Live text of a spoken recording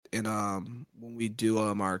in when we do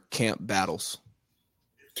our camp battles.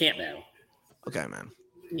 Camp battle. Okay, man.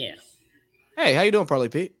 Yeah. Hey, how you doing, Parlay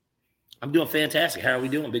Pete? I'm doing fantastic. How are we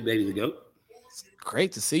doing, Big Baby the Goat? It's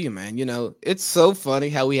great to see you, man. You know, it's so funny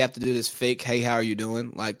how we have to do this fake, hey, how are you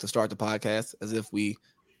doing? Like to start the podcast as if we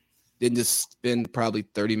didn't just spend probably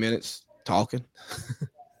 30 minutes talking.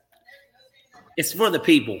 It's for the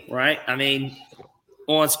people, right? I mean,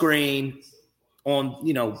 on screen,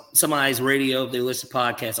 on, somebody's radio, if they listen to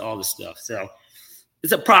podcasts, all this stuff. So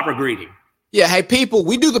it's a proper greeting. Yeah, hey, people,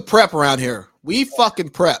 we do the prep around here. We fucking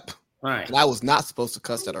prep. All right. And I was not supposed to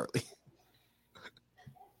cuss that early.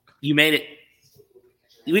 You made it.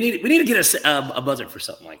 We need to get a buzzer for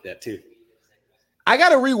something like that, too. I got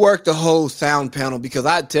to rework the whole sound panel because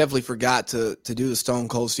I definitely forgot to do the Stone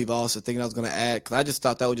Cold Steve Austin thinking I was going to add because I just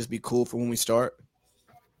thought that would just be cool for when we start.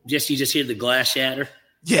 You just hear the glass shatter?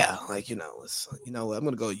 Yeah, like, I'm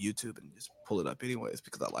going to go to YouTube and just pull it up anyways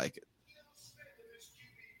because I like it.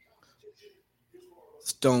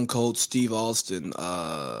 Stone Cold Steve Austin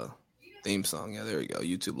theme song. Yeah, there we go.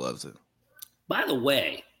 YouTube loves it. By the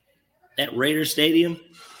way, at Raider Stadium,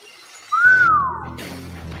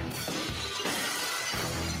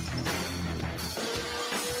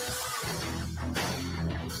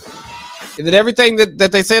 is it everything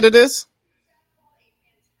that they said it is?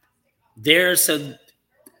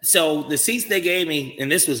 So the seats they gave me,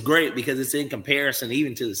 and this was great because it's in comparison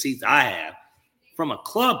even to the seats I have. From a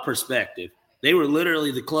club perspective, they were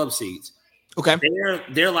literally the club seats. Okay.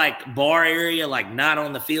 They're like bar area, like not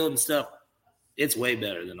on the field and stuff. It's way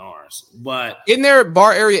better than ours. But isn't their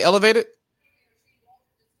bar area elevated?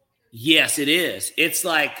 Yes, it is. It's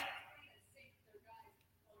like,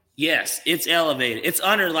 yes, it's elevated. It's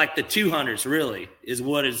under like the 200s, really, is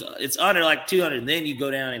what is. It's under like 200. And then you go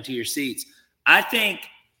down into your seats. I think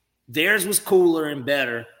theirs was cooler and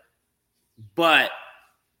better, but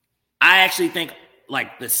I actually think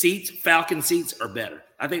like the seats, Falcon seats are better.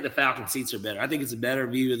 I think the Falcon seats are better. I think it's a better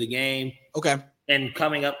view of the game. Okay. And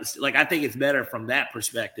coming up, like I think it's better from that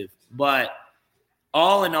perspective. But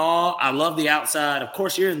all in all, I love the outside. Of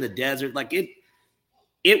course, you're in the desert. Like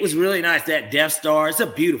it was really nice. That Death Star, it's a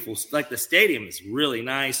beautiful, like the stadium is really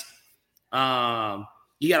nice.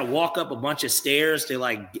 You got to walk up a bunch of stairs to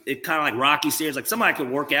like, it kind of like rocky stairs. Like somebody could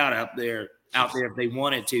work out there if they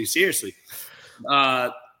wanted to. Seriously.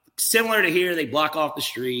 Similar to here, they block off the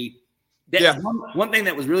street. One thing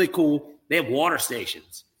that was really cool, they have water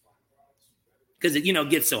stations. Because it,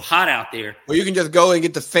 gets so hot out there. Well, you can just go and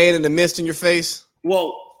get the fan and the mist in your face.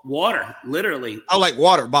 Well, water, literally. I like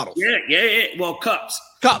water bottles. Yeah. Well, cups.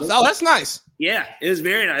 Oh, that's nice. Yeah, it was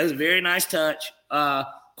very nice. It was a very nice touch. Of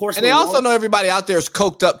course, and they also know everybody out there is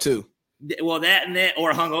coked up too. Well, that and that,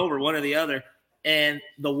 or hungover, one or the other. And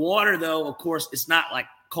the water, though, of course, it's not like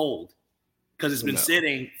cold because it's been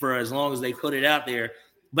sitting for as long as they put it out there.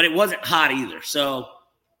 But it wasn't hot either, so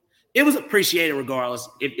it was appreciated regardless.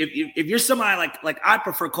 If you're somebody like I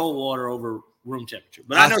prefer cold water over room temperature,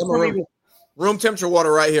 but I know room temperature water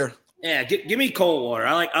right here. Yeah, give me cold water.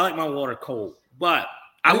 I like my water cold, but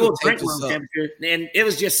I will drink room temperature, and it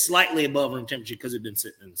was just slightly above room temperature because it'd been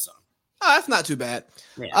sitting in the sun. Oh, that's not too bad.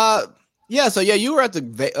 Yeah. So you were at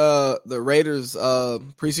the Raiders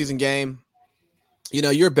preseason game.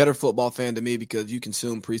 You're a better football fan to me because you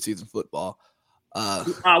consume preseason football.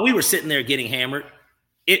 We were sitting there getting hammered.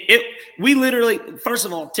 We literally, first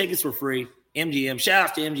of all, tickets were free. MGM, shout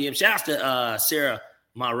out to MGM, shout out to Sarah,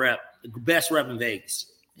 my rep, the best rep in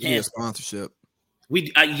Vegas. Yeah, sponsorship.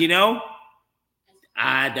 That's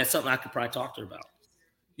something I could probably talk to her about.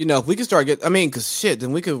 If we could start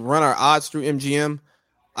then we could run our odds through MGM.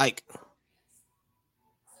 Like,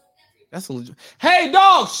 that's a legit. Hey,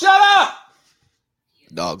 dog, shut up!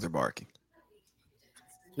 Dogs are barking.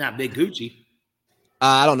 Not Big Gucci.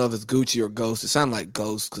 I don't know if it's Gucci or Ghost. It sounded like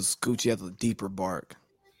Ghost because Gucci has a deeper bark.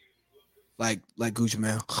 Like Gucci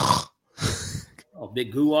Man. Oh,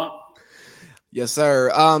 Big Goo-Wop. Yes, sir.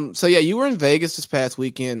 So you were in Vegas this past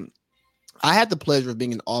weekend. I had the pleasure of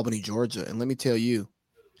being in Albany, Georgia, and let me tell you,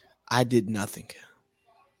 I did nothing.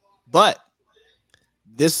 But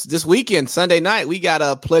this weekend, Sunday night, we got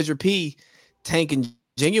a Pleasure P Tank and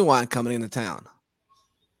Genuine coming into town.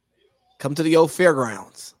 Come to the old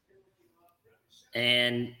fairgrounds.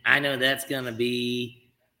 And I know that's going to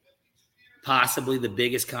be possibly the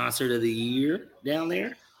biggest concert of the year down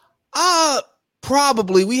there.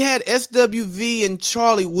 Probably. We had SWV and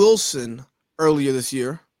Charlie Wilson earlier this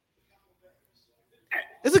year.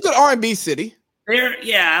 It's a good R&B city.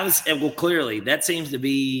 Clearly that seems to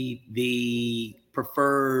be the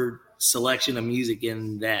preferred selection of music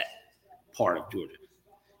in that part of Georgia.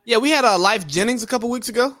 Yeah, we had Life Jennings a couple weeks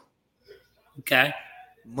ago. Okay.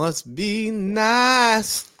 Must be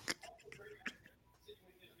nice.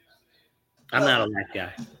 I'm not a that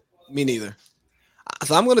guy. Me neither.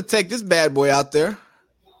 So I'm going to take this bad boy out there.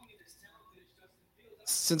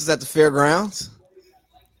 Since it's at the fairgrounds.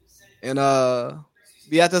 And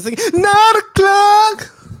be out there singing 9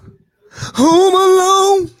 o'clock. Home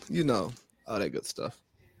alone. You know, all that good stuff.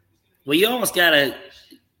 Well, you almost got to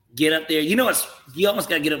get up there. You know what? You almost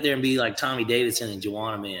got to get up there and be like Tommy Davidson and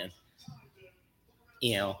Joanna Man.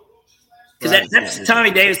 You know, because Right. that's Tommy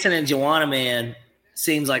Davidson and Joanna Man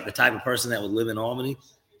seems like the type of person that would live in Albany.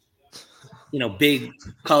 You know, big,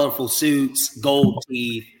 colorful suits, gold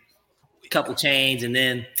teeth, couple chains, and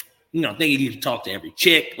then, you know, thinking you can talk to every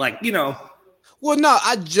chick. Like, you know. Well, no,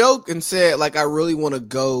 I joke and said, like, I really want to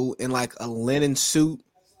go in, like, a linen suit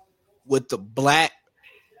with the black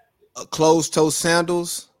closed-toe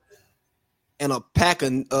sandals and a pack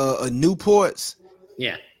of Newports.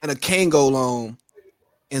 Yeah. And a Kango on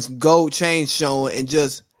and some gold chains showing and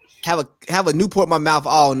just have a Newport in my mouth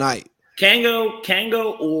all night.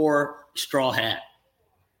 Kango or straw hat.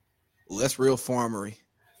 Ooh, that's real farmery.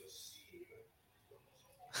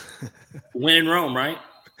 When in Rome, right?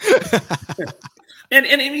 and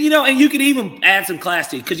you know, and you could even add some class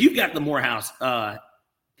to it because you've got the Morehouse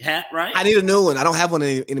hat, right? I need a new one. I don't have one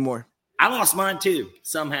anymore. I lost mine too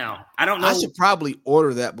somehow. I don't know. I should probably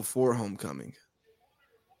order that before homecoming.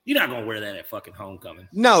 You're not gonna wear that at fucking homecoming.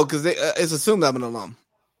 No, because it's assumed I'm an alum.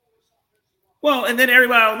 Well, and then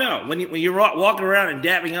everybody will know when you're walking around and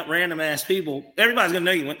dapping up random ass people. Everybody's gonna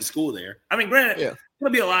know you went to school there. I mean, granted, Yeah.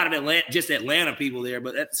 there'll be a lot of Atlanta people there,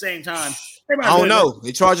 but at the same time, I don't know.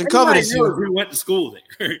 They charging cover this year. Who went to school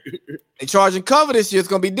there? They charging cover this year. It's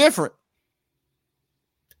gonna be different.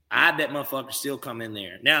 I bet motherfuckers still come in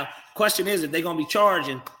there. Now, question is, if they're gonna be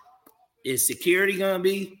charging, is security gonna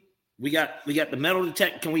be? We got the metal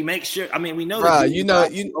detector. Can we make sure? I mean, we know that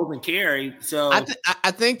you open carry. So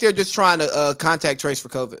I think they're just trying to contact trace for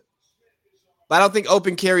COVID. But I don't think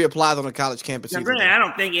open carry applies on a college campus. Now, granted, I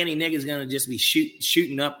don't think any niggas gonna just be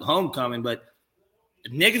shooting up the homecoming, but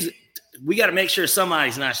niggas, we got to make sure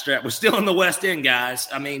somebody's not strapped. We're still in the West End, guys.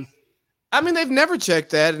 I mean, they've never checked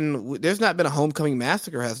that, and there's not been a homecoming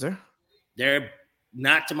massacre, has there? They're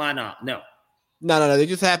not to my knowledge. No. They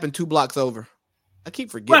just happened 2 blocks over. I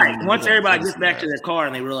keep forgetting. Right. Once everybody gets back to their car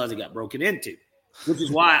and they realize it got broken into, which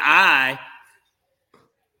is why I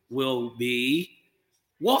will be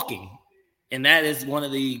walking. And that is one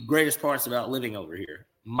of the greatest parts about living over here.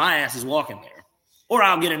 My ass is walking there. Or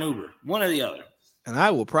I'll get an Uber, one or the other. And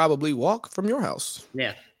I will probably walk from your house.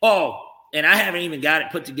 Yeah. Oh, and I haven't even got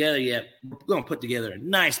it put together yet. We're going to put together a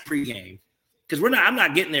nice pregame because I'm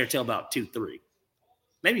not getting there till about 2-3.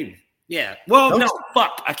 Maybe. Yeah. Well, no,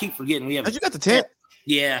 fuck. I keep forgetting. We have. You got the tent.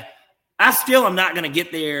 Yeah. I still am not going to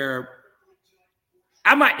get there.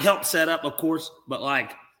 I might help set up, of course, but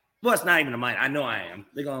like, well, it's not even a might. I know I am.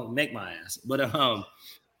 They're going to make my ass. But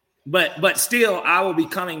still, I will be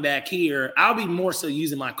coming back here. I'll be more so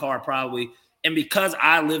using my car probably. And because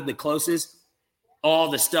I live the closest,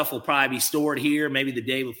 all the stuff will probably be stored here, maybe the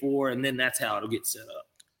day before, and then that's how it'll get set up.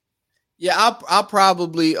 Yeah, I'll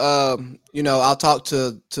probably I'll talk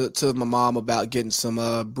to my mom about getting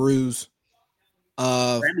some brews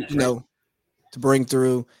to bring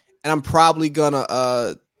through. And I'm probably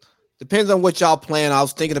gonna depends on what y'all plan. I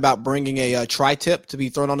was thinking about bringing a tri-tip to be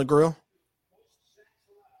thrown on the grill.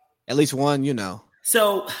 At least one,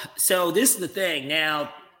 So this is the thing.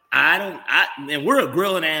 Now, and we're a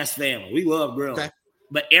grilling ass family. We love grilling. Okay.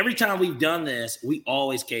 But every time we've done this, we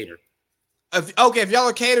always cater. If y'all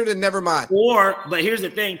are catered, then never mind. But here's the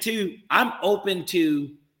thing too. I'm open to,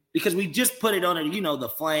 because we just put it on the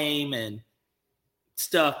flame and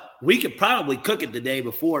stuff. We could probably cook it the day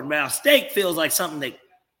before. Now, steak feels like something that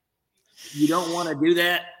you don't want to do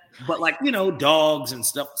that. But like, dogs and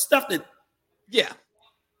stuff that. Yeah.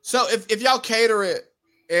 So if y'all cater it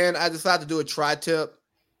and I decide to do a tri-tip,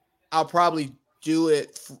 I'll probably do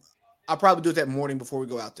it that morning before we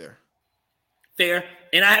go out there. Fair.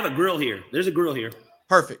 And I have a grill here. There's a grill here.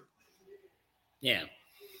 Perfect. Yeah.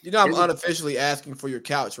 I'm unofficially asking for your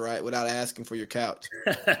couch, right? Without asking for your couch.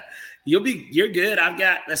 You're good. I've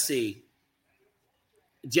got, let's see.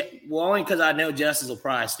 Well, only because I know Justice will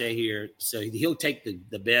probably stay here. So he'll take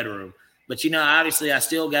the bedroom. But, obviously I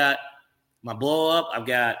still got my blow up. I've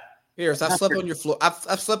got. Here, so I've slept on your floor.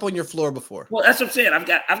 I've slept on your floor before. Well, that's what I'm saying.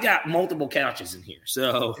 I've got multiple couches in here,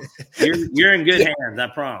 so you're in good hands. I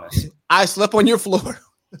promise. I slept on your floor.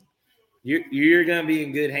 You're gonna be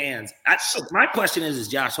in good hands. My question is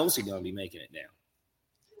Josh Holsey gonna be making it down?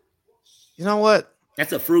 You know what?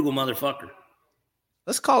 That's a frugal motherfucker.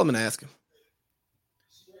 Let's call him and ask him.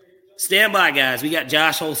 stand by, guys. We got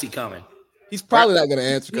Josh Holsey coming. He's probably not going to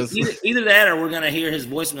answer because either that or we're going to hear his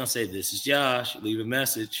voicemail say, "This is Josh. Leave a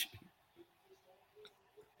message."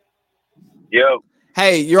 Yo.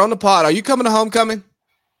 Hey, you're on the pod. Are you coming to homecoming?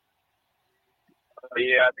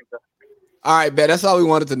 Yeah, I think so. All right, bet. That's all we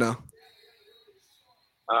wanted to know.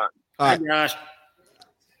 All Hi, right. Josh.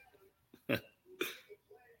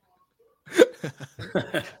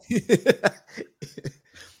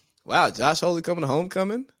 Wow, Josh Holsey coming to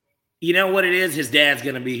homecoming? You know what it is? His dad's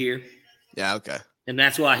going to be here. Yeah, okay. And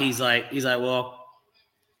that's why he's like, well,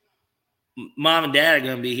 mom and dad are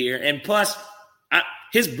going to be here. And plus,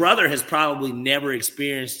 his brother has probably never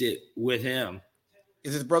experienced it with him.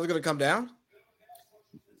 Is his brother going to come down?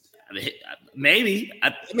 Maybe.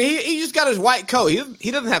 I mean, he just got his white coat.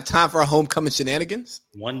 He doesn't have time for a homecoming shenanigans.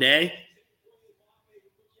 One day.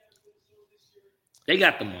 They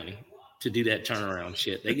got the money to do that turnaround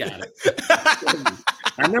shit. They got it.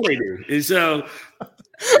 I know they do. And so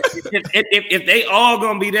if they all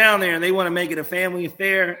going to be down there and they want to make it a family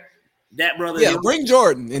affair, that brother. Yeah, bring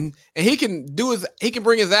Jordan and he can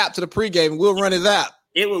bring his app to the pregame and we'll run his app.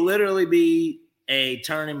 It will literally be a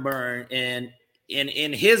turn and burn. And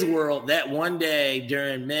in his world, that one day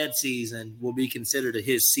during med season will be considered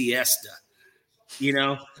his siesta, you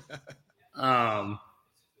know?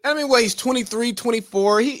 I mean, he's 23,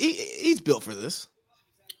 24. He's built for this.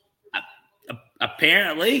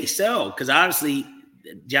 Apparently so, because obviously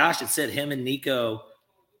Josh had said him and Nico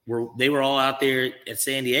were all out there at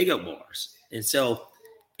San Diego bars. And so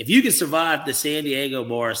if you can survive the San Diego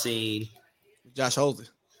bar scene, Josh Holsey.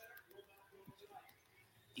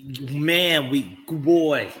 Man, we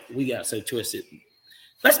got so twisted.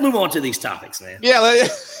 Let's move on to these topics, man. Yeah.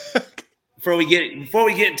 Before we get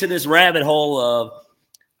into this rabbit hole of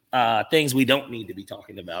things we don't need to be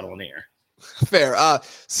talking about on air. Fair.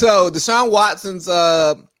 So Deshaun Watson's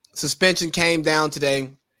suspension came down today,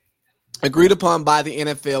 agreed upon by the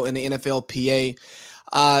NFL and the NFLPA.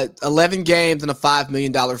 11 games and a $5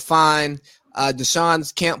 million fine.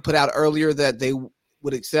 Deshaun's camp put out earlier that they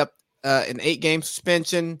would accept an 8-game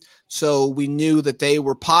suspension. So we knew that they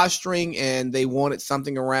were posturing and they wanted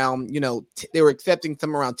something around, they were accepting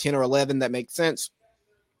something around 10 or 11. That makes sense.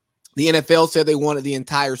 The NFL said they wanted the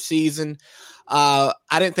entire season. I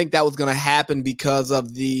didn't think that was going to happen because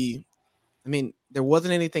of there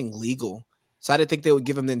wasn't anything legal. So I didn't think they would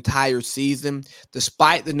give him the entire season,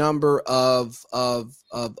 despite the number of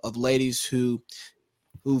ladies who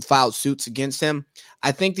filed suits against him.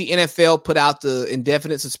 I think the NFL put out the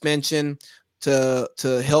indefinite suspension to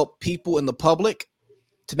help people in the public,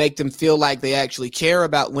 to make them feel like they actually care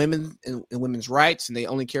about women and women's rights, and they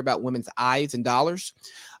only care about women's eyes and dollars.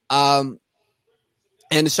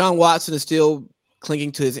 And Deshaun Watson is still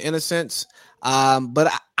clinging to his innocence.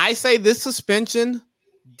 But I say this suspension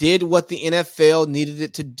did what the NFL needed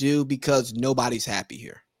it to do because nobody's happy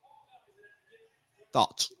here.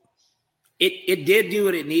 Thoughts? It did do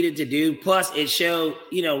what it needed to do. Plus, it showed,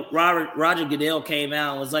 Roger Goodell came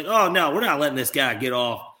out and was like, oh, no, we're not letting this guy get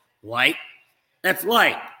off light. That's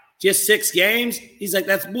light. Just 6 games? He's like,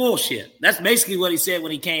 that's bullshit. That's basically what he said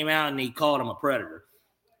when he came out and he called him a predator.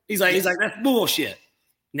 He's like, that's bullshit.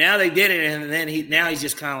 Now they did it, and then he's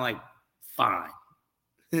just kind of like, fine.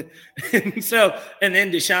 and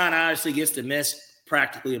then Deshaun obviously gets to miss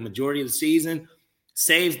practically a majority of the season,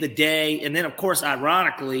 saves the day, and then, of course,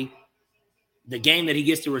 ironically, the game that he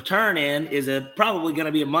gets to return in is probably going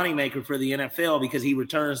to be a moneymaker for the NFL because he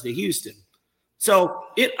returns to Houston. So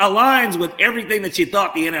it aligns with everything that you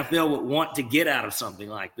thought the NFL would want to get out of something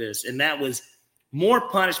like this, and that was more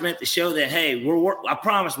punishment to show that, hey, I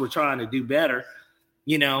promise we're trying to do better.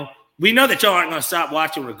 We know that y'all aren't going to stop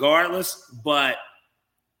watching regardless, but,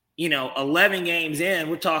 11 games in,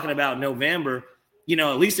 we're talking about November,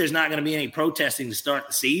 at least there's not going to be any protesting to start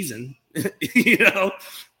the season,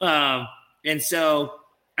 and so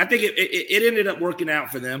I think it ended up working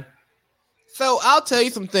out for them. So I'll tell you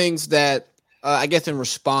some things that I guess in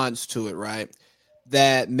response to it, right,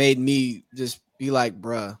 that made me just be like,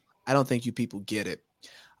 bruh, I don't think you people get it.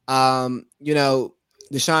 Deshaun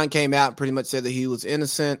came out and pretty much said that he was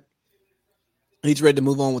innocent. He's ready to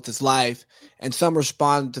move on with his life. And some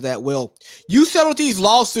responded to that, well, you settled these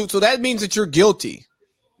lawsuits, so that means that you're guilty.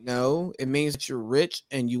 No, it means that you're rich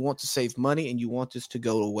and you want to save money and you want this to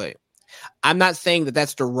go away. I'm not saying that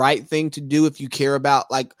that's the right thing to do if you care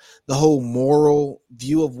about like the whole moral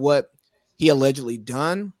view of what he allegedly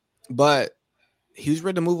done, but he was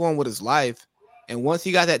ready to move on with his life. And once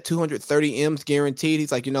he got that 230 M's guaranteed,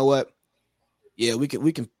 he's like, you know what? Yeah, we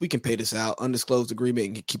can pay this out, undisclosed agreement,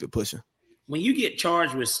 and keep it pushing. When you get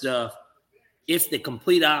charged with stuff, it's the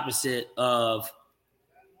complete opposite of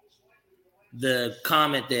the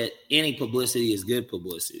comment that any publicity is good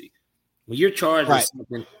publicity. When you're charged with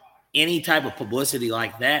something, any type of publicity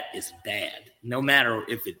like that is bad, no matter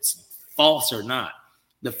if it's false or not.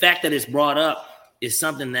 The fact that it's brought up is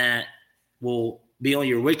something that will be on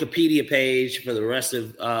your Wikipedia page for the rest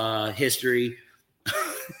of history.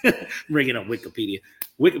 Bringing up Wikipedia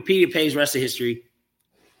page, rest of history.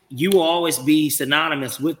 You will always be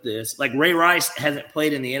synonymous with this. Like Ray Rice hasn't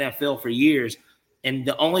played in the NFL for years, and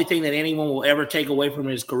the only thing that anyone will ever take away from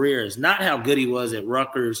his career is not how good he was at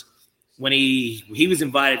Rutgers when he was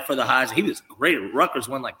invited for the Heisman. He was great at Rutgers,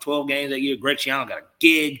 won like 12 games that year. Greg Schiano got a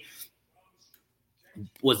gig,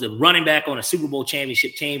 was the running back on a Super Bowl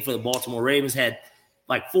championship team for the Baltimore Ravens, had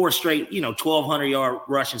like 4 straight, 1,200-yard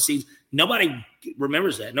rushing seasons. Nobody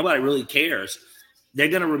remembers that. Nobody really cares. They're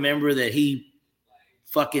going to remember that he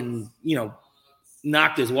fucking,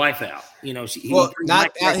 knocked his wife out. He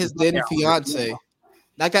knocked out his then fiance.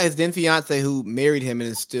 Knocked out his then fiance who married him and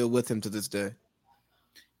is still with him to this day.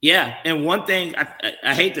 Yeah, and one thing,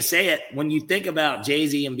 I hate to say it, when you think about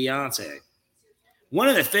Jay-Z and Beyonce, one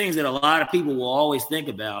of the things that a lot of people will always think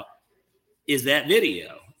about is that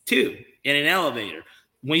video, too, in an elevator.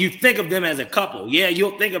 When you think of them as a couple, yeah,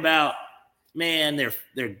 you'll think about, man,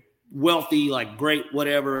 they're wealthy, like great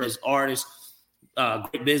whatever as artists,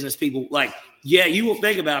 great business people. Like, yeah, you will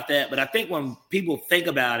think about that. But I think when people think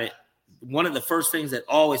about it, one of the first things that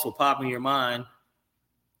always will pop in your mind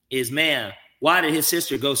is, man, why did his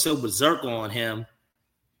sister go so berserk on him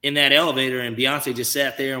in that elevator? And Beyonce just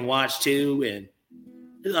sat there and watched too.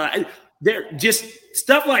 And they're just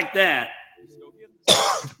stuff like that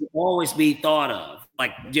will always be thought of.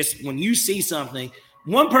 Like, just when you see something,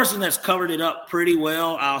 one person that's covered it up pretty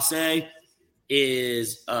well, I'll say,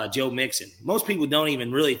 is Joe Mixon. Most people don't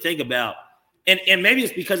even really think about, and maybe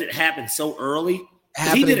it's because it happened so early.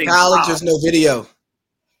 Happened in college, there's no video.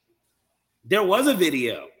 There was a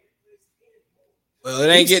video. Well, it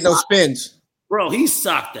ain't getting no spins. Bro, he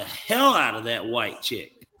socked the hell out of that white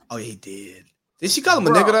chick. Oh, he did. Did she call him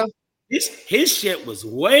a nigga, though? His shit was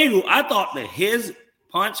way – I thought that his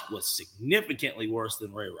punch was significantly worse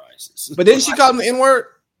than Ray Rice's. But didn't she call him the N-word?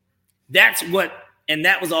 That's what – and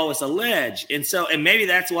that was always alleged. And so – and maybe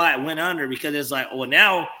that's why it went under, because it's like, well,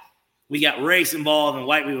 now we got race involved and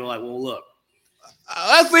white people are like, well, look.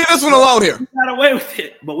 Let's leave this one alone here. We got away with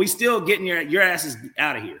it, but we still getting your asses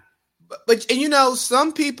out of here. But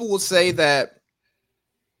some people will say that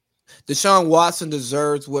Deshaun Watson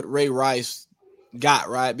deserves what Ray Rice got,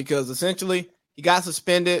 right? Because essentially he got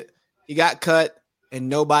suspended, he got cut, and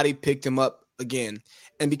nobody picked him up again.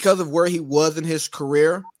 And because of where he was in his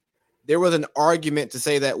career, there was an argument to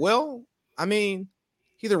say that, well, I mean,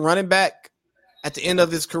 he's a running back at the end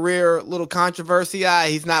of his career, little controversy.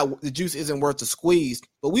 He's not, the juice isn't worth the squeeze.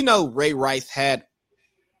 But we know Ray Rice had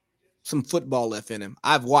some football left in him.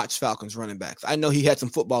 I've watched Falcons running backs. I know he had some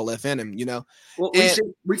football left in him, Well,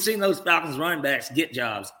 we've seen those Falcons running backs get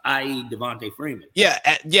jobs, i.e. Devontae Freeman. Yeah,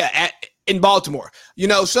 in Baltimore.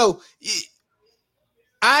 So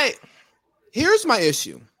here's my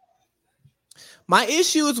issue. My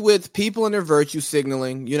issue is with people and their virtue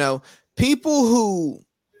signaling, people who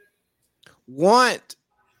want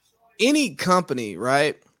any company,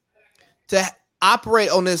 right, to operate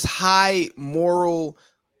on this high moral,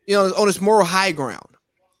 on this moral high ground.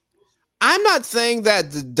 I'm not saying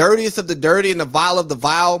that the dirtiest of the dirty and the vile of the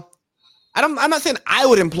vile, I'm not saying I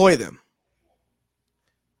would employ them.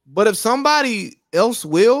 But if somebody else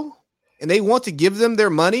will and they want to give them their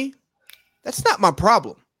money, that's not my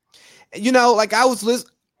problem. Like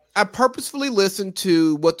I purposefully listened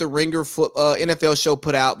to what the Ringer NFL show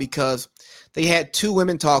put out because they had 2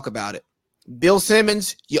 women talk about it. Bill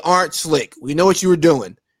Simmons, you aren't slick. We know what you were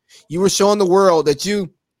doing. You were showing the world that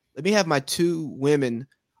let me have my 2 women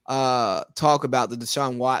talk about the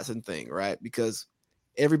Deshaun Watson thing, right? Because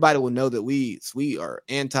everybody will know that we are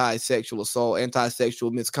anti-sexual assault,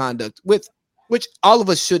 anti-sexual misconduct, which all of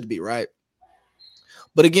us should be, right?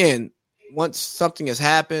 But again, once something has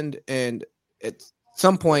happened and at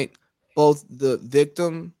some point, both the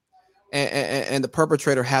victim and the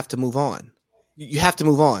perpetrator have to move on. You have to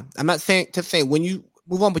move on. I'm not saying when you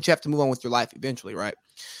move on, but you have to move on with your life eventually, right?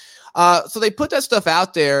 So they put that stuff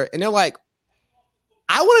out there, and they're like,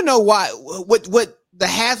 I want to know what the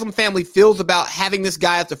Haslam family feels about having this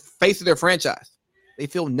guy at the face of their franchise. They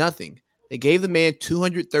feel nothing. They gave the man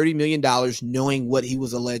 $230 million knowing what he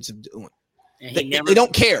was alleged of doing. They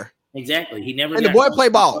don't care. Exactly. He never. And the boy play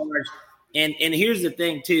ball. And here's the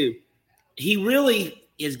thing, too. He really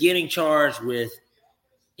is getting charged with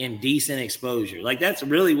indecent exposure. Like, that's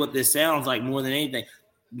really what this sounds like more than anything.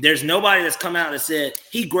 There's nobody that's come out and said,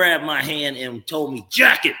 he grabbed my hand and told me,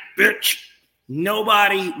 jack it, bitch.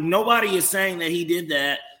 Nobody is saying that he did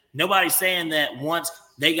that. Nobody's saying that once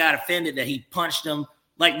they got offended that he punched them.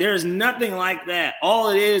 Like, there's nothing like that. All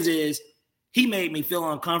it is he made me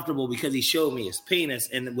feel uncomfortable because he showed me his penis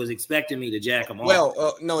and was expecting me to jack him off.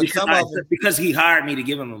 Well, no, because he hired me to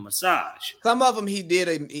give him a massage. Some of them he did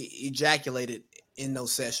ejaculated in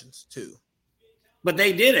those sessions too. But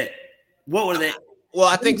they did it. What were they? Well,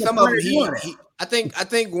 I think some of them I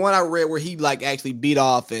think one I read where he like actually beat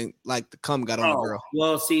off and like the cum got on the girl.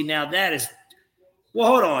 Well, see, now that is. Well,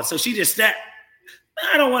 hold on. So she just sat.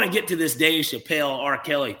 I don't want to get to this Dave Chappelle R.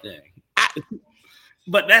 Kelly thing.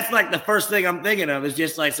 But that's like the first thing I'm thinking of is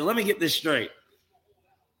just like, so let me get this straight.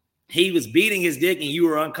 He was beating his dick and you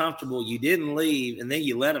were uncomfortable. You didn't leave, and then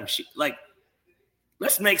you let him like,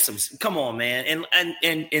 let's make some. Come on, man. And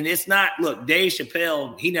it's not. Look, Dave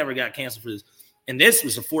Chappelle, he never got canceled for this, and this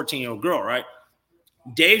was a 14-year-old girl, right?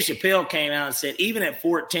 Dave Chappelle came out and said, even at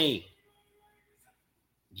 14,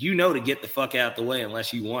 to get the fuck out the way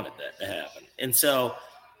unless you wanted that to happen. And so,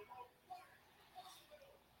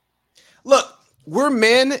 look, we're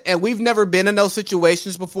men and we've never been in those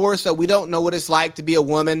situations before, so we don't know what it's like to be a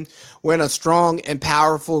woman when a strong and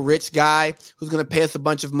powerful rich guy who's going to pay us a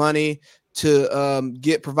bunch of money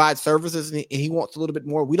to provide services, and he wants a little bit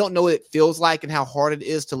more. We don't know what it feels like and how hard it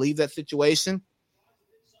is to leave that situation.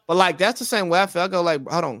 But like, that's the same way I feel. I go like,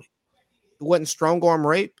 hold on, it wasn't strong arm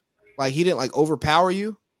rape. Like, he didn't like overpower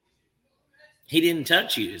you. He didn't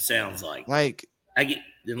touch you. It sounds like I get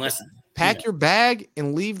unless pack your bag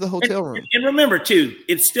and leave the hotel room. And remember too,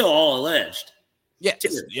 it's still all alleged. Yeah,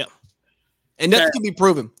 yeah, and nothing can be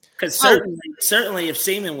proven. Because certainly, if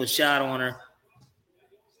semen was shot on her,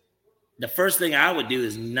 the first thing I would do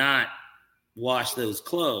is not wash those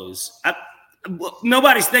clothes.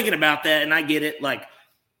 Nobody's thinking about that, and I get it.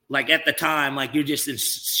 Like at the time, like you're just in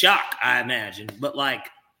shock, I imagine. But like,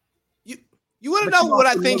 you want to know what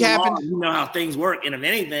I think happened? You know how things work, and if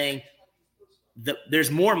anything,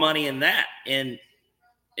 there's more money in that, and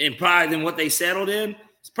probably than what they settled in.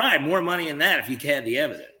 It's probably more money in that if you had the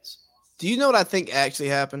evidence. Do you know what I think actually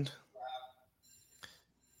happened?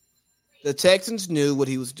 The Texans knew what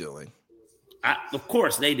he was doing. Of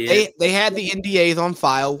course they did. They had the NDAs on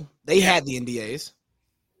file. They had the NDAs.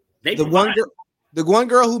 The one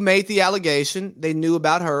girl who made the allegation, they knew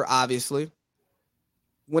about her, obviously.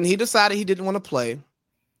 When he decided he didn't want to play,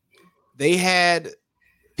 they had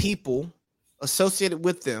people associated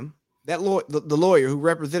with them, the lawyer who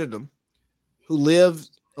represented them, who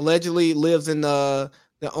allegedly lives in the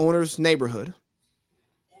owner's neighborhood.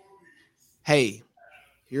 Hey,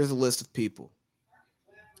 here's a list of people.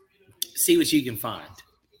 See what you can find.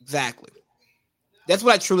 Exactly. That's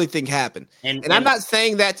what I truly think happened. And I'm not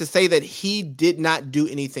saying that to say that he did not do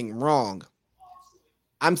anything wrong.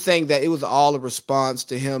 I'm saying that it was all a response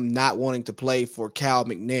to him not wanting to play for Cal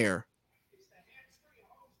McNair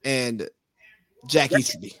and Jack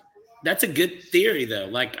Easterby. That's a good theory, though.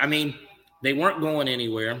 Like, I mean, they weren't going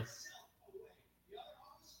anywhere.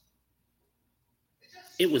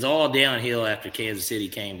 It was all downhill after Kansas City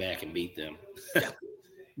came back and beat them.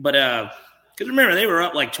 But because remember, they were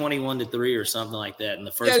up like 21-3 or something like that in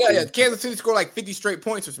the first. Yeah. Kansas City scored like 50 straight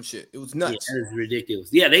points or some shit. It was nuts. Yeah, it was ridiculous.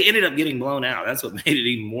 Yeah, they ended up getting blown out. That's what made it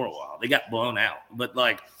even more wild. They got blown out. But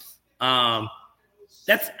like,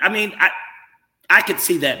 that's. I mean, I could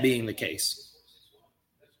see that being the case.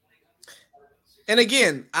 And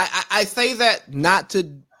again, I say that not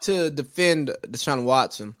to defend Deshaun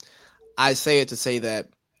Watson. I say it to say that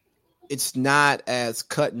it's not as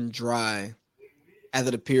cut and dry as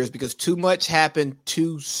it appears, because too much happened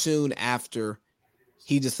too soon after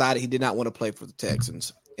he decided he did not want to play for the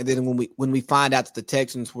Texans. And then when we find out that the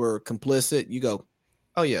Texans were complicit, you go,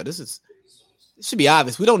 oh yeah, this should be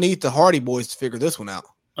obvious. We don't need the Hardy Boys to figure this one out.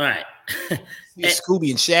 All right. Scooby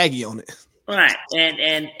and Shaggy on it. All right.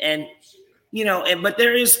 And but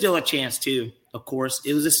there is still a chance too, of course.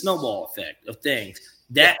 It was a snowball effect of things.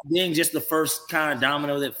 That being just the first kind of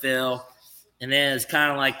domino that fell. And then it's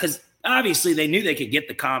kind of like, because obviously they knew they could get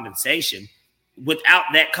the compensation without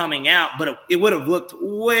that coming out, but it would have looked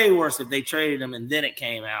way worse if they traded him and then it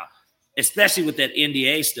came out, especially with that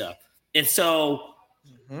NDA stuff. And so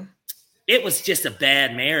it was just a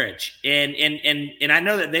bad marriage. And I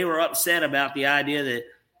know that they were upset about the idea that,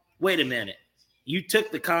 wait a minute, you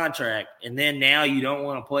took the contract and then now you don't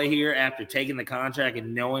want to play here after taking the contract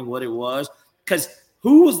and knowing what it was. Because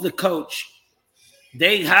who was the coach?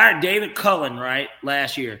 They hired David Cullen, right,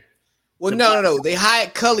 last year. Well, no. They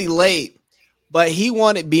hired Cully late, but he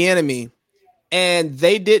wanted Bieniemy, and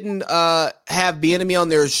they didn't have Bieniemy on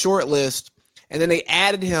their short list, and then they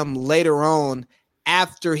added him later on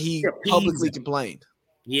after he publicly complained.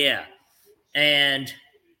 Yeah. And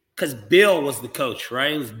because Bill was the coach,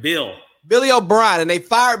 right? It was Bill. Billy O'Brien, and they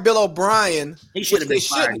fired Bill O'Brien. He should have been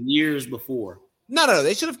fired years before. No.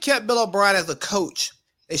 They should have kept Bill O'Brien as a coach.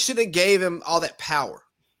 They should have gave him all that power.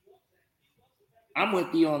 I'm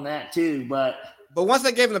with you on that too, but once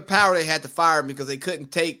they gave him the power, they had to fire him because they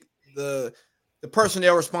couldn't take the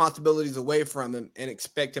personnel responsibilities away from him and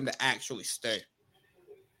expect him to actually stay.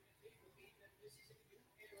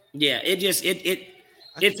 Yeah,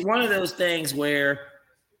 it's one of those things where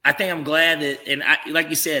I think I'm glad that, and like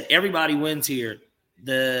you said, everybody wins here.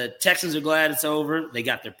 The Texans are glad it's over. They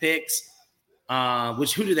got their picks. Who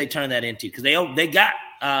do they turn that into? Because they got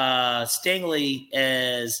Stingley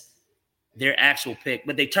as their actual pick,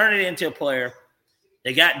 but they turn it into a player.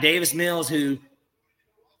 They got Davis Mills, who,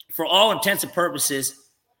 for all intents and purposes,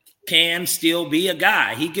 can still be a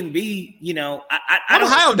guy. He can be, I don't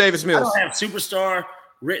high on Davis Mills. I don't have superstar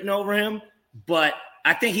written over him, but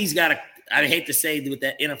I think he's got I hate to say what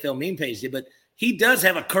that NFL meme page did, but he does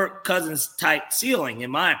have a Kirk Cousins type ceiling, in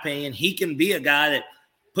my opinion. He can be a guy that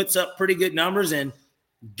puts up pretty good numbers and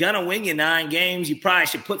gonna win you 9 games. You probably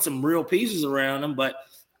should put some real pieces around him, but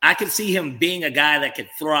I could see him being a guy that could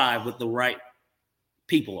thrive with the right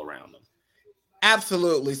people around him.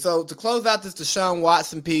 Absolutely. So to close out this Deshaun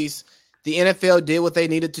Watson piece, the NFL did what they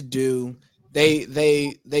needed to do.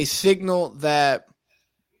 They signaled that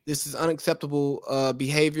this is unacceptable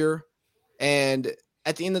behavior, and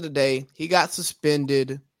at the end of the day, he got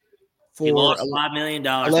suspended for he lost $5 million.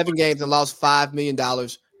 11 games and lost $5 million,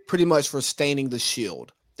 pretty much for staining the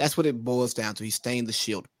shield. That's what it boils down to. He stained the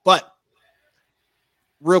shield. But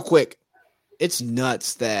real quick, it's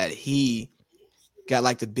nuts that he got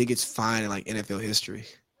like the biggest fine in like NFL history.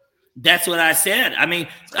 That's what I said. I mean,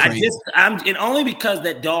 and only because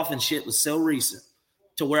that Dolphin shit was so recent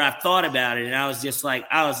to where I thought about it, and I was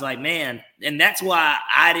like, man, and that's why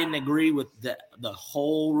I didn't agree with the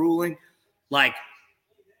whole ruling. Like,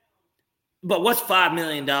 but what's $5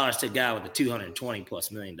 million to a guy with a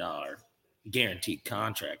 $220+ million guaranteed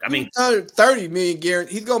contract? I mean, $30 million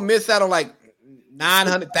guaranteed. He's gonna miss out on like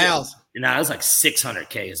 $900,000. No, it was like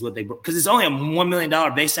 $600K is what they, because it's only a $1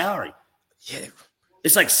 million base salary. Yeah,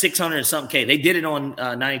 it's like 600 and something K. They did it on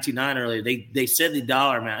 92.9 earlier. They said the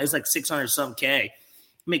dollar amount. It's like 600 something K.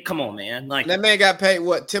 I mean, come on, man. Like, that man got paid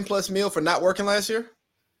what, 10+ mil for not working last year?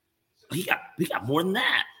 He got more than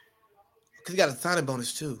that. Because he got a signing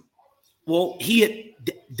bonus too. Well,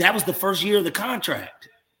 that was the first year of the contract.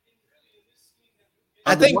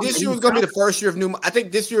 I think this year was going to be the first year of new. I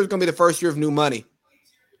think this year is going to be the first year of new money.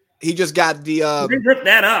 He just got the. They ripped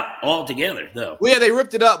that up altogether, though. Well, yeah, they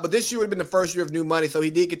ripped it up, but this year would have been the first year of new money, so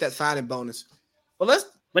he did get that signing bonus.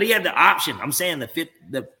 But he had the option. I'm saying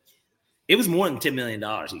it was more than $10 million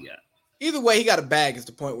he got. Either way, he got a bag. Is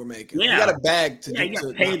the point we're making? Yeah, he got a bag to. Yeah, he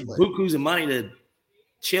got paid bukus of money to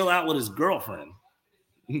chill out with his girlfriend.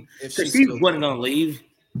 If she wasn't going to leave,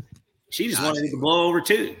 she just wanted to blow over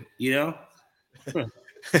too.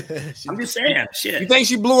 I'm just saying, shit. You think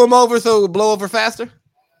she blew him over so it would blow over faster?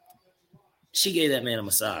 She gave that man a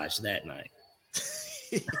massage that night.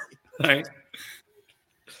 Right?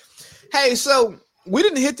 Hey, so we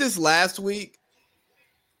didn't hit this last week,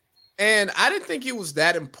 and I didn't think it was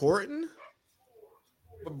that important.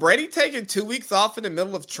 But Brady taking 2 weeks off in the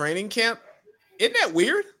middle of training camp, isn't that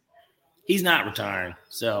weird? He's not retiring,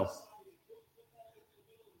 so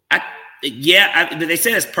they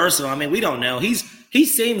said it's personal. I mean, we don't know. He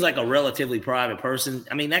seems like a relatively private person.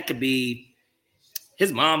 I mean, that could be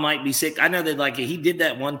his mom might be sick. I know that like he did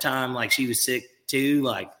that one time, like she was sick too,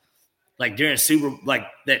 like during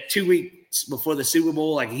that 2 weeks before the Super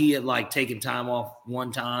Bowl, like he had like taken time off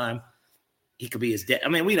one time. He could be his dad. I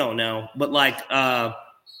mean, we don't know, but like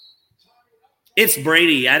it's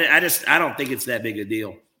Brady. I don't think it's that big a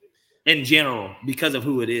deal in general because of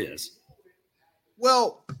who it is.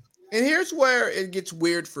 Well, and here's where it gets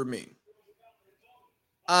weird for me.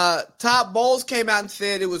 Todd Bowles came out and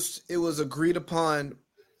said it was agreed upon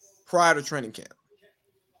prior to training camp.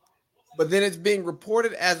 But then it's being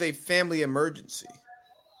reported as a family emergency.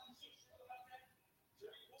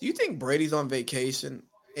 Do you think Brady's on vacation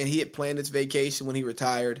and he had planned his vacation when he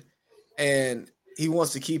retired and he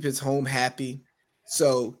wants to keep his home happy?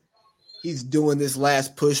 So he's doing this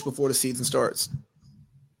last push before the season starts?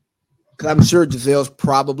 Because I'm sure Gisele's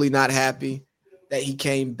probably not happy that he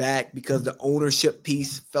came back because the ownership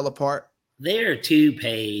piece fell apart. They're too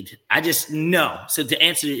paid. No. So to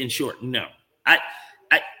answer it in short, no.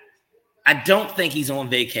 I don't think he's on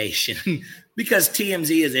vacation because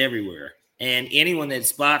TMZ is everywhere, and anyone that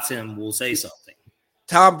spots him will say something.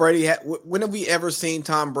 Tom Brady, when have we ever seen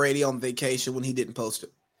Tom Brady on vacation when he didn't post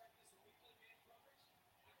it?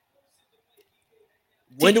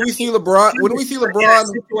 When do we see LeBron? When do we see In a LeBron?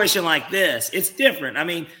 situation like this, it's different. I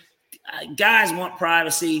mean, guys want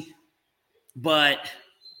privacy, but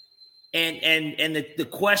and the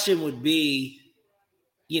question would be,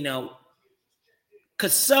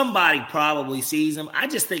 because somebody probably sees them. I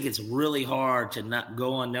just think it's really hard to not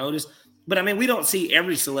go unnoticed. But I mean, we don't see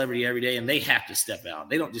every celebrity every day, and they have to step out.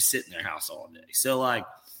 They don't just sit in their house all day. So, like,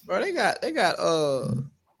 bro, they got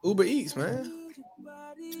Uber Eats, man.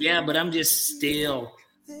 Yeah, but I'm just still.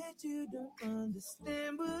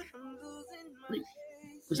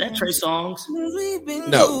 Was that Trey Songz?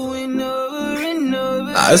 No.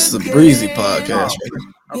 This is a breezy podcast.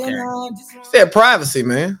 Okay. Said privacy,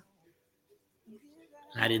 man.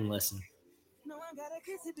 I didn't listen.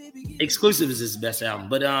 Exclusive is his best album,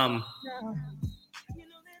 but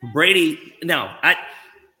Brady. No,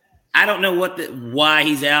 I don't know why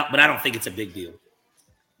he's out, but I don't think it's a big deal.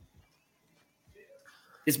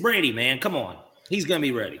 It's Brady, man. Come on, he's gonna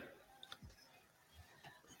be ready.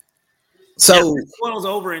 So it boils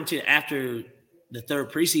over into after the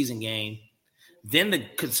third preseason game. Then the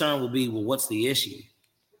concern will be, well, what's the issue?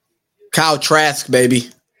 Kyle Trask, baby.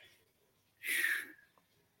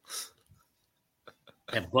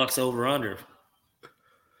 That Bucks over under.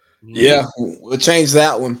 Yeah, we'll change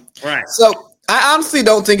that one. Right. So I honestly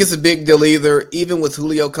don't think it's a big deal either, even with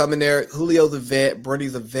Julio coming there. Julio's a vet.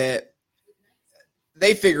 Brady's a vet.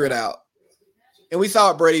 They figure it out. And we saw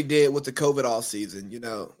what Brady did with the COVID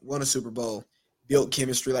offseason. Won a Super Bowl, built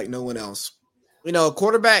chemistry like no one else. A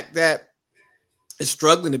quarterback that is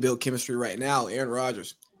struggling to build chemistry right now, Aaron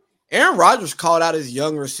Rodgers. Aaron Rodgers called out his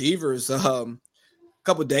young receivers a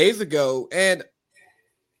couple days ago, and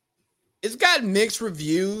it's got mixed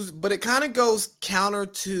reviews, but it kind of goes counter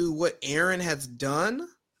to what Aaron has done.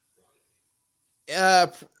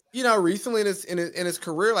 Recently in his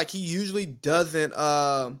career, like he usually doesn't.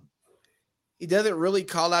 He doesn't really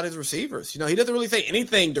call out his receivers. He doesn't really say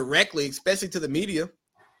anything directly, especially to the media.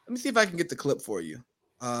 Let me see if I can get the clip for you.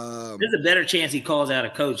 There's a better chance he calls out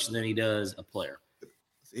a coach than he does a player.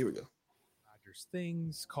 Here we go. Rodgers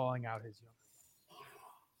things, calling out his young.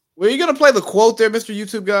 Were you going to play the quote there, Mr.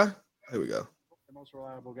 YouTube guy? Here we go. The most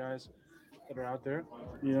reliable guys that are out there.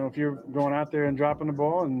 If you're going out there and dropping the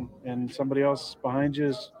ball and somebody else behind you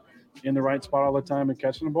is in the right spot all the time and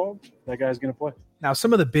catching the ball, that guy's going to play. Now,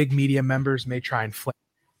 some of the big media members may try and flip.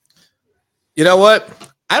 You know what?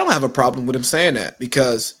 I don't have a problem with him saying that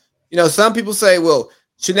because, some people say, well,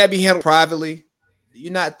 shouldn't that be handled privately? Do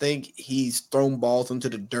you not think he's thrown balls into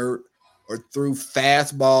the dirt or threw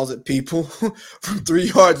fastballs at people from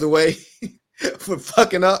 3 yards away for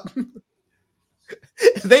fucking up?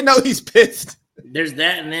 They know he's pissed. There's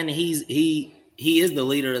that, and then he is the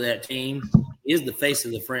leader of that team. He is the face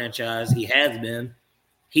of the franchise. He has been.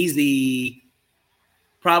 He's the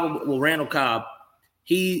Randall Cobb.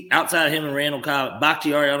 He outside of him and Randall Cobb,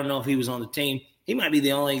 Bakhtiari, I don't know if he was on the team. He might be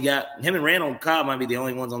the only guy. Him and Randall Cobb might be the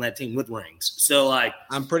only ones on that team with rings. So,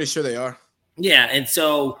 I'm pretty sure they are. Yeah, and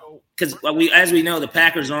so because as we know, the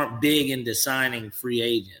Packers aren't big into signing free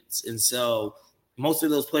agents, and so most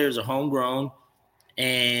of those players are homegrown.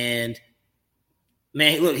 And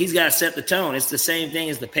man, look, he's got to set the tone. It's the same thing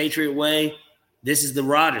as the Patriot way. This is the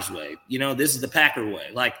Rodgers way. This is the Packer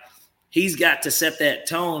way. He's got to set that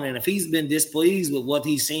tone, and if he's been displeased with what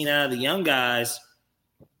he's seen out of the young guys,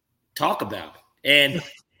 talk about it.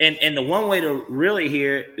 And the one way to really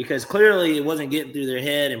hear it, because clearly it wasn't getting through their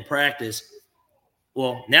head in practice.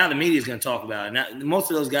 Well, now the media is going to talk about it. Now,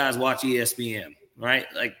 most of those guys watch ESPN, right?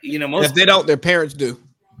 Most if they don't, their parents do.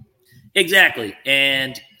 Exactly,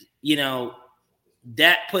 and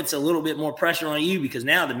that puts a little bit more pressure on you because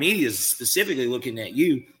now the media is specifically looking at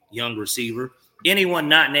you, young receiver. Anyone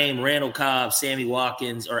not named Randall Cobb, Sammy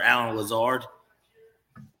Watkins, or Alan Lazard,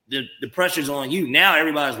 the pressure's on you. Now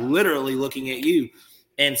everybody's literally looking at you.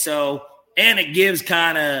 And it gives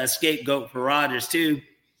kind of a scapegoat for Rodgers too,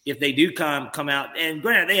 if they do come out. And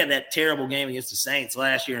granted, they had that terrible game against the Saints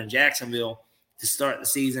last year in Jacksonville to start the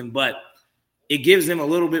season, but it gives them a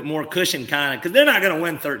little bit more cushion kind of because they're not going to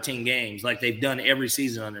win 13 games like they've done every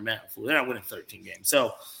season under Matt LaFleur. They're not winning 13 games.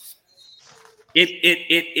 So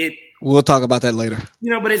we'll talk about that later.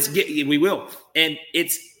 But we will. And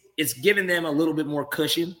it's giving them a little bit more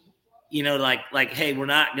cushion, hey, we're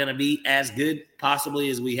not going to be as good possibly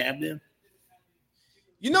as we have been.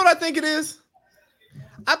 You know what I think it is?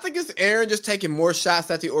 I think it's Aaron just taking more shots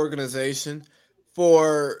at the organization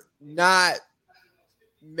for not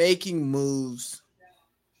making moves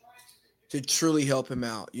to truly help him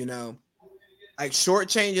out, like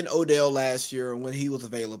shortchanging Odell last year when he was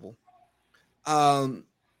available. I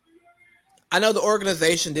know the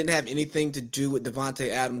organization didn't have anything to do with Devontae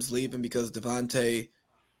Adams leaving because Devontae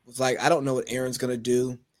was like, I don't know what Aaron's going to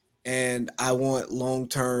do, and I want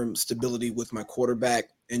long-term stability with my quarterback,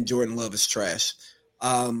 and Jordan Love is trash.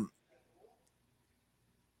 And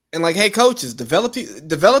like, hey, coaches, develop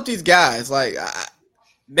these guys. Like,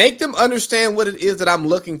 make them understand what it is that I'm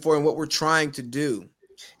looking for and what we're trying to do.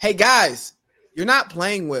 Hey, guys, you're not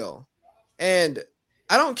playing well. And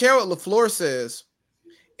I don't care what LaFleur says.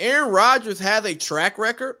 Aaron Rodgers has a track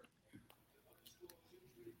record.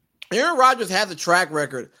 Aaron Rodgers has a track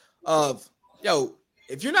record of,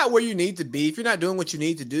 if you're not where you need to be, if you're not doing what you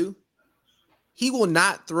need to do, he will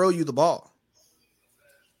not throw you the ball.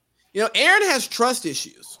 Aaron has trust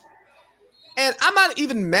issues. And I'm not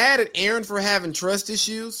even mad at Aaron for having trust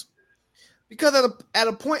issues, because at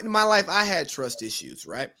a point in my life, I had trust issues,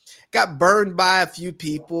 right? Got burned by a few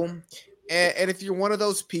people. And if you're one of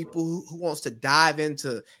those people who wants to dive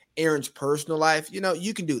into Aaron's personal life,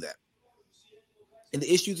 you can do that. And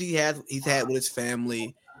the issues he's had with his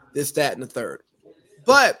family, this, that, and the third.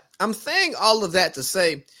 But I'm saying all of that to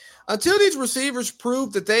say, until these receivers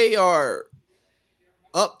prove that they are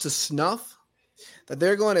up to snuff, that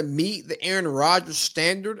they're going to meet the Aaron Rodgers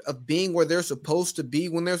standard of being where they're supposed to be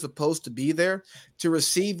when they're supposed to be there, to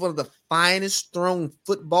receive one of the finest thrown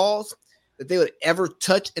footballs that they would ever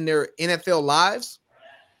touch in their NFL lives,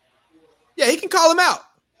 he can call them out.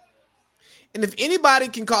 And if anybody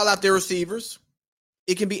can call out their receivers,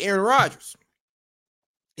 it can be Aaron Rodgers.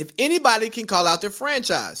 If anybody can call out their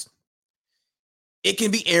franchise, it can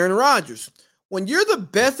be Aaron Rodgers. When you're the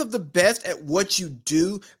best of the best at what you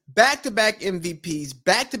do, back-to-back MVPs,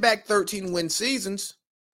 back-to-back 13-win seasons,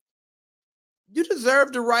 you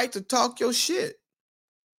deserve the right to talk your shit.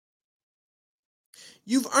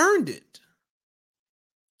 You've earned it.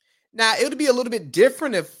 Now, it would be a little bit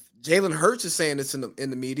different if Jalen Hurts is saying this in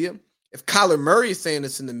the media, if Kyler Murray is saying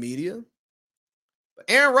this in the media. But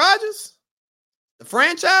Aaron Rodgers, the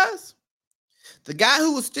franchise, the guy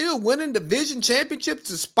who was still winning division championships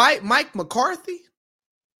despite Mike McCarthy,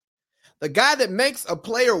 the guy that makes a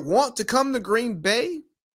player want to come to Green Bay,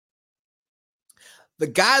 the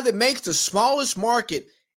guy that makes the smallest market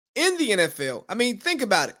in the NFL. I mean, think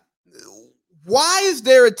about it. Why is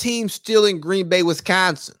there a team still in Green Bay,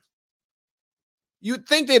 Wisconsin? You'd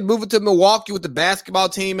think they'd move it to Milwaukee with the basketball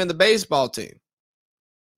team and the baseball team.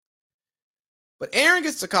 But Aaron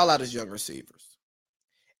gets to call out his young receivers.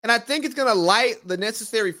 And I think it's going to light the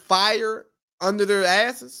necessary fire under their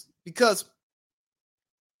asses, because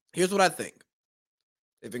here's what I think.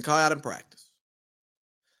 They've been called out in practice.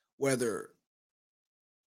 Whether,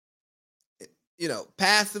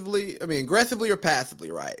 aggressively or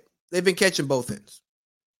passively, right? They've been catching both ends.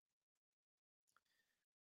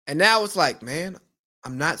 And now it's like, man,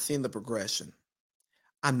 I'm not seeing the progression.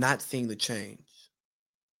 I'm not seeing the change.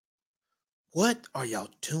 What are y'all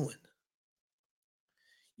doing?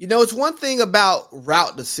 It's one thing about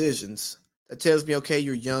route decisions that tells me, okay,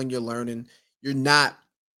 you're young, you're learning, you're not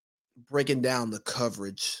breaking down the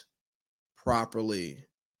coverage properly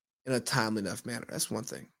in a timely enough manner. That's one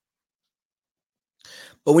thing.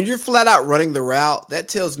 But when you're flat out running the route, that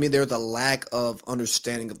tells me there's a lack of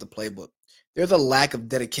understanding of the playbook. There's a lack of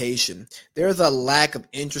dedication. There's a lack of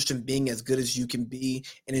interest in being as good as you can be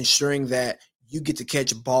and ensuring that you get to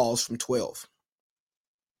catch balls from 12.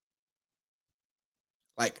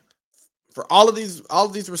 Like, for all of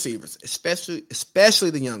these receivers, especially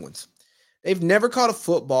the young ones, they've never caught a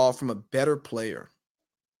football from a better player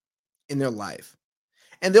in their life.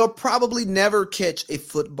 And they'll probably never catch a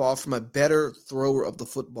football from a better thrower of the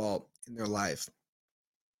football in their life.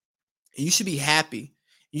 And you should be happy.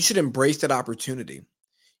 You should embrace that opportunity.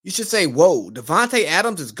 You should say, whoa, Davante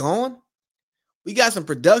Adams is gone? We got some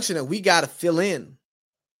production that we got to fill in.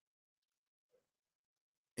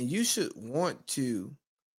 And you should want to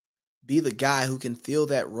be the guy who can fill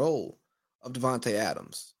that role of Davante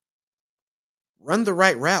Adams. Run the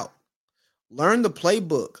right route. Learn the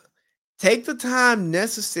playbook. Take the time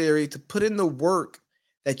necessary to put in the work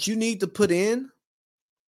that you need to put in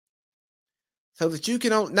so that you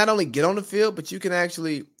can not only get on the field, but you can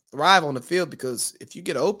actually thrive on the field, because if you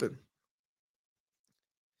get open,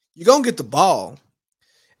 you're going to get the ball.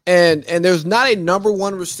 And there's not a number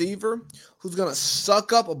one receiver who's going to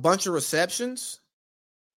suck up a bunch of receptions.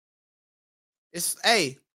 It's,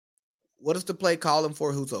 hey, what is the play calling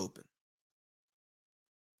for? Who's open?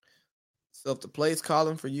 So if the play is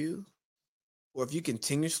calling for you, or if you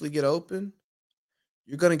continuously get open,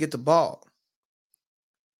 you're going to get the ball.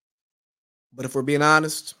 But if we're being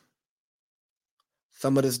honest,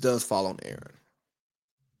 some of this does fall on Aaron.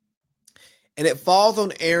 And it falls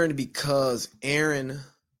on Aaron because Aaron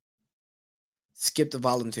skipped the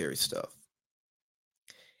voluntary stuff.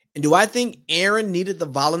 And do I think Aaron needed the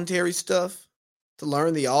voluntary stuff to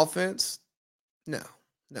learn the offense? No,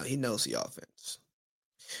 he knows the offense.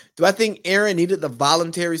 Do I think Aaron needed the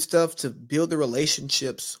voluntary stuff to build the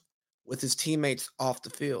relationships with his teammates off the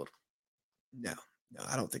field? No,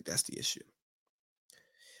 I don't think that's the issue.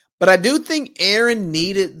 But I do think Aaron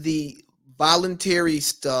needed the voluntary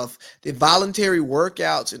stuff, the voluntary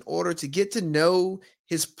workouts in order to get to know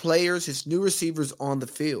his players, his new receivers on the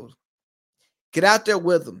field. Get out there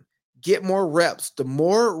with them. Get more reps. The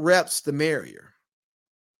more reps, the merrier.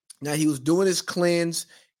 Now, he was doing his cleanse,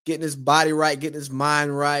 getting his body right, getting his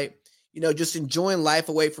mind right, just enjoying life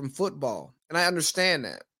away from football. And I understand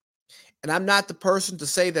that. And I'm not the person to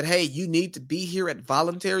say that, hey, you need to be here at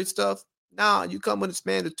voluntary stuff. No, you come when it's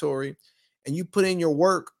mandatory and you put in your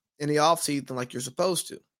work in the offseason like you're supposed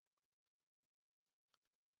to.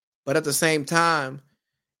 But at the same time,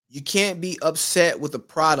 you can't be upset with the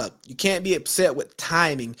product. You can't be upset with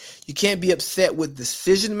timing. You can't be upset with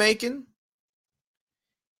decision-making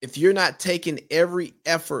if you're not taking every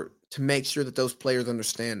effort to make sure that those players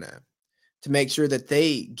understand that, to make sure that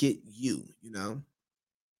they get you.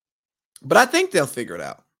 But I think they'll figure it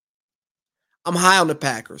out. I'm high on the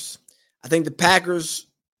Packers. I think the Packers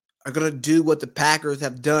are going to do what the Packers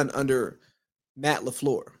have done under Matt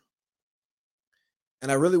LaFleur.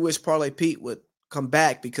 And I really wish Parlay Pete would come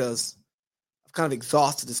back because I've kind of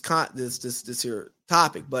exhausted this here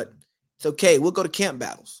topic, but it's okay. We'll go to camp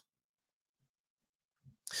battles.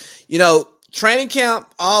 Training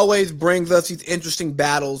camp always brings us these interesting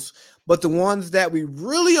battles, but the ones that we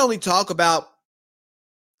really only talk about,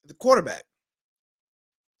 the quarterback.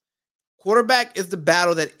 Quarterback is the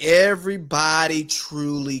battle that everybody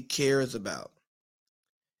truly cares about.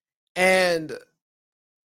 And,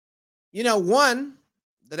 one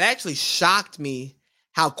that actually shocked me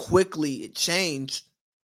how quickly it changed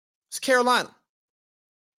was Carolina.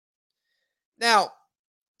 Now,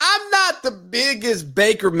 I'm not the biggest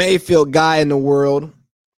Baker Mayfield guy in the world.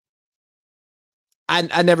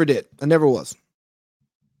 I never did. I never was.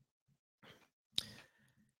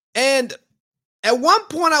 And at one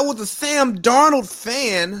point, I was a Sam Darnold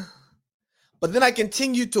fan, but then I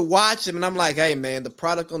continued to watch him, and I'm like, hey, man, the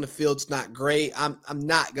product on the field's not great. I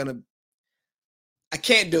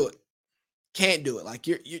can't do it. Can't do it. Like,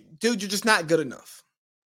 you're just not good enough.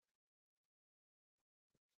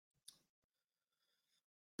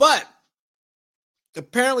 But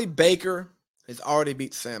apparently Baker has already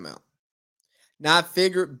beat Sam out. Now, I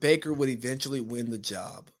figured Baker would eventually win the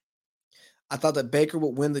job. I thought that Baker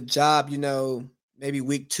would win the job, maybe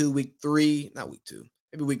week 2, week 3, not week 2,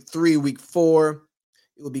 maybe week 3, week 4.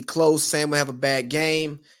 It would be close. Sam would have a bad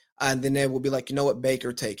game. And then they will be like, you know what,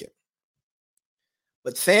 Baker, take it.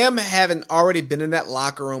 But Sam having already been in that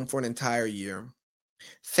locker room for an entire year.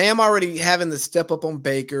 Sam already having to step up on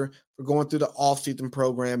Baker for going through the offseason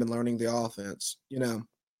program and learning the offense. You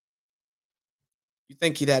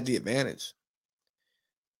think he'd have the advantage.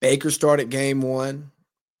 Baker started game 1.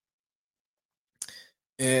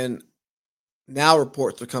 And now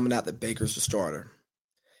reports are coming out that Baker's the starter.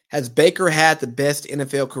 Has Baker had the best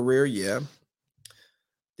NFL career? Yeah.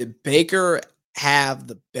 Did Baker have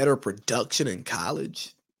the better production in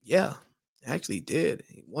college? Yeah, actually he did.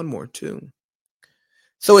 He won more too.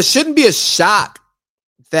 So it shouldn't be a shock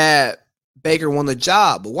that Baker won the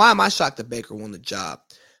job. But why am I shocked that Baker won the job?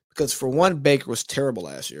 Because for one, Baker was terrible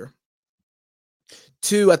last year.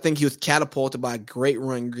 2, I think he was catapulted by a great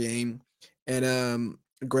run game and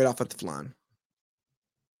a great offensive line.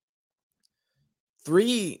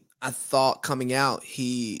 3, I thought coming out,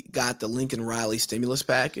 he got the Lincoln Riley stimulus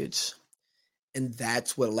package, and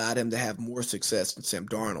that's what allowed him to have more success than Sam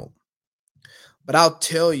Darnold. But I'll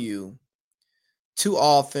tell you, too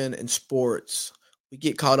often in sports, we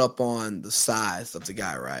get caught up on the size of the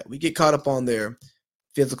guy, right? We get caught up on their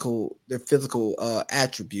physical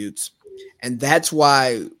attributes, and that's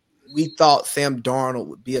why we thought Sam Darnold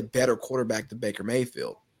would be a better quarterback than Baker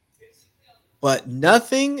Mayfield. But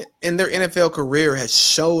nothing in their NFL career has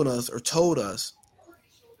shown us or told us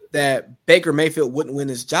that Baker Mayfield wouldn't win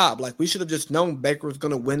his job. Like, we should have just known Baker was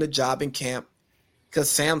going to win the job in camp because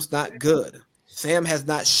Sam's not good. Sam has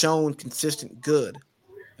not shown consistent good,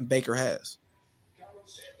 and Baker has.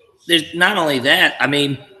 There's not only that. I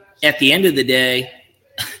mean, at the end of the day,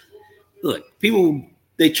 look, people,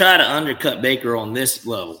 they try to undercut Baker on this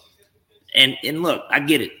level. And look, I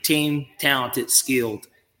get it. Team, talented, skilled,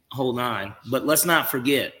 whole nine. But let's not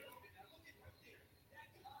forget,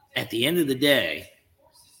 at the end of the day,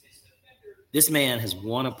 this man has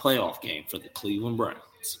won a playoff game for the Cleveland Browns.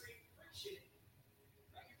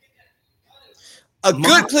 A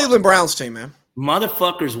good Cleveland Browns team, man.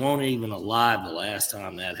 Motherfuckers weren't even alive the last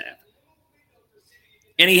time that happened.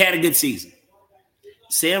 And he had a good season.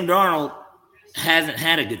 Sam Darnold hasn't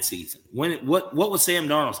had a good season. What was Sam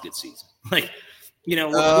Darnold's good season?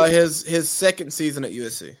 His second season at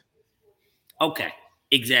USC. Okay,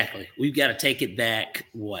 exactly. We've got to take it back.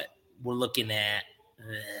 What? We're looking at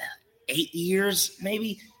 8 years,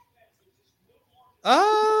 maybe?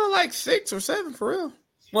 Like 6 or 7 for real.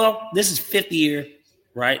 Well, this is fifth year,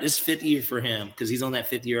 right? This is fifth year for him because he's on that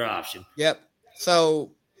fifth-year option. Yep.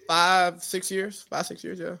 So 5-6 years,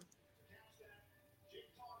 yeah.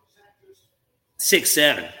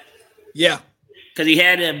 6-7. Yeah. Because he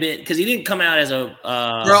had a bit, because he didn't come out as a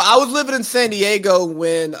Bro, I was living in San Diego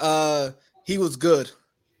when he was good.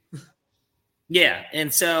 Yeah,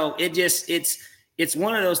 and so it's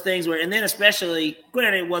one of those things where, and then especially,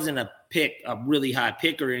 granted, it wasn't a really high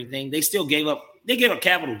pick or anything. They still gave up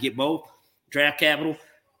capital to get both, draft capital,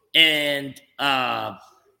 and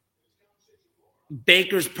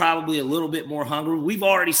Baker's probably a little bit more hungry. We've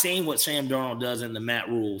already seen what Sam Darnold does in the Matt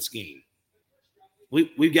Rule scheme.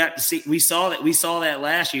 We've got to see. We saw that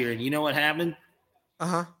last year, and you know what happened?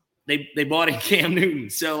 They bought in Cam Newton.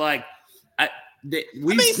 So Sam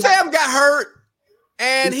got hurt,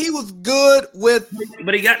 and he was good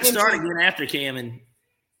but he got to start again after Cam, and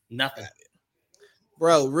nothing.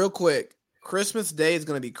 Bro, real quick, Christmas Day is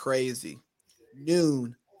going to be crazy.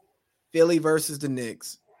 Noon, Philly versus the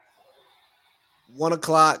Knicks. 1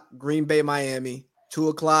 o'clock, Green Bay, Miami. 2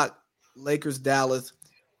 o'clock, Lakers, Dallas.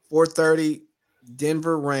 4:30,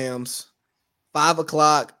 Denver, Rams. 5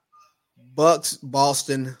 o'clock, Bucks,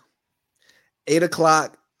 Boston. 8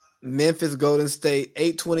 o'clock, Memphis, Golden State.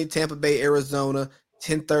 8:20, Tampa Bay, Arizona.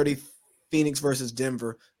 10:30, Phoenix versus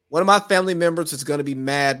Denver. One of my family members is going to be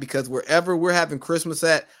mad because wherever we're having Christmas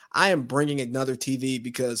at, I am bringing another TV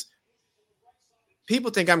because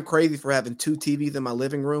people think I'm crazy for having 2 TVs in my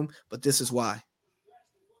living room, but this is why.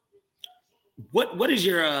 What is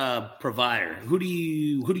your provider? Who do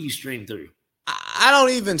you stream through? I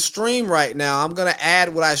don't even stream right now. I'm going to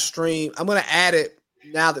add what I stream. I'm going to add it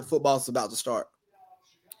now that football's about to start.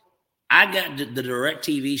 I got the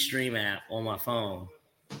DirecTV stream app on my phone,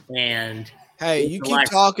 and hey, you keep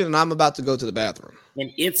talking, and I'm about to go to the bathroom.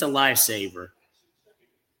 And it's a lifesaver.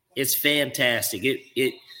 It's fantastic.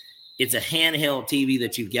 It's a handheld TV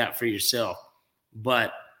that you've got for yourself.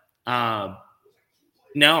 But no,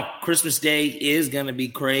 Christmas Day is going to be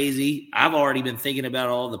crazy. I've already been thinking about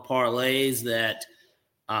all the parlays that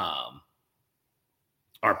are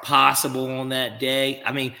possible on that day.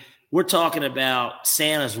 I mean, we're talking about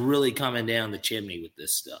Santa's really coming down the chimney with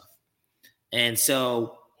this stuff. And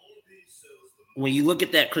so when you look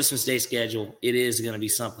at that Christmas Day schedule, it is going to be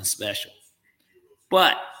something special.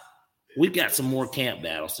 But we've got some more camp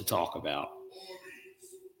battles to talk about.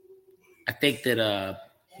 I think that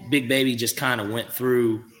Big Baby just kind of went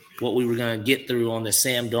through what we were going to get through on the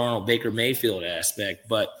Sam Darnold, Baker Mayfield aspect.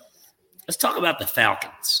 But let's talk about the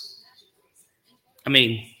Falcons. I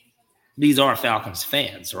mean, these are Falcons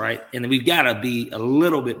fans, right? And we've got to be a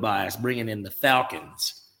little bit biased bringing in the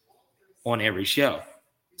Falcons on every show.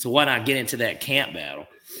 So why not get into that camp battle?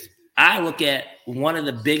 I look at one of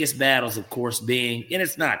the biggest battles, of course, being, and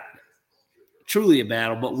it's not truly a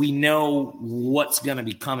battle, but we know what's going to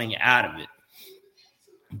be coming out of it.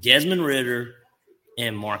 Desmond Ridder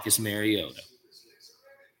and Marcus Mariota.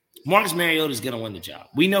 Marcus Mariota is going to win the job.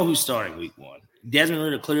 We know who's starting week 1. Desmond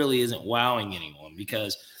Ridder clearly isn't wowing anyone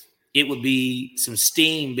because it would be some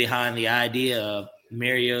steam behind the idea of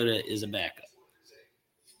Mariota is a backup.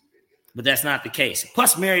 But that's not the case.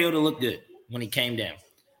 Plus, Mariota looked good when he came down.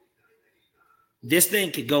 This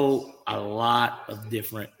thing could go a lot of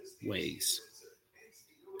different ways.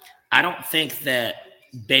 I don't think that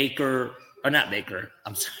I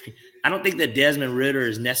don't think that Desmond Ridder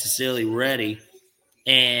is necessarily ready.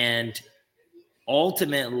 And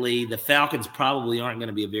ultimately, the Falcons probably aren't going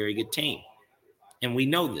to be a very good team. And we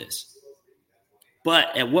know this.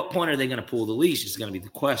 But at what point are they going to pull the leash is going to be the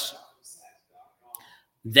question.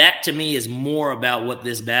 That, to me, is more about what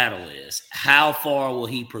this battle is. How far will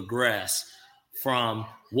he progress from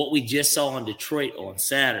what we just saw in Detroit on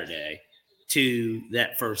Saturday to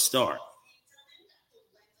that first start?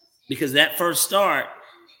 Because that first start,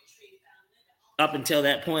 up until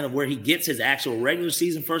that point of where he gets his actual regular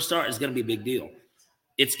season first start, is going to be a big deal.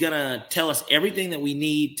 It's going to tell us everything that we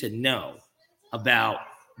need to know about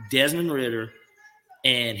Desmond Ridder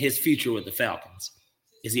and his future with the Falcons.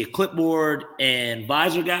 Is he a clipboard and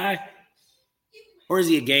visor guy, or is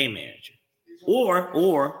he a game manager?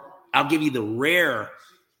 Or I'll give you the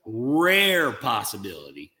rare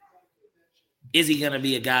possibility. Is he going to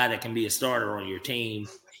be a guy that can be a starter on your team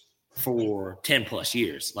for 10 plus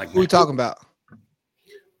years. Like, Who are we talking about?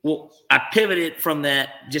 Well, I pivoted from that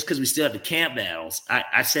just because we still have the camp battles.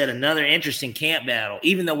 I said another interesting camp battle,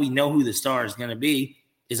 even though we know who the star is going to be,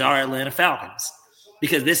 is our Atlanta Falcons,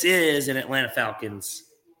 because this is an Atlanta Falcons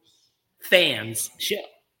fans show.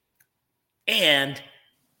 And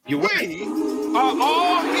We are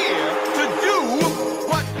all here to do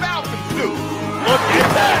what Falcons do. Look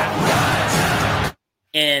at that.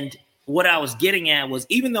 And what I was getting at was,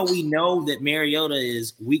 even though we know that Mariota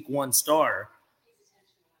is week 1 starter,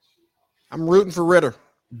 I'm rooting for Ritter.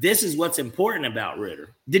 this is what's important about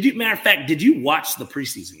Ritter. Matter of fact, did you watch the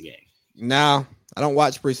preseason game? No, I don't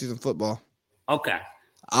watch preseason football. Okay.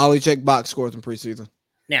 I only check box scores in preseason.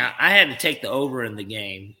 Now, I had to take the over in the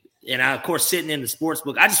game. And I, of course, sitting in the sports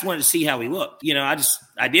book, I just wanted to see how he looked.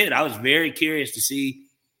 I did. I was very curious to see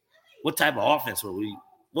what type of offense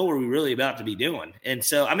what were we really about to be doing. And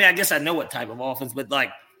so, I mean, I guess I know what type of offense, but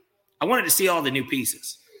I wanted to see all the new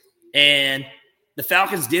pieces. And the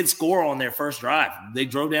Falcons did score on their first drive. They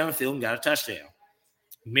drove down the field and got a touchdown.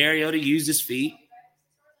 Mariota used his feet.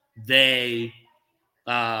 Drake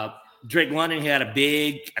London had a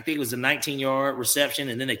big, I think it was a 19-yard reception,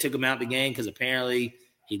 and then they took him out of the game because apparently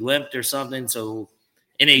he limped or something. So,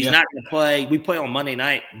 and he's not going to play. We play on Monday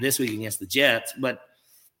night this week against the Jets, but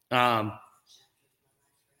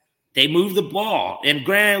they moved the ball. And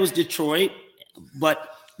granted, it was Detroit, but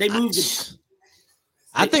they moved it.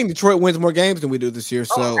 I think Detroit wins more games than we do this year,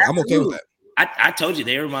 so I'm okay with that. I told you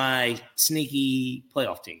they were my sneaky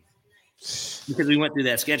playoff team because we went through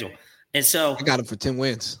that schedule. And so I got them for 10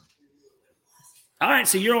 wins. All right,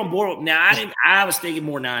 so you're on board. Now, I was thinking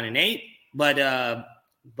more 9-8, but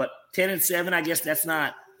 10-7, I guess that's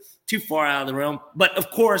not too far out of the realm. But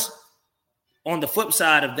of course, on the flip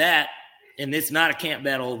side of that, and it's not a camp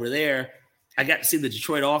battle over there, I got to see the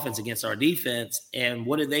Detroit offense against our defense. And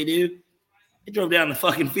what did they do? They drove down the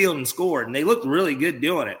fucking field and scored, and they looked really good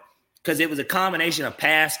doing it because it was a combination of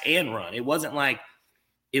pass and run. It wasn't like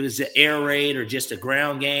it was an air raid or just a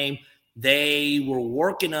ground game. They were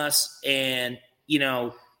working us and,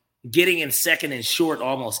 getting in second and short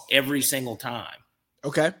almost every single time.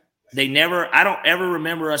 Okay. I don't ever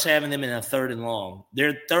remember us having them in a 3rd and long.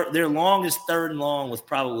 Their longest 3rd and long was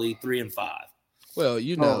probably 3 and 5. Well,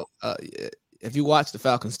 have you watched the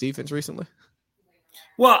Falcons defense recently?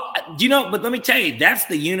 Well, but let me tell you, that's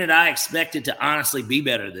the unit I expected to honestly be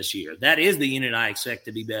better this year. That is the unit I expect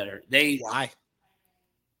to be better. Why?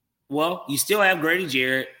 Well, you still have Grady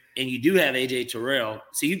Jarrett, and you do have A.J. Terrell.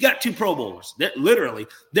 So you've got 2 Pro Bowlers. Literally.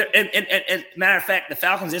 And matter of fact, the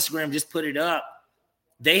Falcons Instagram just put it up.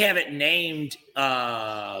 They haven't named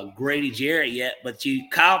Grady Jarrett yet, but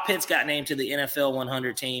Kyle Pitts got named to the NFL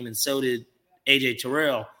 100 team, and so did A.J.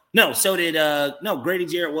 Terrell. No, so did Grady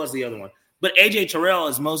Jarrett was the other one. But A.J. Terrell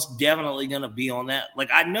is most definitely going to be on that.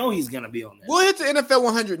 I know he's going to be on that. We'll hit the NFL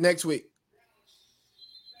 100 next week.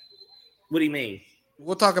 What do you mean?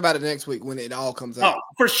 We'll talk about it next week when it all comes out. Oh,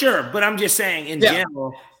 for sure. But I'm just saying in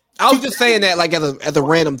general. I was just saying that as a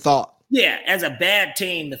random thought. Yeah, as a bad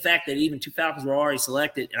team, the fact that even 2 Falcons were already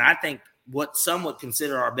selected, and I think what some would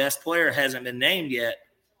consider our best player hasn't been named yet.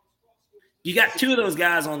 You got 2 of those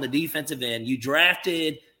guys on the defensive end. You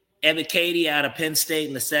drafted Evan Cady out of Penn State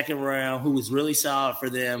in the 2nd round, who was really solid for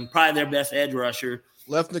them, probably their best edge rusher.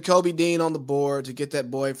 Left Nakobe Dean on the board to get that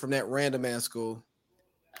boy from that random ass school.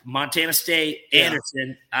 Montana State,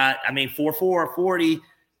 Anderson, 4.4, 40,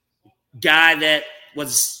 guy that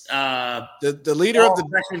was the leader of the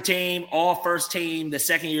freshman team, all first team, the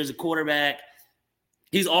second year as a quarterback.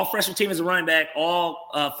 He's all freshman team as a running back, all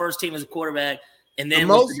first team as a quarterback, and then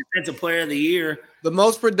was the defensive player of the year. The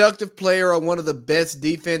most productive player on one of the best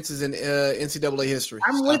defenses in NCAA history.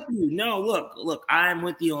 I'm with you. No, look, I'm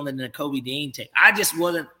with you on the Nakobe Dean take. I just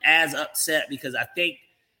wasn't as upset because I think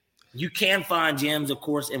you can find gems, of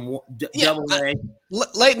course, in double A.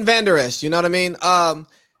 Leighton Vander Esch, you know what I mean?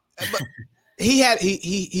 But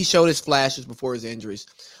he showed his flashes before his injuries.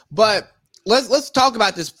 But let's talk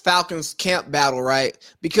about this Falcons camp battle, right?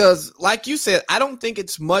 Because like you said, I don't think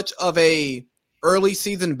it's much of a early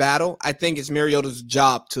season battle. I think it's Mariota's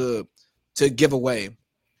job to give away.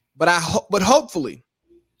 But hopefully,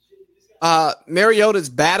 Mariota's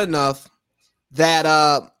bad enough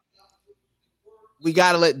that we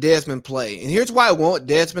got to let Desmond play. And here's why I want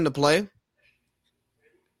Desmond to play.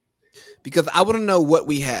 Because I want to know what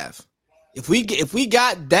we have. If we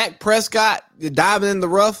got Dak Prescott, the diamond in the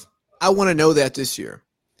rough, I want to know that this year.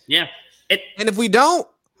 Yeah. And if we don't,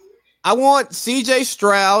 I want CJ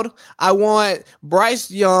Stroud. I want Bryce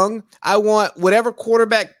Young. I want whatever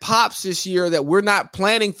quarterback pops this year that we're not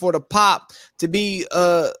planning for to pop to be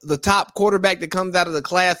the top quarterback that comes out of the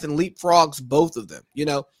class and leapfrogs both of them. You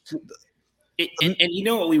know, and you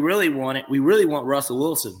know what we really want? We really want Russell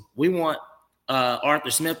Wilson. We want Arthur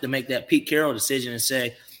Smith to make that Pete Carroll decision and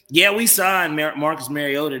say, yeah, we signed Marcus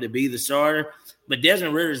Mariota to be the starter, but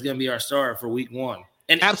Desmond Ridder is going to be our starter for week 1.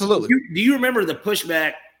 And absolutely. Do you remember the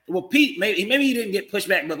pushback? Well, Pete, maybe he didn't get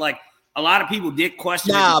pushback, but like a lot of people did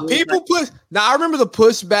question. I remember the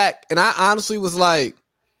pushback, and I honestly was like,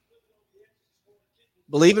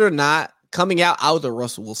 believe it or not, coming out, I was a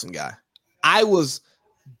Russell Wilson guy. I was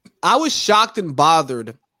shocked and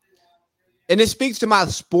bothered, and it speaks to my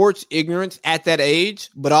sports ignorance at that age,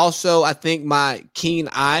 but also I think my keen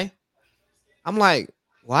eye. I'm like,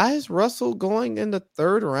 why is Russell going in the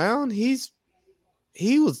 3rd round? He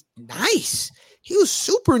was nice. He was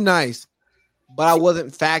super nice, but I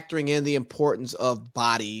wasn't factoring in the importance of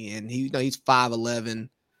body. And he's 5'11",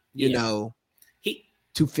 he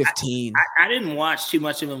 215. I didn't watch too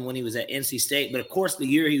much of him when he was at NC State, but of course the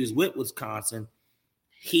year he was with Wisconsin,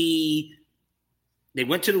 they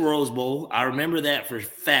went to the Rose Bowl. I remember that for a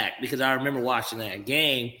fact because I remember watching that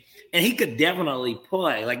game, and he could definitely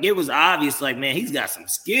play. Like it was obvious, like, man, he's got some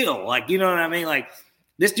skill. Like, you know what I mean? Like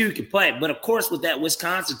this dude can play. But of course, with that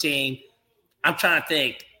Wisconsin team, I'm trying to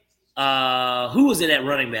think, who was it at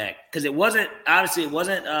running back? Because it wasn't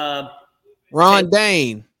Ron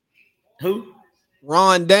Dane. Who?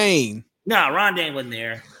 Ron Dane. No, Ron Dane wasn't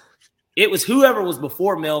there. It was whoever was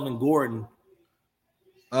before Melvin Gordon.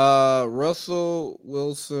 Russell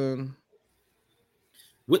Wilson.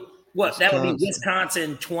 What? That would be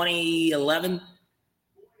Wisconsin 2011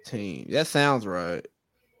 team. That sounds right.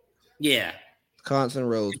 Yeah. Wisconsin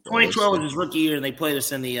Rose Bowl. 2012 was his rookie year, and they played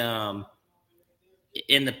us in the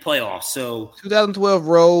playoffs. So 2012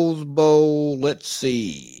 Rose Bowl. Let's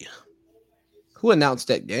see. Who announced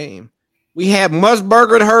that game? We had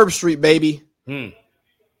Musburger and Herb Street, baby.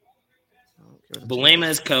 Belema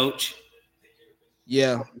as coach.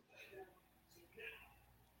 Yeah.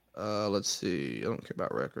 Let's see. I don't care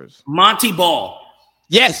about records. Monty Ball.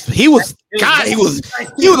 Yes, he was. God, he was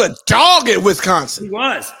a dog at Wisconsin.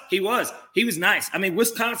 He was nice. I mean,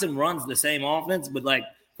 Wisconsin runs the same offense, but like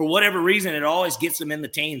for whatever reason, it always gets them in the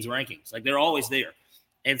teens rankings. Like they're always there.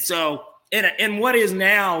 And so, and what is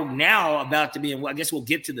now about to be, and I guess we'll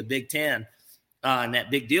get to the Big Ten and that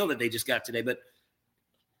big deal that they just got today. But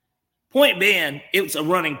point being, it was a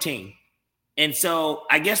running team. And so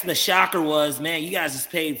I guess the shocker was, man, you guys just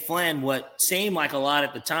paid Flynn what seemed like a lot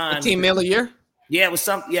at the time. $15 million a year? Yeah, it was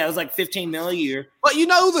it was like $15 million a year. But you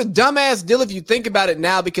know the dumbass deal if you think about it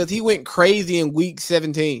now because he went crazy in week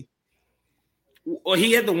 17. Well,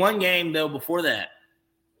 he had the one game, though, before that.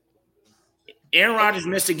 Aaron Rodgers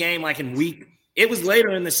missed a game like in it was later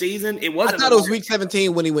in the season. It wasn't. I thought it was week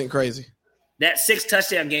 17 when he went crazy. That 6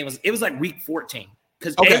 touchdown game was like week 14.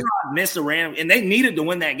 Because A-Rod missed a random, and they needed to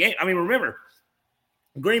win that game. I mean, remember,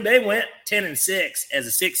 Green Bay went 10-6 as a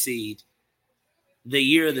 6th seed the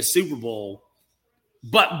year of the Super Bowl.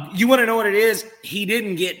 But you want to know what it is? He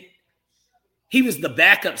was the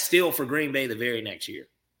backup still for Green Bay the very next year.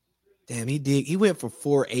 Damn, he did. He went for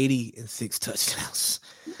 480 and 6 touchdowns.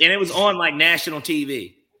 And it was on like national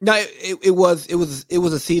TV. No, it was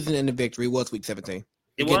a season-ending victory. It was week 17.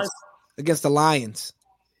 It was against the Lions.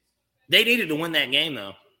 They needed to win that game,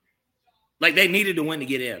 though. Like, they needed to win to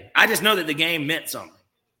get in. I just know that the game meant something.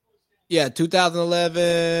 Yeah,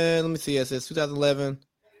 2011. Let me see. It says 2011.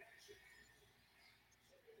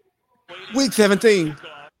 Week 17.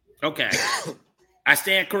 Okay. I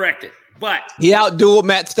stand corrected. But he outdueled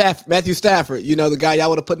Matthew Stafford, the guy y'all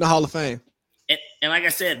would have put in the Hall of Fame. And like I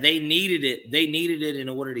said, they needed it. They needed it in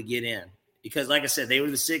order to get in. Because, like I said, they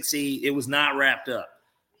were the 6th seed. It was not wrapped up.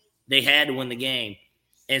 They had to win the game.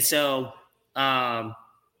 And so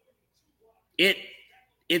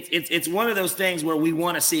it's one of those things where we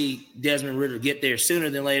want to see Desmond Ridder get there sooner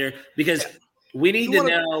than later because we need to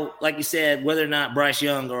know, like you said, whether or not Bryce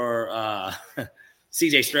Young or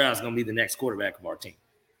CJ Stroud is going to be the next quarterback of our team.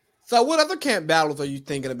 So what other camp battles are you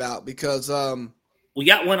thinking about? Because we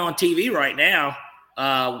got one on TV right now,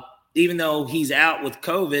 even though he's out with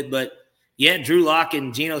COVID. But, yeah, Drew Lock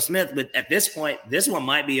and Geno Smith. But at this point, this one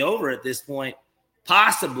might be over at this point.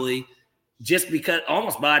 Possibly just because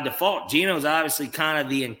almost by default, Geno's obviously kind of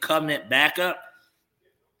the incumbent backup.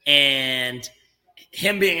 And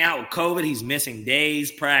him being out with COVID, he's missing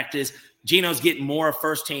days practice. Geno's getting more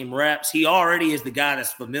first-team reps. He already is the guy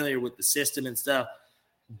that's familiar with the system and stuff.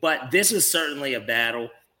 But this is certainly a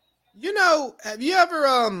battle. Have you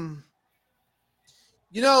ever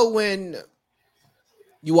You know, when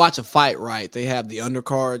you watch a fight, right? They have the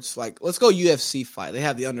undercards. Like, let's go UFC fight. They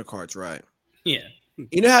have the undercards, right? Yeah.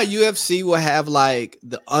 You know how UFC will have like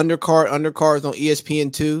the undercards on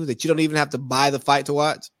ESPN2 that you don't even have to buy the fight to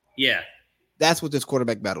watch? Yeah. That's what this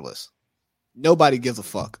quarterback battle is. Nobody gives a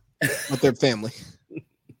fuck with their family.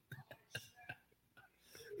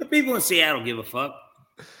 The people in Seattle give a fuck.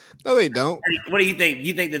 No, they don't. What do you think?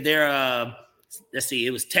 You think that they're let's see,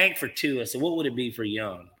 it was tank for Tua. So what would it be for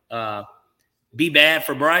Young? Be bad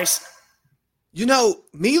for Bryce? You know,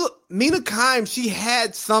 Mina Kimes, she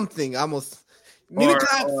had something almost. Mina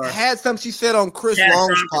Kimes had something she said on Chris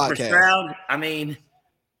Long's podcast. Stroud, I mean,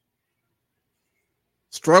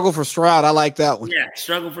 struggle for Stroud. I like that one. Yeah,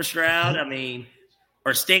 struggle for Stroud. I mean,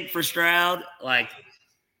 or stink for Stroud. Like,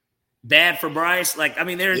 bad for Bryce. Like, I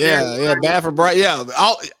mean, they're bad for Bryce. Yeah,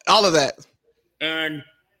 all of that. And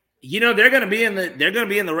you know they're going to be in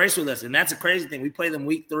the race with us, and that's a crazy thing. We play them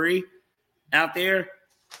week 3 out there.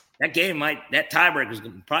 That game that tiebreaker is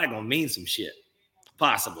probably going to mean some shit,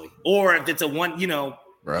 possibly. Or if it's a one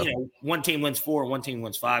team wins 4, one team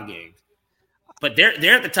wins 5 games. But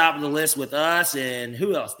they're at the top of the list with us, and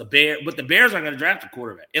who else? The Bears. But the Bears aren't going to draft a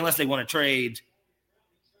quarterback unless they want to trade.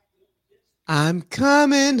 I'm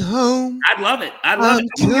coming home. I'd love it.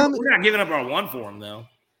 We're not giving up our 1 for him though.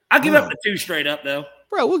 I'll give up the 2 straight up though.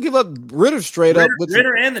 Bro, we'll give up Ritter straight up. With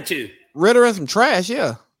Ritter and the 2. Ritter and some trash,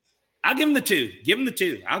 yeah. I'll give him the 2. Give him the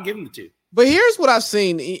 2. I'll give him the 2. But here's what I've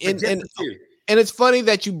seen, and it's funny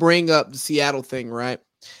that you bring up the Seattle thing, right?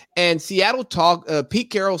 And Seattle Pete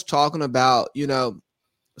Carroll's talking about, you know,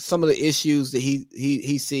 some of the issues that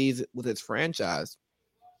he sees with his franchise.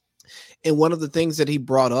 And one of the things that he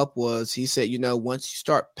brought up was he said, you know, once you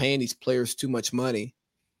start paying these players too much money,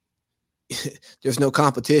 there's no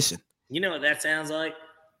competition. You know what that sounds like?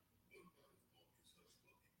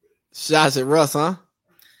 Shots at Russ, huh?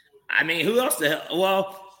 I mean, who else the hell?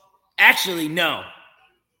 Well, actually, no.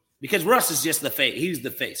 Because Russ is just the face. He's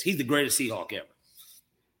the face. He's the greatest Seahawk ever.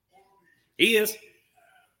 He is.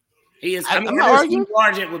 I mean, Steve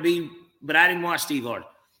Largent would be, but I didn't watch Steve Largent.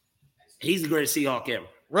 He's the greatest Seahawk ever.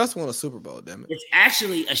 Russ won a Super Bowl, damn it. It's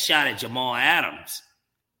actually a shot at Jamal Adams.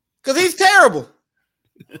 Because he's terrible.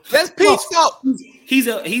 That's Pete's fault. He's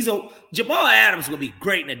a Jamal Adams will be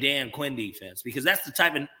great in a Dan Quinn defense because that's the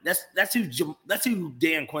type of that's who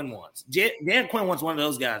Dan Quinn wants. Dan Quinn wants one of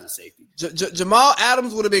those guys at safety. Jamal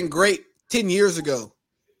Adams would have been great 10 years ago.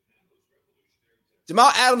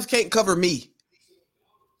 Jamal Adams can't cover me.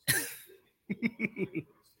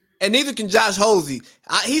 And neither can Josh Hosey.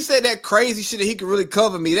 He said that crazy shit that he could really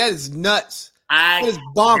cover me. That is nuts. That is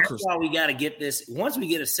bonkers. That's why we got to get this. Once we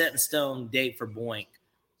get a set in stone date for Boink.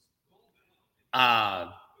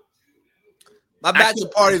 My bachelor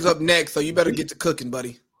party's up next, so you better get to cooking,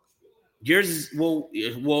 buddy. Yours is well.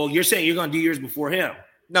 You're saying you're going to do yours before him.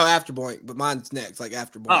 No, after Boink, but mine's next, like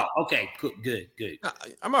after Boink. Oh, okay, cool, good.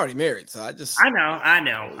 I'm already married, so I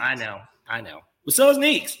know. But so is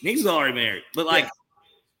Neeks. Neeks is already married, but like. Yeah.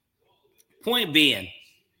 Point being,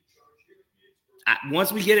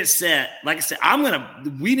 once we get it set, like I said,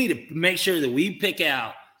 we need to make sure that we pick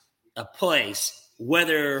out a place,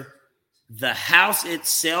 whether the house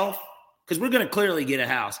itself, because we're going to clearly get a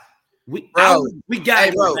house. We got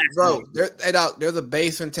bro. There's a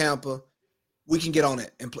base in Tampa. We can get on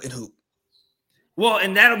it and play and hoop. Well,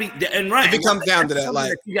 and that'll be and right. If it comes down to that,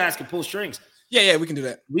 like you guys can pull strings. Yeah, we can do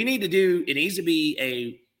that. We need to do. It needs to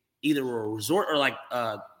be either a resort or like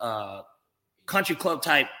country club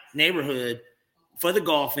type neighborhood for the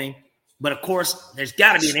golfing, but of course there's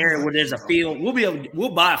got to be an area where there's a field.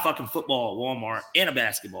 We'll buy a fucking football at Walmart and a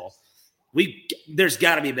basketball. There's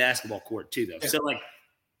got to be a basketball court too, though. Yeah. So like,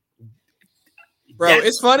 bro,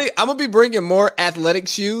 it's funny. I'm gonna be bringing more athletic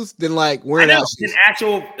shoes than like wearing out shoes.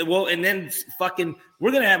 And then fucking,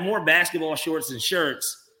 we're gonna have more basketball shorts and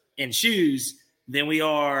shirts and shoes than we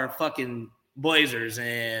are fucking blazers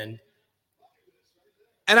and.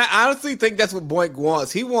 And I honestly think that's what Boink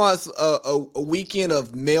wants. He wants a weekend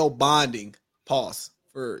of male bonding. Pause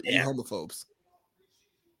for you homophobes.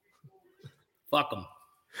 Fuck them.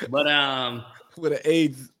 But with an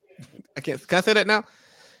AIDS, can I say that now?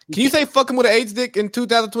 Can you say fuck him with an AIDS dick in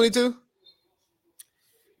 2022?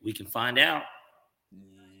 We can find out.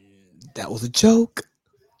 That was a joke.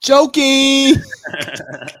 Joking. He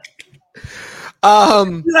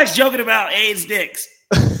likes joking about AIDS dicks.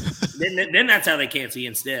 Then that's how they cancel you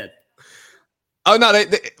instead. Oh no!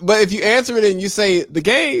 But if you answer it and you say the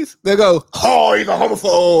gays, they go, "Oh, he's a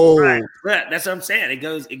homophobe." Right. That's what I'm saying. It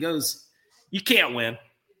goes. You can't win.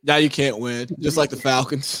 No, you can't win. Just like the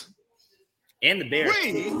Falcons and the Bears.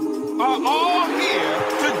 We are all here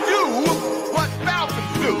to do what Falcons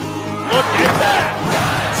Look at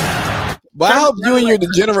that. But I hope you and your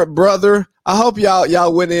degenerate brother, I hope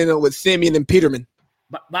y'all went in with Simeon and Peterman.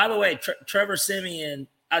 By the way, Trevor Simeon,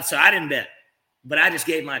 so I didn't bet, but I just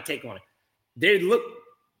gave my take on it.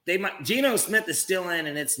 Geno Smith is still in,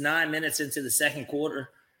 and it's 9 minutes into the second quarter,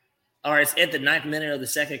 or it's at the 9th minute of the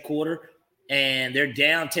second quarter, and they're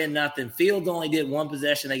down 10-0. Fields only did one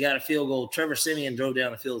possession. They got a field goal. Trevor Simeon drove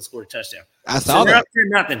down the field and scored a touchdown. I saw they're that.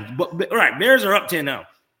 up 10-0. But right, Bears are up 10-0.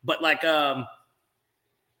 But like,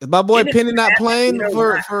 is my boy Penny not playing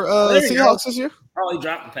for Seahawks this year? Oh, he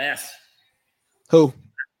dropped the pass. Who?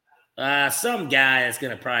 Some guy that's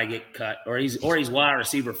going to probably get cut, or he's wide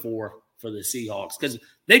receiver 4 for the Seahawks because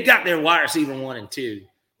they've got their wide receiver 1 and 2.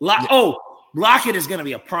 Lockett is going to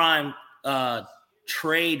be a prime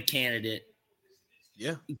trade candidate.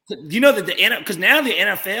 Yeah. You know that because now the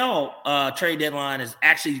NFL trade deadline is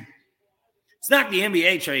actually it's not the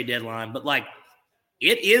NBA trade deadline, but like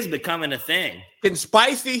it is becoming a thing. Getting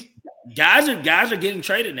spicy. Guys are getting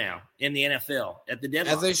traded now in the NFL at the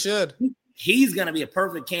deadline. As they should. He's going to be a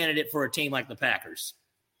perfect candidate for a team like the Packers.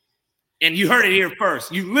 And you heard it here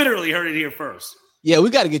first. You literally heard it here first. Yeah, we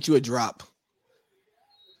got to get you a drop.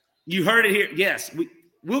 You heard it here. Yes,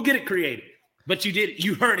 we'll get it created. But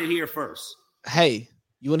you heard it here first. Hey,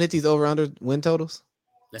 you want to hit these over-under win totals?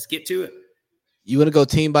 Let's get to it. You want to go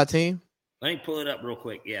team by team? Let me pull it up real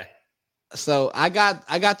quick. Yeah. So I got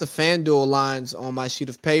the FanDuel lines on my sheet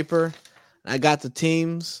of paper. I got the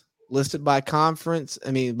teams listed by conference.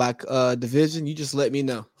 By division. You just let me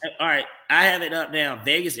know. All right. I have it up now.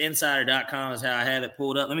 VegasInsider.com is how I have it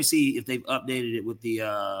pulled up. Let me see if they've updated it with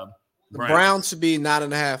the Browns should be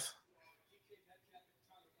 9.5.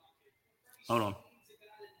 Hold on.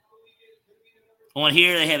 On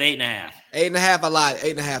here, they have 8.5. 8.5. I lied.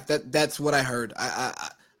 8.5. That's what I heard.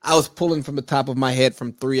 I was pulling from the top of my head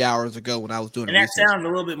from 3 hours ago when I was doing. And that sounds a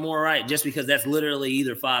little bit more right, just because that's literally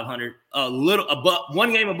either 500, a little above,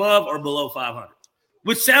 one game above or below 500,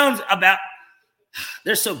 which sounds about.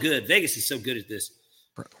 They're so good. Vegas is so good at this.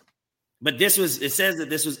 But it says that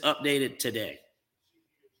this was updated today.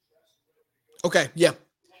 Okay, yeah.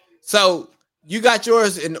 So you got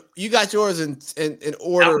yours in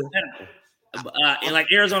order. Like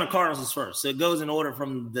Arizona Cardinals is first, so it goes in order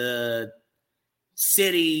from the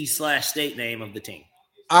city/state name of the team.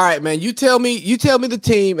 All right, man. You tell me the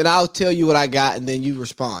team, and I'll tell you what I got, and then you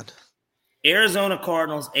respond. Arizona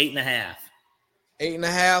Cardinals 8.5.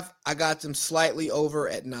 8.5. I got them slightly over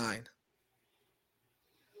at 9.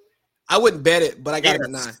 I wouldn't bet it, but I got it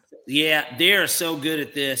at 9. Yeah, they are so good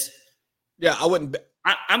at this. Yeah, I wouldn't bet.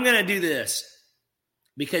 I'm going to do this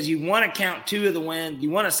because you want to count 2 of the wins.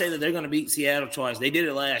 You want to say that they're going to beat Seattle twice. They did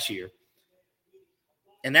it last year.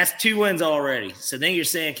 And that's 2 wins already. So then you're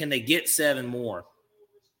saying, can they get 7 more?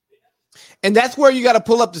 And that's where you got to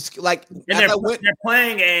pull up the like. And they're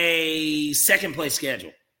playing a second place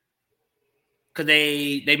schedule because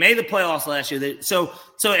they made the playoffs last year. So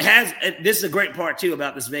it has. This is a great part too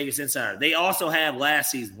about this Vegas Insider. They also have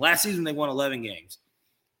last season. Last season they won 11 games.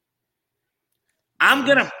 I'm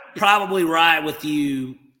gonna probably ride with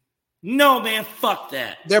you. No, man, fuck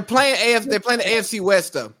that. They're playing the AFC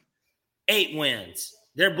West though. 8 wins.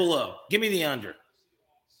 They're below. Give me the under.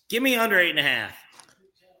 Give me under 8.5.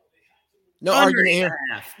 No argument here,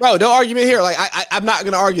 bro. No argument here. Like I'm not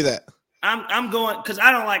gonna argue that. I'm going because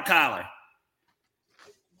I don't like Kyler.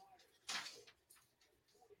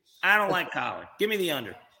 I don't like Kyler. Give me the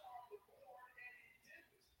under.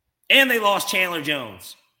 And they lost Chandler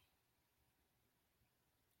Jones.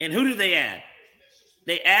 And who did they add?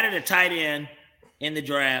 They added a tight end in the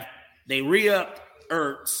draft. They re-upped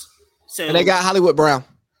Ertz. So and they got Hollywood Brown.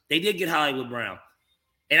 They did get Hollywood Brown.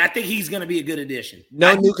 And I think he's going to be a good addition.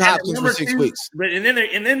 No Nuke Hopkins for 6 weeks. And then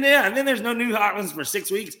there's no Nuke Hopkins for 6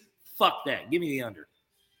 weeks. Fuck that. Give me the under.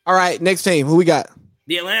 All right, next team. Who we got?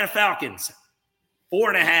 The Atlanta Falcons.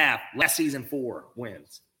 4.5. Last season 4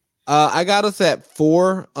 wins. I got us at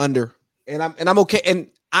 4 under. And I'm okay. And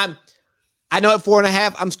I know at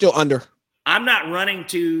 4.5, I'm still under. I'm not running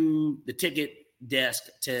to the ticket desk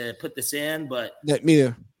to put this in, but me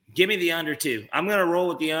neither. Give me the under too. I'm going to roll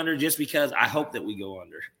with the under just because I hope that we go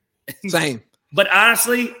under. Same. But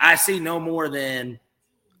honestly, I see no more than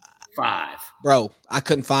 5. Bro, I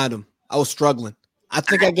couldn't find them. I was struggling. I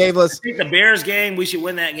think I gave us. I think the Bears game, we should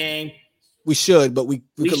win that game. We should, but we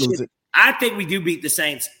could lose it. I think we do beat the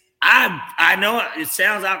Saints. I know it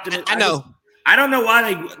sounds optimistic. I know. I don't know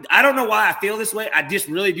why I feel this way. I just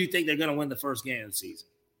really do think they're going to win the first game of the season.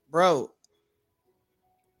 Bro,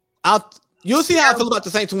 you'll see how I feel about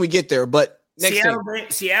the Saints when we get there, but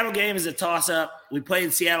Seattle game is a toss-up. We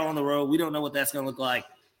played Seattle on the road. We don't know what that's going to look like.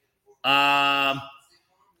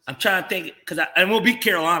 I'm trying to think and we'll beat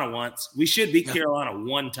Carolina once. We should beat Carolina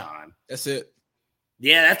one time. That's it.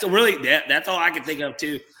 Yeah, that's all I can think of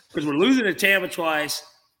too. Because we're losing to Tampa twice.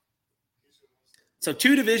 So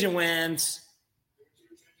 2 division wins.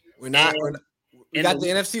 We got the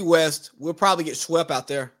NFC West. We'll probably get swept out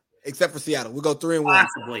there, except for Seattle. We'll go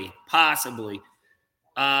 3-1. Possibly.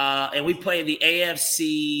 And we play the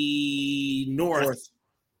AFC North.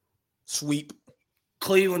 Sweep.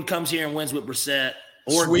 Cleveland comes here and wins with Brissett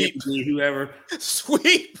or Sweep. Digby, whoever.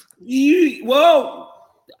 Sweep. Whoa.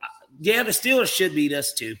 Yeah, the Steelers should beat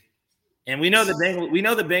us too. And we know the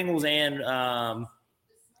Bengals and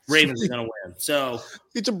Ravens are going to win. So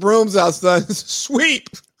get your brooms out, son. Sweep.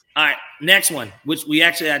 All right, next one, which we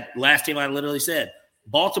actually had last time I literally said.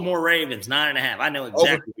 Baltimore Ravens, 9.5. I know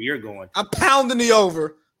exactly where you're going. I'm pounding the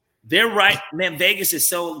over. They're right. Man, Vegas is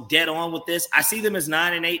so dead on with this. I see them as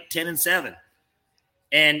 9-8, 10-7.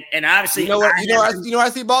 And obviously, you know where I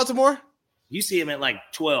see Baltimore? You see them at like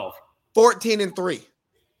 12. 14-3.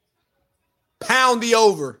 Pound the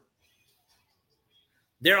over.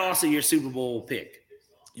 They're also your Super Bowl pick.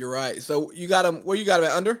 You're right. So you got them. Where you got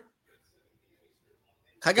them at under?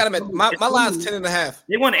 I got them at my line's 10.5.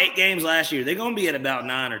 They won 8 games last year. They're going to be at about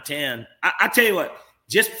 9 or 10. I tell you what,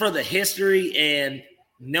 just for the history and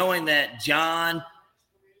knowing that John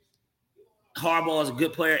Harbaugh is a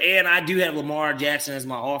good player, and I do have Lamar Jackson as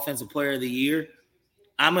my offensive player of the year,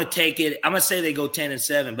 I'm going to take it. I'm going to say they go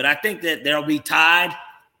 10-7, but I think that they'll be tied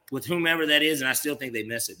with whomever that is, and I still think they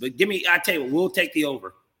miss it. But I tell you what, we'll take the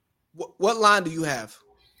over. What line do you have?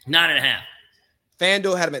 9.5.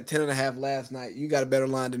 FanDuel had them at 10.5 last night. You got a better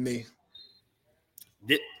line than me.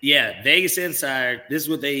 Yeah, Vegas Insider. This is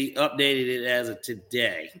what they updated it as of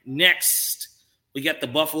today. Next, we got the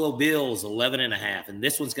Buffalo Bills, 11.5, and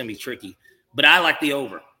this one's going to be tricky. But I like the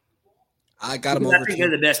over. I got them over. I think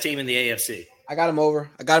they're the best team in the AFC. I got them over.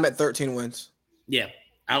 I got them at 13 wins. Yeah,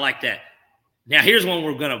 I like that. Now, here's one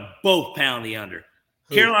we're going to both pound the under.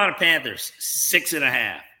 Who? Carolina Panthers,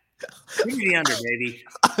 6.5. Give me the under, baby.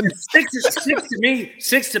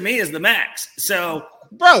 Six to me is the max. So,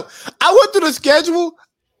 bro, I went through the schedule.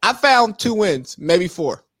 I found 2 wins, maybe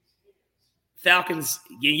 4. Falcons.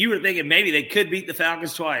 You were thinking maybe they could beat the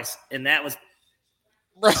Falcons twice, and that was,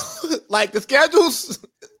 bro. Like the schedules,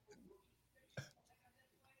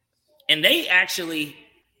 and they have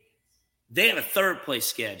a 3rd place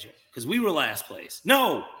schedule because we were last place.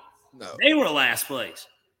 No, they were last place.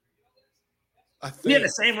 We had the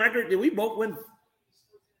same record. Did we both win?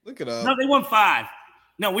 Look it up. No, they won 5.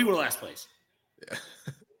 No, we were last place. Yeah.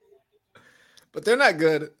 But they're not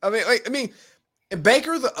good. I mean, and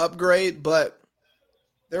Baker's an upgrade, but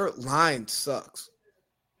their line sucks.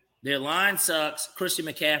 Their line sucks. Christian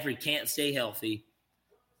McCaffrey can't stay healthy.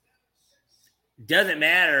 Doesn't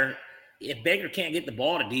matter if Baker can't get the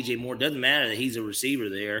ball to DJ Moore. Doesn't matter that he's a receiver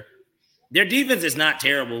there. Their defense is not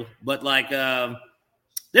terrible, but like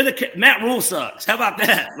Matt Rule sucks. How about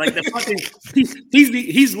that? Like the fucking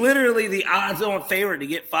he's literally the odds-on favorite to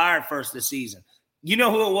get fired first this season. You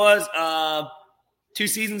know who it was 2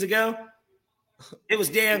 seasons ago? It was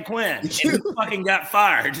Dan Quinn, and he fucking got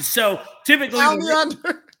fired. So typically,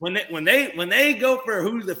 when they go for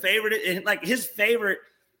who's the favorite, like his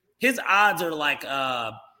odds are like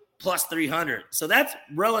plus 300. So that's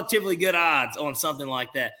relatively good odds on something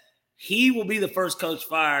like that. He will be the first coach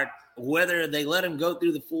fired, whether they let him go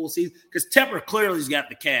through the full season, because Tepper clearly's got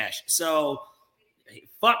the cash. So,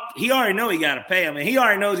 he already know he got to pay him, and he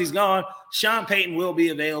already knows he's gone. Sean Payton will be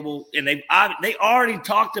available, and they already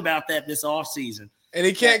talked about that this offseason. And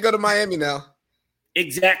he can't go to Miami now.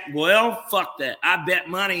 Exactly. Well, fuck that. I bet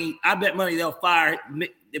money they'll fire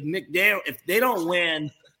McDaniel if they don't win.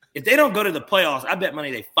 If they don't go to the playoffs, I bet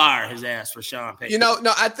money they fire his ass for Sean Payton. No,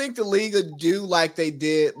 I think the league would do like they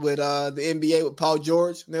did with the NBA with Paul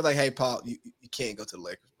George. And they're like, hey, Paul, you can't go to the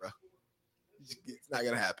Lakers, bro. It's not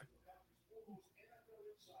going to happen.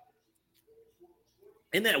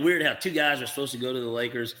 Isn't that weird how 2 guys are supposed to go to the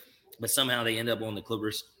Lakers, but somehow they end up on the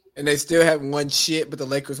Clippers? And they still haven't won shit, but the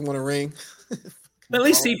Lakers won a ring. But at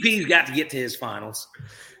least CP's got to get to his finals.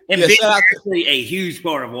 And Big is actually a huge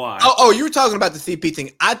part of why. Oh, you were talking about the CP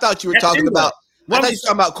thing. I thought you were talking about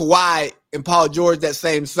Kawhi and Paul George that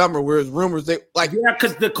same summer, where there's rumors they like. Yeah,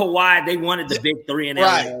 because the Kawhi, they wanted the big 3 in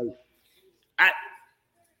LA.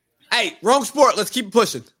 Hey, wrong sport. Let's keep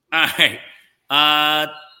pushing. All right.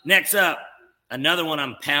 Next up, another one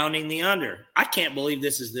I'm pounding the under. I can't believe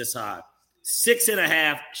this is this high.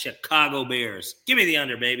 6.5 Chicago Bears. Give me the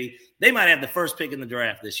under, baby. They might have the first pick in the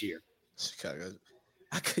draft this year. Chicago.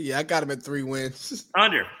 I got them at 3 wins.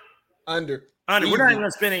 Under. Under. We're not even going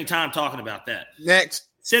to spend any time talking about that. Next.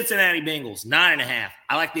 Cincinnati Bengals, 9.5.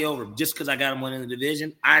 I like the over just because I got them winning the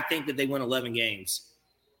division. I think that they win 11 games.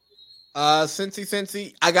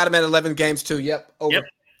 Cincy. I got them at 11 games too. Yep. Over. Yep.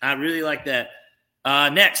 I really like that.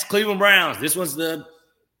 Next, Cleveland Browns. This one's the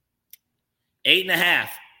 8.5.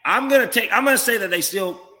 I'm gonna say that they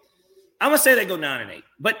still. I'm gonna say they go 9-8.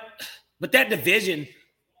 But that division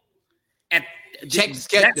check the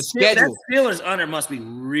schedule. That Steelers under must be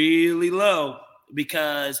really low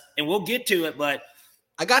because, and we'll get to it, but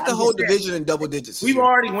I got the whole division in double digits. We've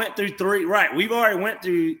already went through three. Right. We've already went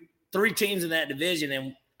through 3 teams in that division,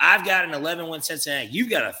 and I've got an 11-win Cincinnati. You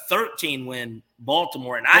got a 13-win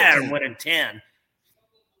Baltimore, and I had them winning 10.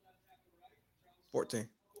 14.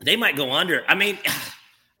 They might go under. I mean,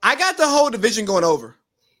 I got the whole division going over.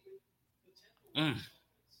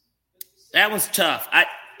 That one's tough.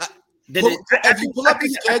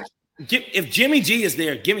 If Jimmy G is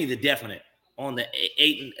there, give me the definite on the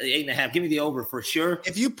 8.5. Give me the over for sure.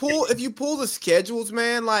 If you pull the schedules,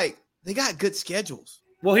 man, like they got good schedules.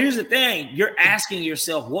 Well, here's the thing: you're asking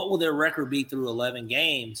yourself, what will their record be through 11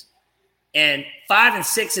 games? And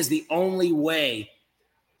 5-6 is the only way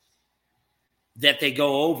that they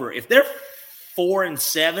go over. If they're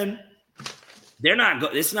 4-7. They're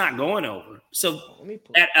not. It's not going over. So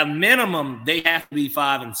at a minimum, they have to be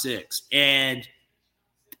 5-6, and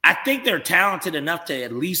I think they're talented enough to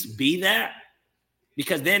at least be that,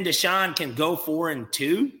 because then Deshaun can go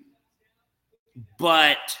 4-2.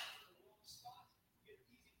 But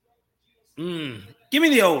give me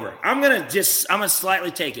the over. I'm gonna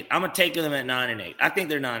slightly take it. I'm gonna take them at 9-8. I think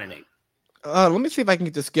they're 9-8. Let me see if I can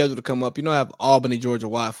get the schedule to come up. You know, I have Albany, Georgia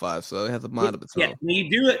Wi-Fi, so it has a mind of its own. Yeah, when you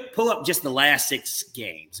do it, pull up just the last 6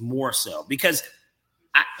 games more so, because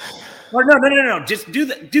no. Just do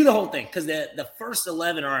the whole thing, because the first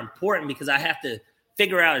 11 are important, because I have to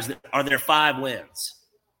figure out are there 5 wins.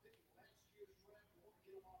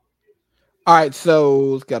 All right,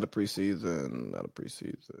 so it's got a preseason.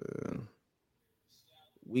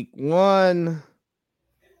 Week 1.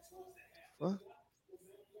 What?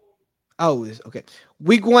 Oh, okay.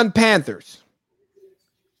 Week 1 Panthers.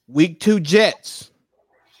 Week 2 Jets.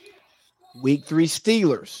 Week 3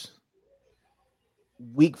 Steelers.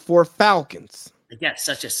 Week 4 Falcons. They got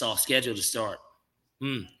such a soft schedule to start.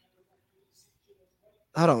 Hold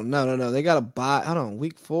on, no. They got a bye. Hold on,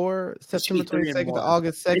 week 4, September 22nd to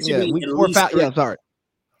August 2nd. Yeah, week 4 Falcons. Yeah, sorry.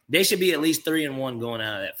 They should be at least 3-1 going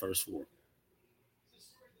out of that first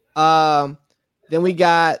 4. Then we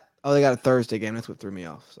got. Oh, they got a Thursday game. That's what threw me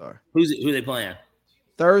off. Sorry. Who they playing?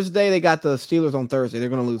 Thursday, they got the Steelers on Thursday. They're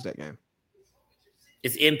going to lose that game.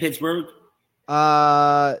 It's in Pittsburgh?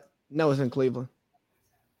 No, it's in Cleveland.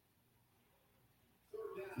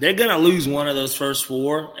 They're going to lose one of those first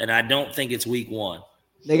 4, and I don't think it's week 1.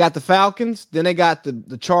 They got the Falcons. Then they got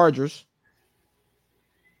the Chargers.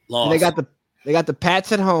 Lost. They got the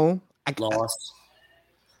Pats at home. Lost.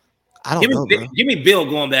 I don't know. Give me Bill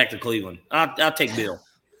going back to Cleveland. I'll take Bill.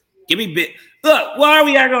 Give me Bill. Look, why are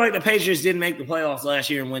we acting like the Patriots didn't make the playoffs last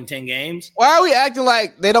year and win 10 games? Why are we acting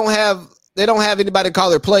like they don't have anybody to call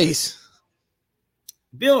their plays?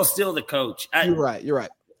 Bill's still the coach. You're right.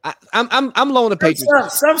 I'm low on the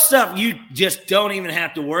Patriots. Some stuff you just don't even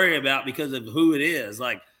have to worry about because of who it is.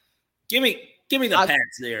 Like, give me the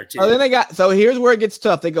Pats there too. Oh, then they got. So here's where it gets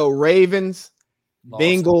tough. They go Ravens,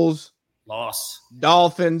 Bengals,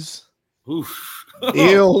 Dolphins,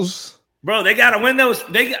 Bills. Bro, they got to win those.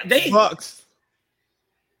 They Bucks.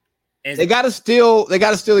 They got to still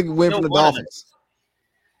win from the Dolphins.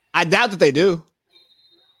 I doubt that they do.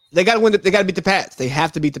 They got to win. They got to beat the Pats. They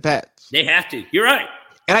have to beat the Pats. They have to. You're right.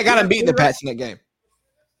 And I got them beating the Pats in that game.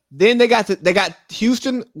 Then they got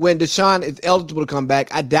Houston when Deshaun is eligible to come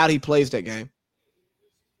back. I doubt he plays that game.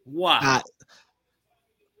 Why?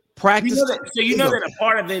 Practice. You know that a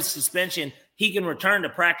part of his suspension, he can return to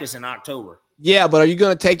practice in October. Yeah, but are you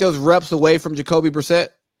going to take those reps away from Jacoby Brissett?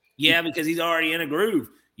 Yeah, because he's already in a groove.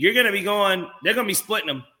 You're going to be going. They're going to be splitting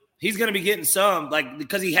him. He's going to be getting some,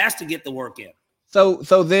 because he has to get the work in. So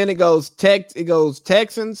then it goes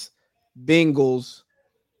Texans, Bengals,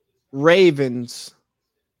 Ravens,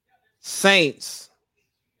 Saints,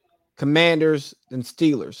 Commanders, and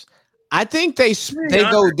Steelers. I think they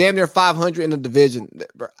go damn near 500 in the division.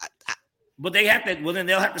 But they have to. Well, then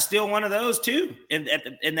they'll have to steal one of those too in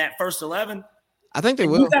that first 11. I think they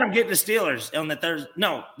will. You got them getting the Steelers on the Thursday.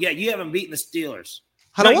 No, yeah, you haven't beaten the Steelers.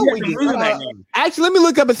 Actually, let me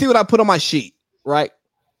look up and see what I put on my sheet. Right,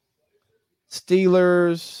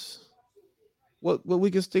 Steelers. What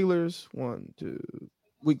week is Steelers? 1, 2,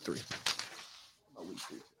 week 3.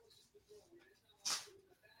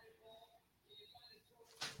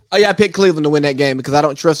 Oh, yeah, I picked Cleveland to win that game because I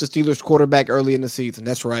don't trust the Steelers quarterback early in the season.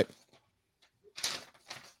 That's right.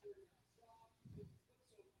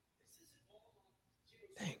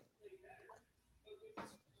 Dang.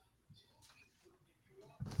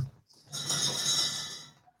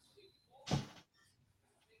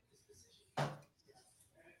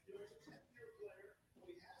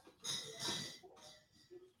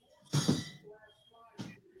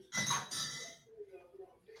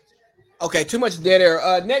 Okay, too much dead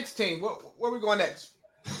air. Next team. Where are we going next?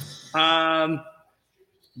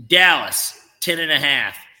 Dallas,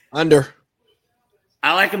 10.5. Under.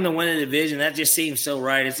 I like them to win the division. That just seems so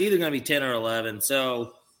right. It's either going to be 10 or 11.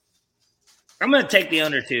 So I'm going to take the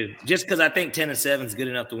under too, just because I think 10-7 is good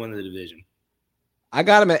enough to win the division. I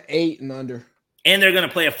got them at 8 and under. And they're going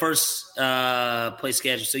to play a first place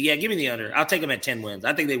schedule. So, yeah, give me the under. I'll take them at 10 wins.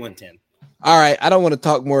 I think they win 10. All right. I don't want to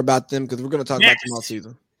talk more about them because we're going to talk about them all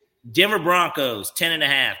season. Denver Broncos,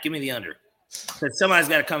 10.5. Give me the under. Because somebody's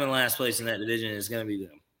got to come in last place in that division, and it's going to be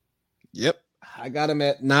them. Yep. I got them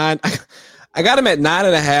at 9. I got them at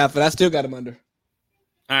 9.5, but I still got them under.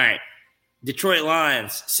 All right. Detroit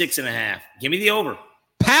Lions, 6.5. Give me the over.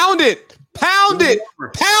 Pound it. Pound it.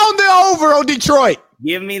 Pound the over on Detroit.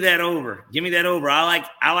 Give me that over. Give me that over. I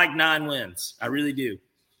like 9 wins. I really do.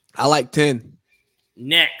 I like 10.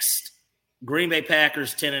 Next, Green Bay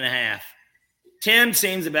Packers, 10.5. 10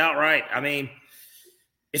 seems about right. I mean,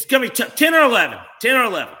 it's going to be 10 or 11. 10 or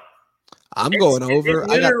 11. I'm going over. It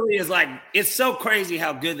literally is like, it's so crazy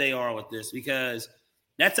how good they are with this because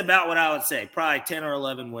that's about what I would say. Probably 10 or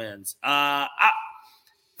 11 wins. For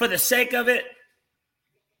the sake of it,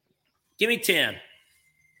 give me 10.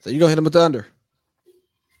 So you're going to hit them with the under?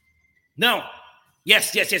 No.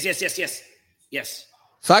 Yes.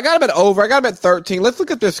 So I got them at over. I got them at 13. Let's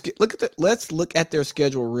look at their let's look at their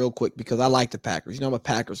schedule real quick because I like the Packers. You know, I'm a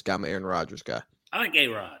Packers guy. I'm an Aaron Rodgers guy. I like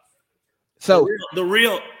A-Rod. So the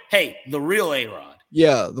real A-Rod.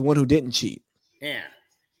 Yeah, the one who didn't cheat. Yeah.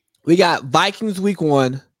 We got Vikings week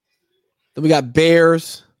 1. Then we got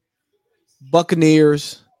Bears,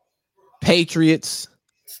 Buccaneers, Patriots.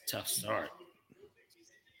 It's a tough start.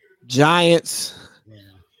 Giants, Win.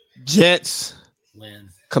 Jets, Win.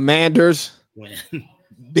 Commanders, Win.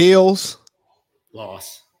 Bills,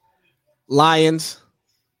 Loss. Lions,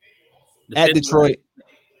 The at fifth Detroit.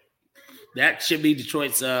 That should be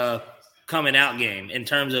Detroit's coming out game in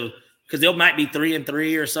terms of because they might be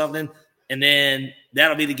 3-3 or something, and then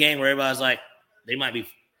that'll be the game where everybody's like,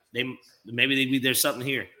 maybe there's something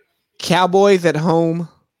here. Cowboys at home.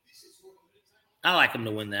 I like them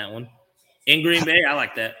to win that one. In Green Bay, I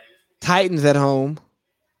like that. Titans at home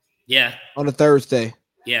Yeah, on a Thursday.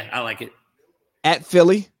 yeah, I like it. At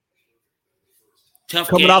Philly. Tough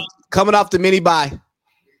Coming game. off the mini bye.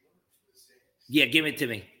 Yeah, give it to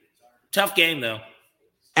me. Tough game though.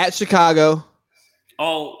 At Chicago.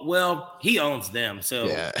 Oh well, he owns them. So,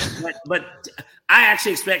 Yeah. but I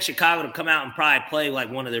actually expect Chicago to come out and probably play like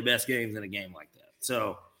one of their best games in a game like that.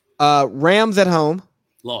 So, Rams at home.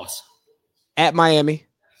 loss. At Miami.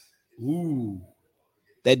 Ooh,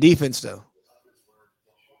 That defense though.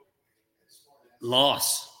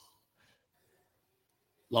 loss.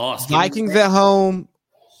 Vikings at home.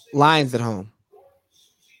 Lions at home.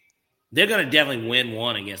 They're going to definitely win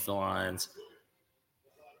one against the Lions.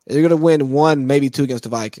 They're going to win 1, maybe 2 against the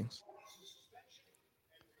Vikings.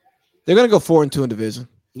 They're going to go 4-2 in division.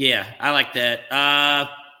 Yeah, I like that.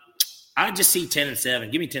 I just see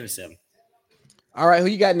 10-7. Give me 10-7. All right, who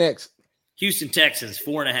you got next? Houston Texans,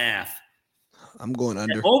 4.5. I'm going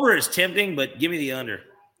under. The over is tempting, but give me the under.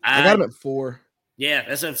 I got them at 4. Yeah,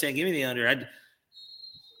 that's what I'm saying. Give me the under.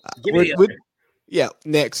 Give me the under. Yeah,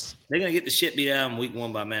 next. They're going to get the shit beat out in week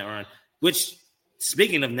 1 by Matt Ryan. Which,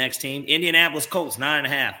 speaking of next team, Indianapolis Colts,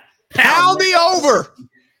 9.5. Pound the over.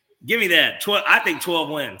 Give me that. 12. I think 12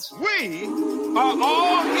 wins. We are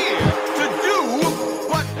all here to do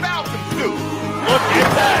what Falcons do. Look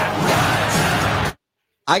at that.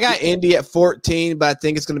 I got Indy at 14, but I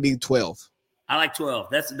think it's going to be 12. I like 12.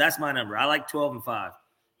 That's my number. I like 12-5.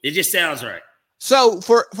 It just sounds right. So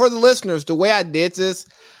for the listeners, the way I did this,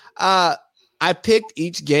 I picked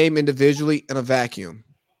each game individually in a vacuum.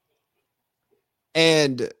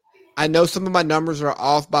 And I know some of my numbers are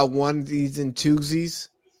off by onesies and twosies,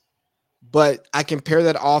 but I compare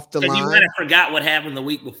that off the line. You might have forgot what happened the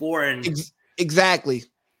week before. And Exactly.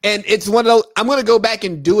 And it's one of those, I'm going to go back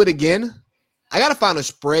and do it again. I got to find a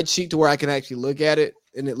spreadsheet to where I can actually look at it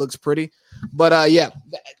and it looks pretty. But yeah,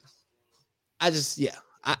 I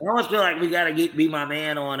almost feel like we got to be my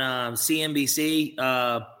man on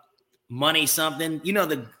CNBC, Money something. You know,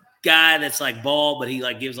 the guy that's like bald, but he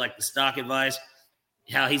like gives like the stock advice.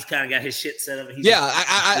 how he's kind of got his shit set up. Yeah,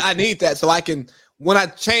 I need that so I can. When I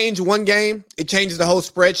change one game, it changes the whole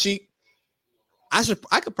spreadsheet.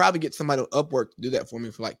 I could probably get somebody on Upwork to do that for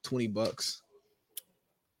me for like $20.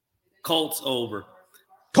 Colts over.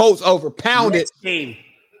 Colts over. Pound it. Game.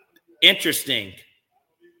 Interesting.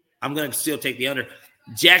 I'm going to still take the under.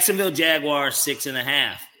 Jacksonville Jaguars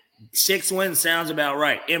 6.5. 6 wins sounds about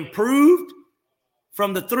right. Improved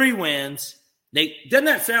from the 3 wins. Doesn't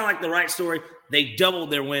that sound like the right story? They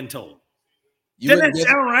doubled their win total. Doesn't that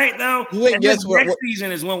sound right, though? You wouldn't guess where next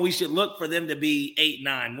season is when we should look for them to be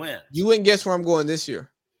 8-9 wins. You wouldn't guess where I'm going this year.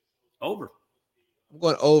 Over. I'm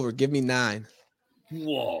going over. Give me 9.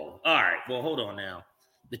 Whoa. All right. Well, hold on now.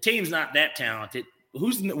 The team's not that talented.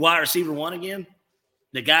 Who's the wide receiver 1 again?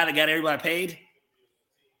 The guy that got everybody paid?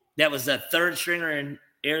 That was the 3rd stringer in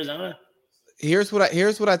Arizona? Here's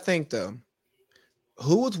what I think, though.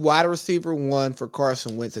 Who was wide receiver 1 for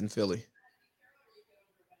Carson Wentz in Philly?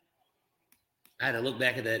 I had to look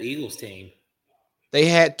back at that Eagles team. They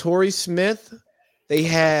had Torrey Smith. They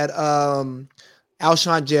had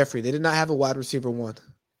Alshon Jeffrey. They did not have a wide receiver 1.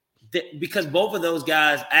 Because both of those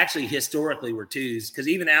guys actually historically were 2s. Because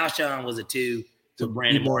even Alshon was a 2 to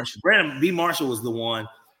Brandon Marshall. Brandon B. Marshall was the 1.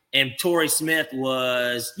 And Torrey Smith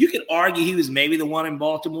was, you could argue he was maybe the 1 in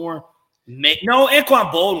Baltimore. No,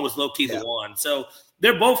 Anquan Bolden was low-key the 1. So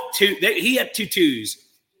they're both 2. He had 2 2s.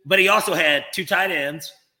 But he also had 2 tight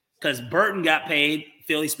ends. Because Burton got paid,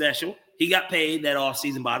 Philly special. He got paid that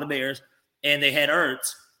offseason by the Bears. And they had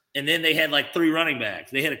Ertz. And then they had like 3 running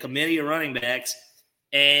backs. They had a committee of running backs.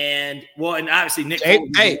 And obviously Nick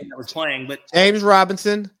was playing. But James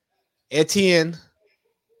Robinson, Etienne.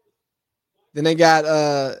 Then they got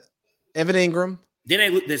Evan Ingram.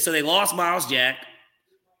 So they lost Miles Jack,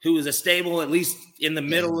 who was a stable, at least in the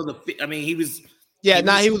middle of the – I mean, he was – he was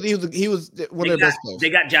one of their best players.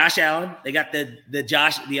 They got Josh Allen. They got the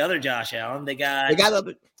other Josh Allen. Who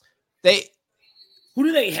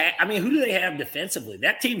do they have? I mean, who do they have defensively?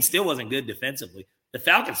 That team still wasn't good defensively. The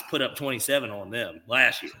Falcons put up 27 on them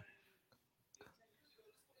last year.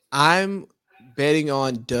 I'm betting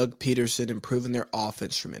on Doug Peterson improving their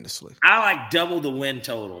offense tremendously. I like double the win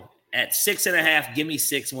total at 6.5. Give me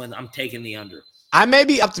 6 wins. I'm taking the under. I may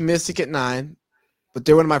be optimistic at 9, but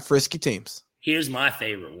they're one of my frisky teams. Here's my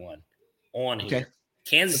favorite one on here. Okay.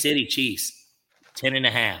 Kansas City Chiefs,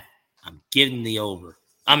 10.5. I'm getting the over.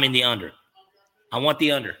 I'm in the under. I want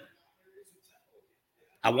the under.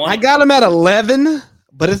 I got them at 11,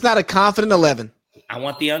 but it's not a confident 11. I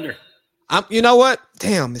want the under. You know what?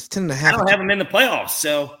 Damn, it's 10.5. I don't have them in the playoffs,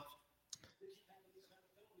 so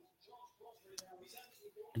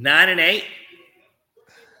 9-8.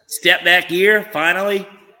 Step back year, finally.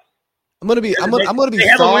 I'm gonna be They have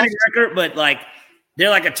soft. a winning record, but like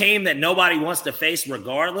they're like a team that nobody wants to face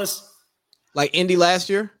regardless. Like Indy last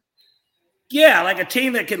year? Yeah, like a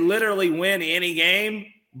team that could literally win any game,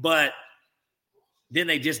 but then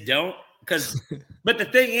they just don't. But the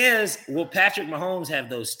thing is, will Patrick Mahomes have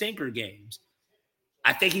those stinker games?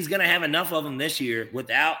 I think he's going to have enough of them this year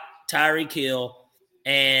without Tyreek Hill,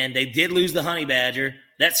 and they did lose the Honey Badger.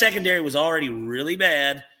 That secondary was already really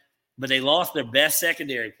bad, but they lost their best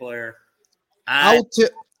secondary player. I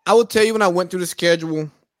will tell you when I went through the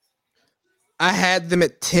schedule, I had them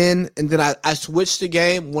at 10, and then I switched the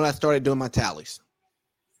game when I started doing my tallies.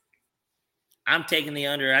 I'm taking the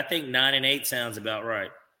under. I think 9-8 sounds about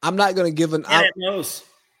right. I'm not going to give an –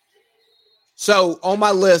 So on my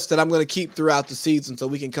list that I'm going to keep throughout the season so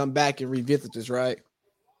we can come back and revisit this, right?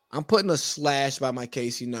 I'm putting a slash by my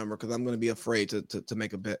KC number because I'm going to be afraid to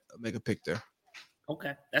make a pick there.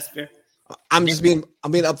 Okay, that's fair. I'm being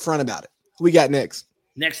upfront about it. Who we got next?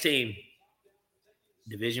 Next team,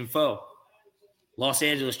 division foe, Los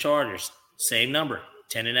Angeles Chargers. Same number,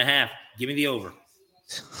 10.5. Give me the over.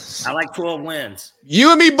 I like 12 wins. You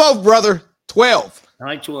and me both, brother. 12. I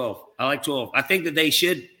like 12. I think that they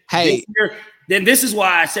should. Hey. Then this is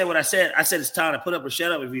why I said what I said. I said it's time to put up or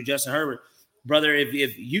shut up if you're Justin Herbert. Brother,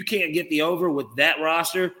 if you can't get the over with that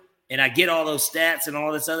roster, and I get all those stats and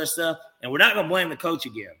all this other stuff, and we're not going to blame the coach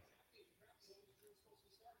again.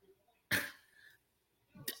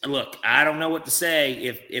 Look, I don't know what to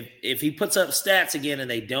say. If he puts up stats again and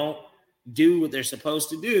they don't do what they're supposed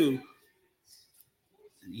to do,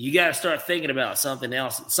 you got to start thinking about something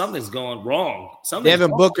else. Something's going wrong.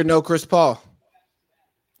 Devin Booker, no Chris Paul.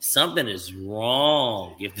 Something is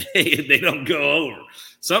wrong if they don't go over.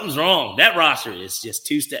 Something's wrong. That roster is just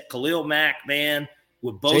two-step. Khalil Mack, man,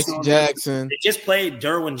 with both J.C. Jackson. They just played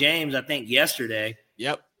Derwin James, I think, yesterday.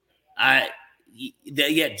 Yep.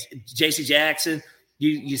 J.C. Jackson.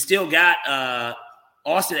 You still got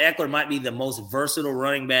Austin Eckler might be the most versatile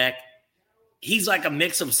running back he's like a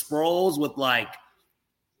mix of Sproles with like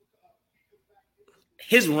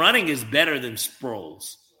his running is better than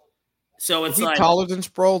Sproles. So Is it's he like taller than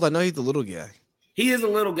Sproles? I know he's a little guy. he is a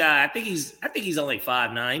little guy. I think he's only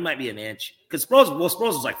 5'9". He might be an inch because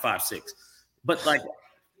Sproles is like 5'6". But like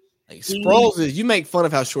Sproles is, you make fun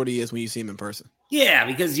of how short he is when you see him in person. yeah,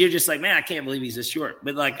 because you're just like, man, I can't believe he's this short.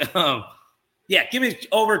 But like, yeah, give me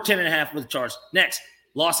over 10.5 with the Chargers. Next,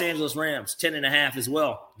 Los Angeles Rams, 10.5 as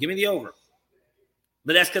well. Give me the over.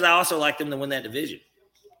 But that's because I also like them to win that division.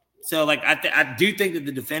 So, like, I do think that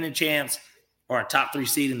the defending champs are a top 3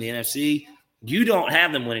 seed in the NFC. You don't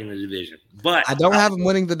have them winning the division. But I don't have them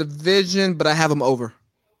winning the division, but I have them over.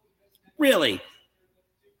 Really?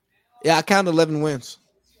 Yeah, I count 11 wins.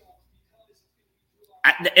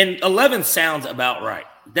 And 11 sounds about right.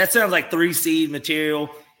 That sounds like 3 seed material.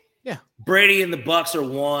 Yeah. Brady and the Bucks are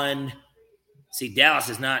 1. See, Dallas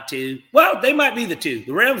is not 2. Well, they might be the 2.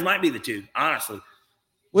 The Rams might be the 2, honestly.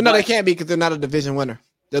 Well, no, they can't be because they're not a division winner.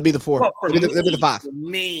 They'll be the 4. Well, They'll be the 5. For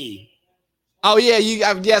me. Oh, yeah,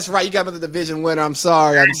 yes, right. You got me the division winner. I'm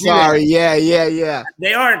sorry. Yeah.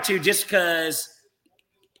 They are 2 just because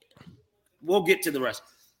we'll get to the rest.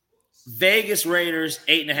 Vegas Raiders,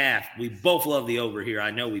 8.5. We both love the over here. I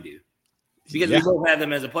know we do. Because we both have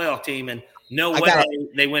them as a playoff team, and no way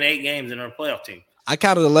they win 8 games and are a playoff team. I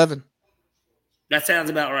counted 11. That sounds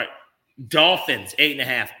about right. Dolphins,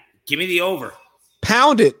 8.5. Give me the over.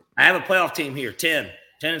 Pound it. I have a playoff team here,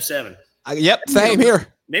 10-7. Yep, same here.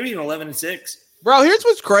 Maybe even 11-6. Bro, here's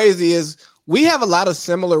what's crazy is we have a lot of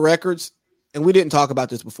similar records, and we didn't talk about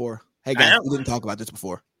this before. Hey, guys, we didn't talk about this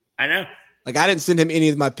before. I know. Like, I didn't send him any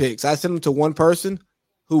of my picks. I sent them to one person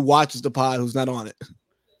who watches the pod who's not on it.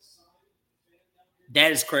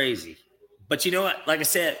 That is crazy. But you know what? Like I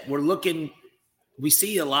said, we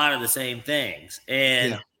see a lot of the same things.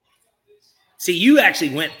 And see, you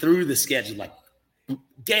actually went through the schedule like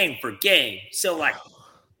game for game. So, like,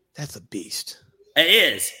 that's a beast.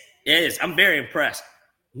 It is. I'm very impressed.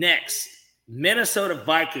 Next, Minnesota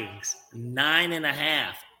Vikings,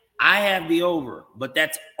 9.5. I have the over, but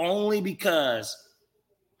that's only because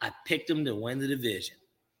I picked them to win the division.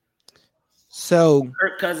 So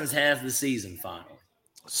Kirk Cousins has the season finally.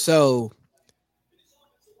 So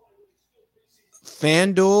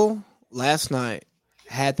FanDuel last night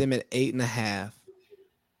had them at 8.5,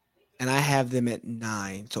 and I have them at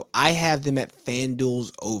 9. So I have them at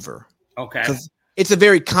FanDuel's over. Okay. Because it's a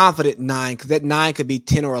very confident 9, because that 9 could be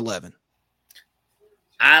 10 or 11.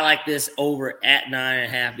 I like this over at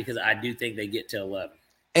 9.5 because I do think they get to 11.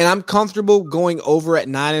 And I'm comfortable going over at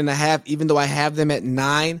 9.5, even though I have them at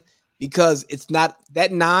 9, because it's not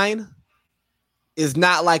that 9 is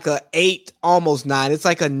not like a 8, almost 9. It's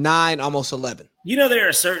like a 9, almost 11. You know, there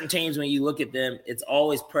are certain teams when you look at them, it's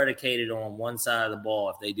always predicated on one side of the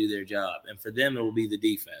ball if they do their job. And for them, it will be the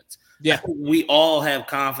defense. Yeah. We all have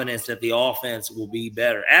confidence that the offense will be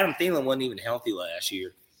better. Adam Thielen wasn't even healthy last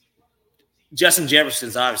year. Justin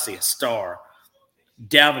Jefferson's obviously a star.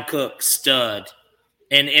 Dalvin Cook, stud.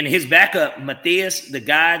 And his backup, Matthias, the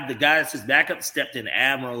guy that's his backup, stepped in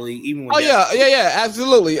admirably. Even when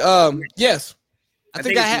absolutely. Yes. I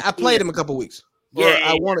think I played him a couple weeks.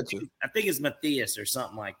 I wanted to. I think it's Matthias or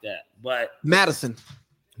something like that. But Madison,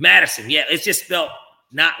 yeah. It's just spelled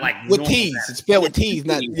not like with T's. It's spelled with T's,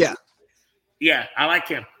 not yeah. Yeah, I like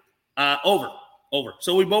him. Over.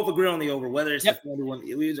 So we both agree on the over, whether it's the 41.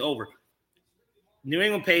 It was over. New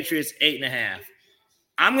England Patriots, 8.5.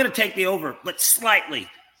 I'm going to take the over, but slightly.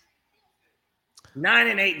 9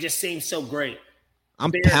 and 8 just seems so great.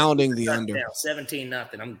 I'm pounding the under.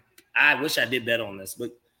 17-0. I wish I did bet on this,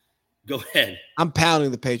 but go ahead. I'm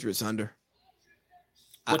pounding the Patriots under.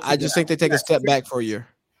 I just think they take a step back for a year.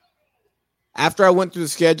 After I went through the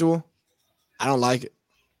schedule, I don't like it.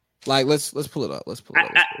 Like, let's pull it up.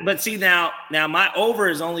 But see, now my over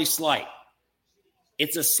is only slight.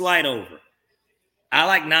 It's a slight over. I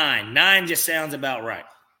like 9. 9 just sounds about right.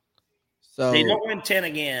 So they don't win 10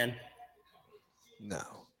 again. No.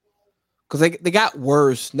 Because they got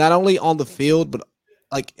worse, not only on the field, but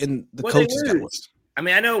like in the coaches got worse. I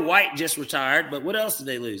mean, I know White just retired, but what else did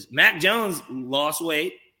they lose? Mac Jones lost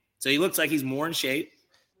weight, so he looks like he's more in shape.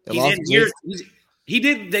 They lost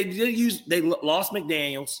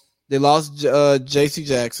McDaniels. They lost J.C.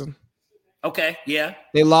 Jackson. Okay, yeah.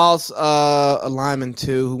 They lost a lineman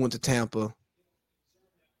too who went to Tampa.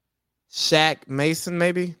 Shaq Mason,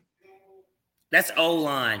 maybe. That's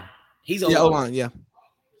O-line. He's O-line. Yeah, O-line, yeah.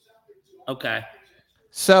 Okay.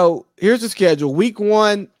 So here's the schedule. Week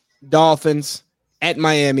 1, Dolphins at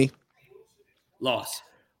Miami. Loss.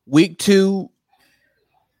 Week 2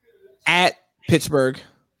 at Pittsburgh.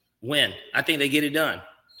 Win. I think they get it done.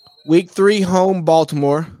 Week 3, home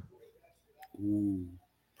Baltimore. Ooh,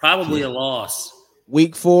 probably a loss.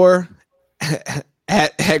 Week 4,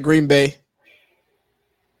 at Green Bay.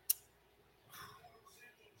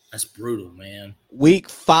 That's brutal, man. Week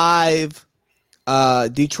 5,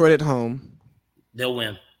 Detroit at home. They'll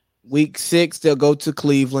win. Week 6, they'll go to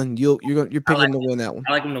Cleveland. You're picking like them to win that one.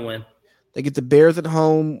 I like them to win. They get the Bears at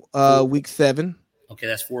home. Week 7. Okay,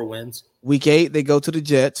 that's 4 wins. Week 8, they go to the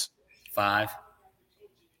Jets. 5.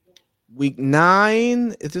 Week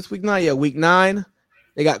 9, is this week 9? Yeah, week 9,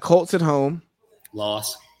 they got Colts at home.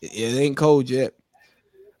 Loss. It ain't cold yet.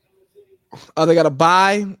 They got a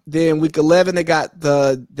bye. Then week 11, they got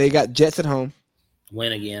Jets at home.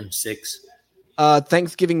 Win again. 6.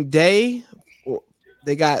 Thanksgiving Day,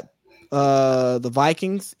 they got the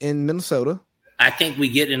Vikings in Minnesota. I think we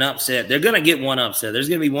get an upset. They're going to get one upset. There's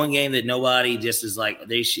going to be one game that nobody just is like,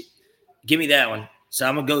 they should give me that one. So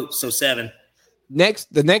I'm going to go. So 7.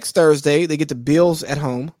 The next Thursday, they get the Bills at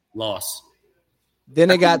home. Loss. Then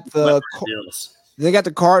they got the Bills. They got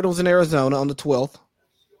the Cardinals in Arizona on the 12th.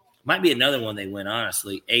 Might be another one they win,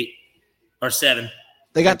 honestly. 8 or 7.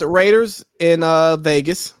 They got the Raiders in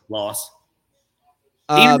Vegas. Loss.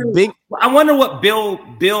 I wonder what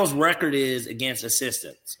Bill's record is against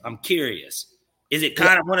assistants. I'm curious. Is it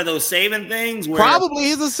kind of one of those saving things? Where probably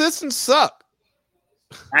his assistants suck.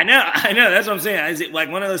 I know. That's what I'm saying. Is it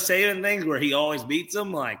like one of those saving things where he always beats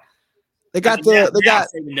them? Like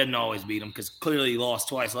Saban doesn't always beat them because clearly he lost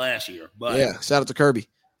twice last year. But yeah, shout out to Kirby.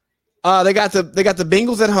 They got the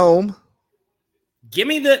Bengals at home. Give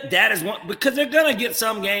me that is one because they're gonna get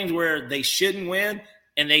some games where they shouldn't win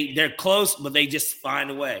and they're close, but they just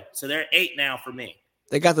find a way. So they're 8 now for me.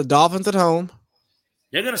 They got the Dolphins at home.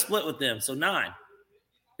 They're gonna split with them. So 9.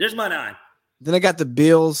 There's my 9. Then they got the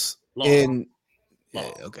Bills in. Yeah,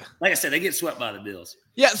 okay. Like I said, they get swept by the Bills.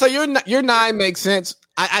 Yeah, so your 9 makes sense.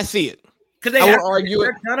 I see it. Because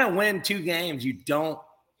they're gonna win 2 games you don't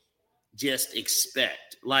just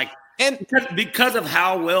expect. Like and because of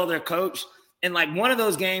how well they're coached. And like one of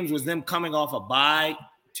those games was them coming off a bye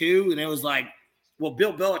too. And it was like, well,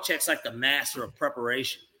 Bill Belichick's like the master of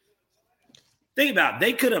preparation. Think about it.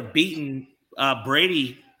 They could have beaten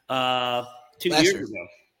Brady 2 years ago.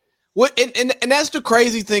 What and that's the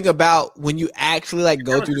crazy thing about when you actually like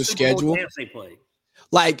go through the schedule. They played.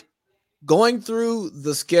 Like going through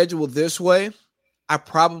the schedule this way, I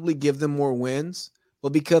probably give them more wins.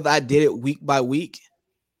 But because I did it week by week,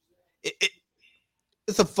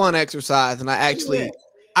 it's a fun exercise, and I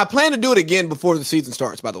plan to do it again before the season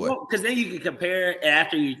starts. By the way, because then you can compare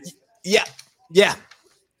after you. Yeah.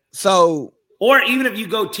 So, or even if you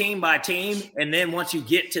go team by team, and then once you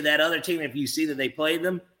get to that other team, if you see that they played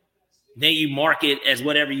them, then you mark it as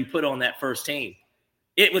whatever you put on that first team.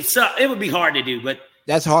 It would suck. It would be hard to do, but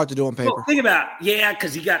that's hard to do on paper. Well, think about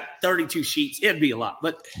because you got 32 sheets. It'd be a lot.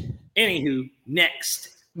 But anywho, next,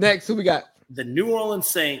 who we got? The New Orleans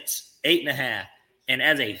Saints 8.5. And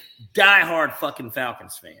as a diehard fucking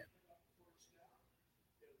Falcons fan,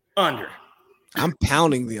 under. I'm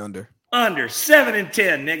pounding the under. Under 7-10,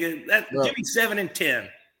 nigga. Give me 7-10.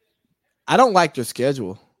 I don't like their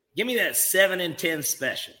schedule. Give me that 7-10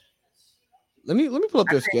 special. Let me pull up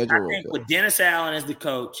their schedule. I think with Dennis Allen as the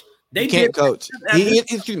coach, they can't coach.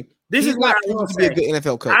 This is not going to be a good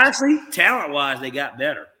NFL coach. Honestly, talent-wise, they got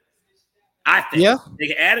better. I think. Yeah.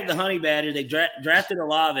 They added the Honey Badger. They drafted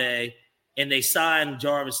Olave. And they signed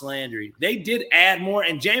Jarvis Landry. They did add more,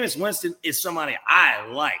 and Jameis Winston is somebody I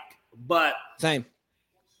like, but same.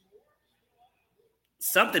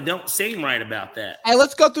 Something don't seem right about that. Hey,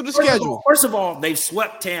 let's go through the schedule. First of all, they've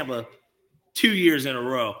swept Tampa 2 years in a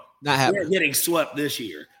row. Not happening. They're getting swept this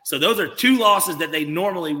year. So those are 2 losses that they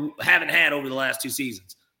normally haven't had over the last 2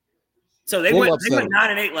 seasons. So they went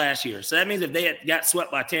 9-8 last year. So that means if they had got swept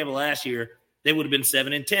by Tampa last year, they would have been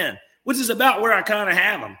 7-10, which is about where I kind of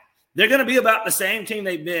have them. They're going to be about the same team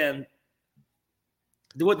they've been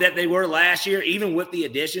that they were last year, even with the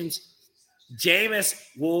additions. Jameis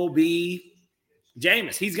will be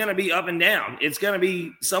Jameis. He's going to be up and down. It's going to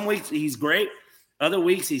be some weeks he's great, other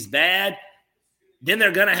weeks he's bad. Then they're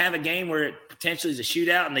going to have a game where it potentially is a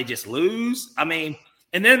shootout and they just lose. I mean,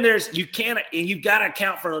 and then you've got to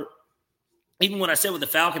account for, even when I said with the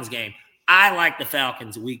Falcons game, I like the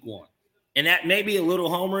Falcons week 1. And that may be a little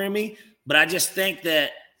homer in me, but I just think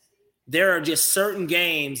that there are just certain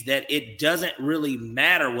games that it doesn't really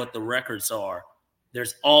matter what the records are.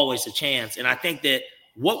 There's always a chance. And I think that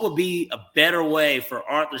what would be a better way for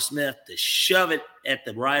Arthur Smith to shove it at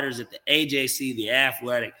the writers at the AJC, the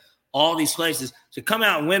Athletic, all these places to come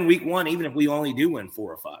out and win week 1, even if we only do win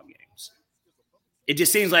 4 or 5 games. It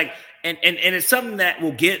just seems like, and it's something that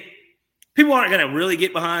will get People aren't going to really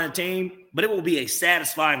get behind the team, but it will be a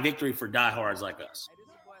satisfying victory for diehards like us.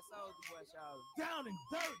 Down and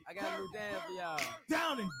dirty. I got a new dance for y'all.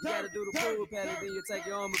 Down and dirty. You gotta do the pool patty, then you take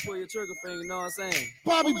your arm and pull your trigger finger, you know what I'm saying?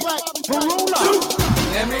 Bobby Black, Marula.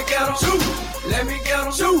 Let me get him. Shoot. Let me get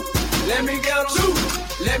him. Shoot. Let me get him. Shoot.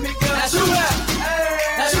 Let me get him. Now shoot that.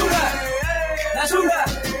 Now shoot that. Now shoot that.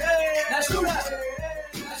 Now shoot that.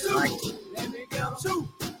 Let me get him. Shoot.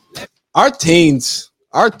 Our teens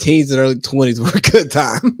in the early 20s were a good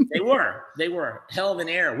time. They were hell of an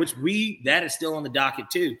era, which that is still on the docket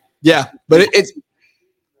too. Yeah, but it's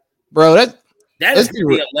bro, that is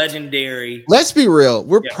be a legendary. Let's be real.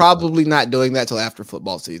 We're probably not doing that till after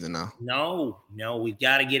football season now. No, we've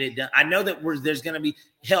got to get it done. I know that there's going to be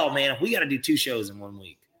hell, man. If we got to do 2 shows in 1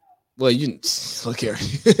 week. Well, you look here.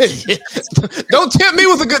 Don't tempt me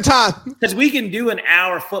with a good time. Because we can do an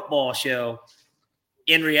hour football show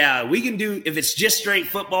in reality. We can do, if it's just straight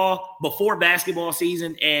football before basketball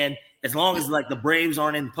season, and as long as like the Braves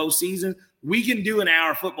aren't in the postseason, we can do an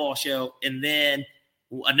hour football show and then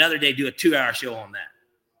another day do a 2-hour show on that.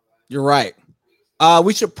 You're right.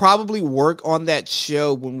 We should probably work on that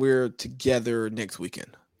show when we're together next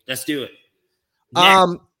weekend. Let's do it.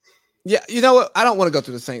 Yeah, you know what? I don't want to go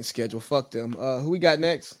through the Saints schedule. Fuck them. Who we got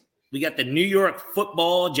next? We got the New York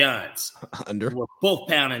Football Giants. Under. We're both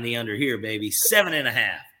pounding the under here, baby.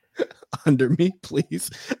 7.5. Under me, please.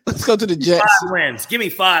 Let's go to the Jets. 5 wins. Give me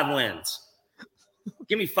 5 wins.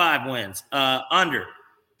 Give me 5 wins. Under.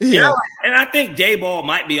 Yeah. You know, and I think Dayball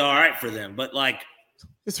might be all right for them, but like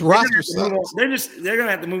it's roster. They're gonna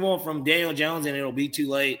have to move on from Daniel Jones, and it'll be too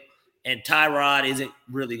late. And Tyrod isn't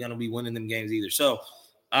really gonna be winning them games either. So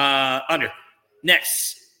under.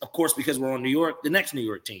 Next, of course, because we're on New York, the next New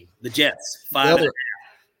York team, the Jets, 5.5.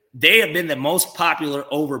 They have been the most popular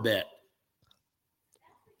over bet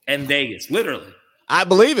in Vegas, literally. I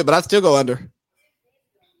believe it, but I still go under.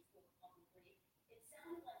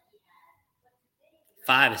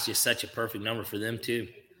 5 is just such a perfect number for them too.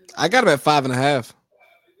 I got them at 5.5.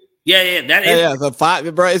 Yeah, that is. Yeah, the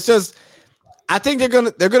 5, bro. It's just, I think they're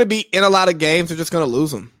gonna be in a lot of games. They're just gonna lose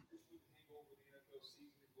them.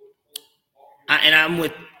 I'm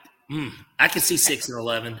with. I can see 6 and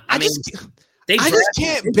 11. I mean, I just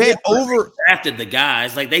can't bet over. Drafted the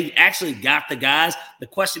guys, like they actually got the guys. The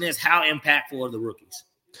question is, how impactful are the rookies?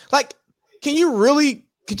 Like, could you really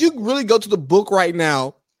go to the book right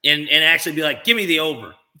now and actually be like, give me the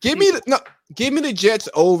over. Give me the Jets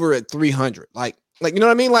over at 300. Like you know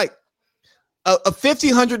what I mean? Like a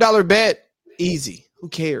 $1,500 bet, easy. Who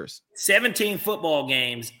cares? 17 football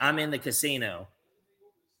games. I'm in the casino.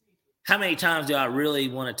 How many times do I really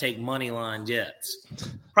want to take money line Jets?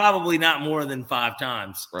 Probably not more than 5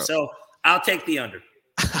 times. Bro. So I'll take the under.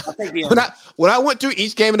 When I went through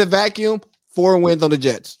each game in a vacuum, 4 wins on the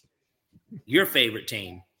Jets. Your favorite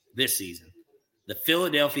team this season, the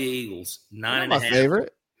Philadelphia Eagles, 9.5. My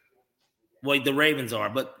favorite. Well, the Ravens are,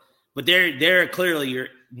 but they're clearly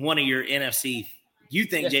one of your NFC. You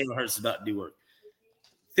think Jalen Hurts is about to do work.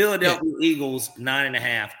 Philadelphia Eagles,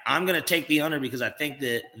 9.5. I'm going to take the under because I think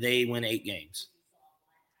that they win 8 games.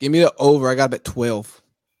 Give me the over. I got bet 12.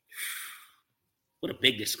 What a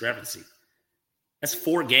big discrepancy. That's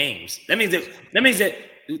 4 games. That means that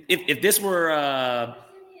if this were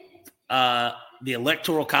the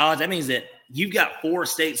Electoral College, that means that you've got 4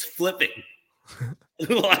 states flipping.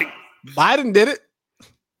 Like Biden did it.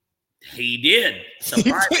 He did.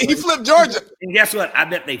 He flipped Georgia. And guess what? I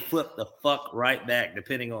bet they flip the fuck right back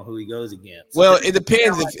depending on who he goes against. Well, it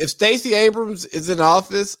depends. If Stacey Abrams is in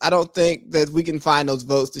office, I don't think that we can find those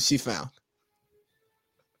votes that she found.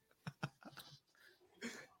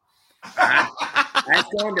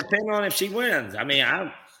 That's going to depend on if she wins. I mean,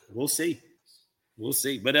 we'll see. We'll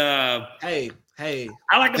see. But hey,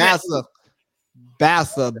 I like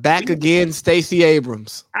Bassa back again, Stacey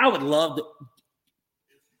Abrams. I would love to.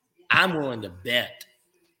 I'm willing to bet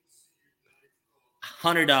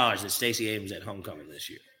 $100 that Stacey Abrams at homecoming this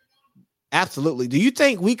year. Absolutely. Do you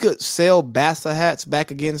think we could sell Bassa hats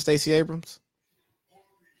back again, Stacey Abrams?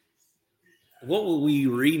 What will we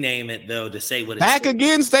rename it though to say what it's back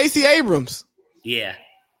again, Stacey Abrams? Yeah.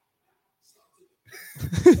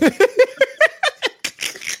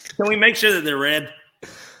 Can we make sure that they're red?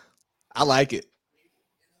 I like it.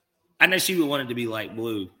 I know she would want it to be like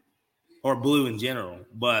blue or blue in general,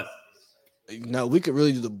 but no, we could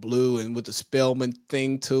really do the blue and with the Spellman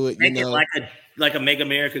thing to it. Make it like a Make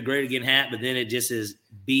America Great Again hat, but then it just is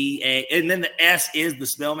BA, and then the S is the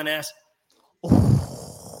Spellman S.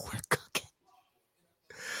 Oh, we're cooking.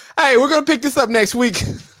 Hey, we're gonna pick this up next week.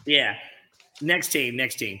 Yeah, next team.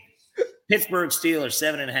 Pittsburgh Steelers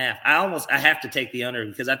 7.5. I have to take the under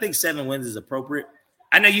because I think 7 wins is appropriate.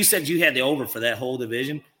 I know you said you had the over for that whole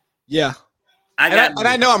division. Yeah.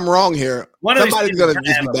 I know I'm wrong here. Somebody's going to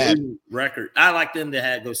just be bad. Record. I like them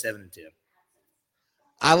to go 7-10.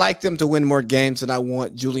 I like them to win more games, and I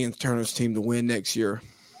want Julian Turner's team to win next year.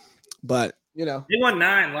 But, they won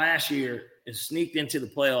 9 last year and sneaked into the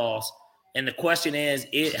playoffs. And the question is,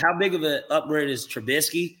 how big of an upgrade is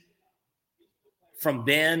Trubisky from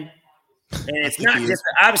Ben? And it's not just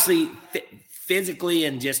obviously physically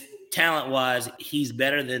and just talent-wise, he's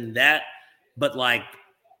better than that. But, like,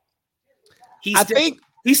 he's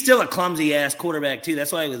still a clumsy-ass quarterback, too.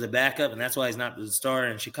 That's why he was a backup, and that's why he's not the starter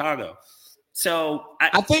in Chicago. So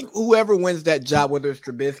I think whoever wins that job, whether it's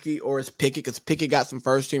Trubisky or it's Pickett, because Pickett got some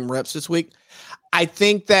first-team reps this week, I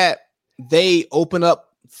think that they open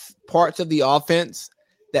up parts of the offense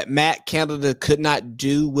that Matt Canada could not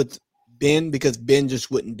do with Ben because Ben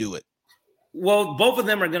just wouldn't do it. Well, both of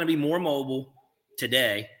them are going to be more mobile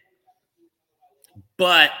today,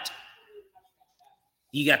 but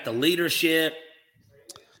you got the leadership.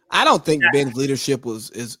 I don't think Ben's leadership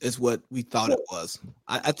is what we thought it was.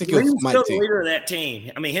 I think it was Mike still the leader of that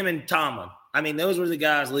team. I mean, him and Tomlin. I mean, those were the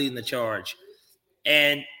guys leading the charge.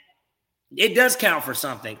 And it does count for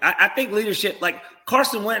something. I think leadership, like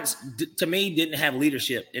Carson Wentz, to me, didn't have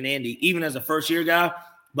leadership in Indy, even as a first-year guy.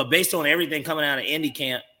 But based on everything coming out of Indy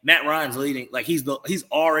camp, Matt Ryan's leading. Like, he's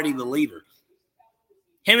already the leader.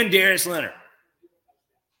 Him and Darius Leonard.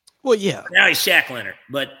 Well, yeah. Now he's Shaq Leonard,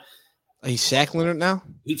 but – he's Shaq Leonard now?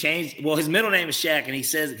 He changed. Well, his middle name is Shaq, and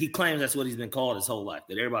he claims that's what he's been called his whole life,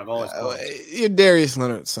 that everybody always calls him. You're Darius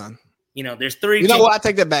Leonard's son. There's 3 You know what? I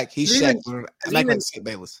take that back. He's Shaq Leonard.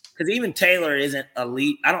 Bayless. Because even Taylor isn't a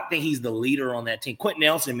lead. I don't think he's the leader on that team. Quentin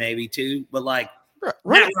Nelson maybe too, but like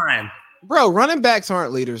Matt Ryan. Bro, running backs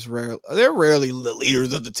aren't leaders. They're rarely the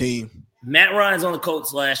leaders of the team. Matt Ryan's on the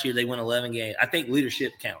Colts last year. They won 11 games. I think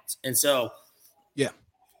leadership counts. And so, yeah.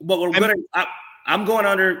 But I'm going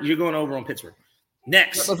under. You're going over on Pittsburgh.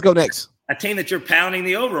 Next. Let's go next. A team that you're pounding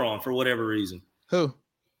the over on for whatever reason. Who?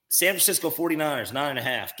 San Francisco 49ers,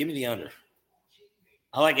 9.5. Give me the under.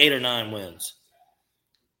 I like 8 or 9 wins.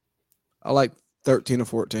 I like 13 or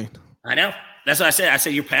 14. I know. That's what I said. I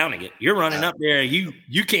said you're pounding it. You're running up there. You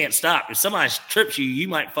can't stop. If somebody trips you, you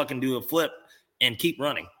might fucking do a flip and keep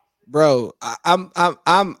running. Bro, I'm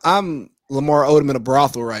Lamar Odom in a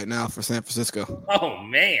brothel right now for San Francisco. Oh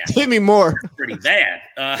man, give me more. That's pretty bad.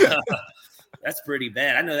 That's pretty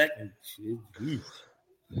bad. I know that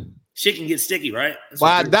shit can get sticky, right? Well,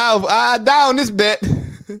 I down this bet.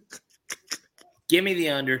 Give me the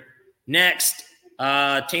under. Next,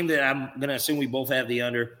 team that I'm gonna assume we both have the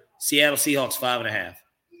under. Seattle Seahawks 5.5.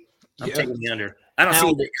 I'm taking the under. I don't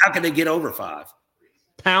see how can they get over 5.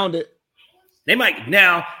 Pound it. They might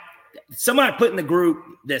now. Somebody put in the group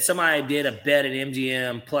that somebody did a bet at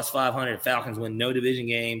MGM plus 500. Falcons win no division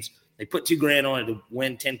games. They put $2,000 on it to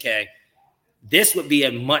win $10K. This would be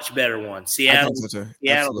a much better one. Seattle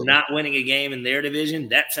not winning a game in their division.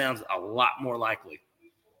 That sounds a lot more likely.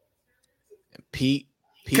 And Pete,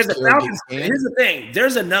 because the Falcons. Here's the thing: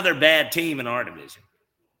 there's another bad team in our division.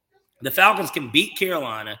 The Falcons can beat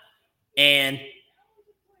Carolina, and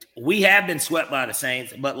we have been swept by the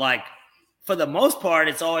Saints, but like. For the most part,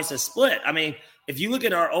 it's always a split. I mean, if you look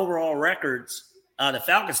at our overall records, the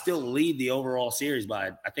Falcons still lead the overall series by,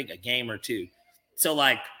 I think, a game or 2. So,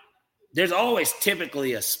 like, there's always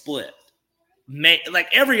typically a split. Like,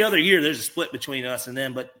 every other year, there's a split between us and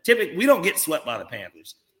them, but typically, we don't get swept by the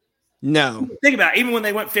Panthers. No. Think about it. Even when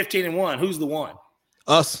they went 15-1, who's the one?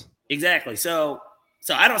 Us. Exactly. So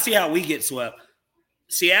I don't see how we get swept.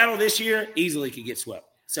 Seattle this year easily could get swept.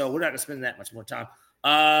 So we're not going to spend that much more time.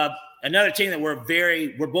 Another team that we're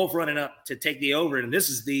both running up to take the over, and this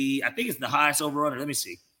is I think it's the highest over under. Let me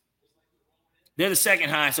see. They're the second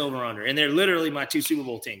highest over under, and they're literally my 2 Super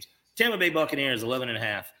Bowl teams. Tampa Bay Buccaneers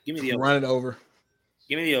 11.5. Give me the over. Run it over.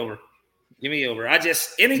 Give me the over. Give me the over. I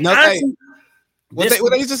just what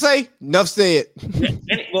they used to say? Enough said.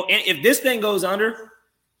 If this thing goes under,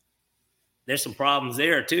 there's some problems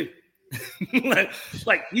there too.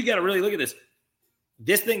 like you got to really look at this.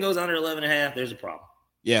 This thing goes under 11.5. There's a problem.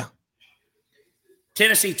 Yeah.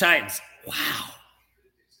 Tennessee Titans. Wow.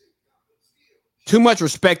 Too much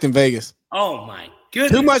respect in Vegas. Oh, my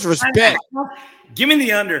goodness. Too much respect. Give me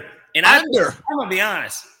the under. And I'm going to be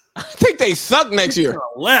honest. I think they suck next year.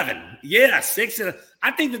 11. Yeah, 6.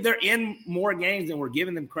 I think that they're in more games than we're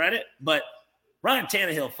giving them credit. But Ryan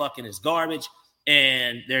Tannehill fucking is garbage.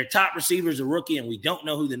 And their top receiver is a rookie, and we don't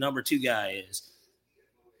know who the number 2 guy is.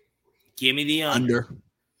 Give me the under.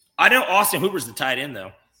 I know Austin Hooper's the tight end,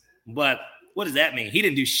 though. But what does that mean? He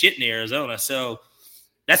didn't do shit in Arizona. So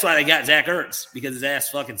that's why they got Zach Ertz, because his ass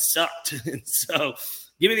fucking sucked. So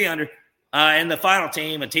give me the under. And the final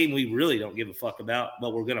team, a team we really don't give a fuck about,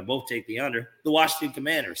 but we're going to both take the under. The Washington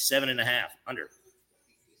Commanders, 7.5 under.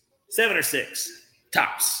 7 or 6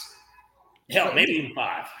 tops. Hell, maybe even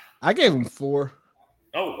 5. I gave him 4.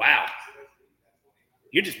 Oh, wow.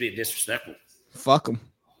 You're just being disrespectful. Fuck them.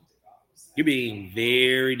 You're being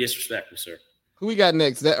very disrespectful, sir. Who we got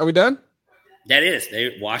next? Are we done? That is.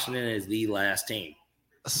 Washington is the last team.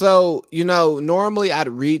 So, normally I'd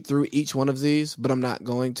read through each one of these, but I'm not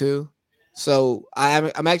going to. So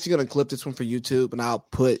I'm actually going to clip this one for YouTube, and I'll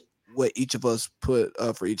put what each of us put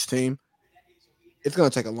for each team. It's going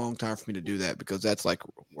to take a long time for me to do that because that's like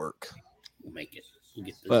work. We'll make it. We'll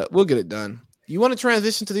get this. But we'll get it done. You want to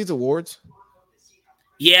transition to these awards?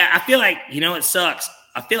 Yeah, I feel like, it sucks.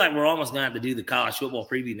 I feel like we're almost going to have to do the college football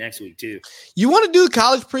preview next week, too. You want to do the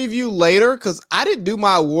college preview later? Because I didn't do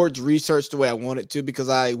my awards research the way I wanted to because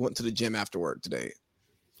I went to the gym after work today.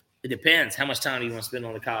 It depends. How much time do you want to spend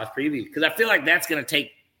on the college preview? Because I feel like that's going to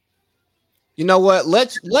take. You know what?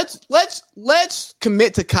 Let's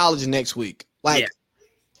commit to college next week.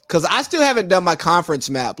 Because I still haven't done my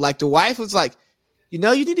conference map. Like, the wife was like, you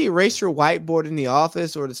need to erase your whiteboard in the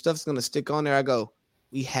office or the stuff's going to stick on there. I go,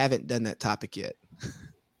 we haven't done that topic yet.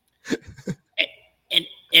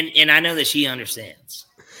 and I know that she understands.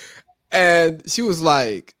 And she was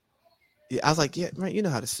like, I was like, yeah, right. You know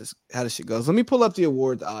how this shit goes. Let me pull up the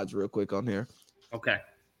award odds real quick on here. Okay.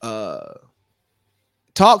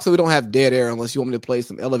 Talk so we don't have dead air unless you want me to play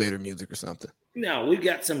some elevator music or something. No, we've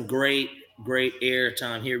got some great air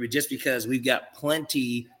time here, but just because we've got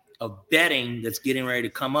plenty of betting that's getting ready to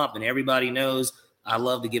come up, and everybody knows I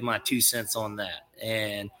love to give my 2 cents on that.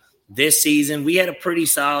 And this season, we had a pretty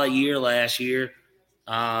solid year last year.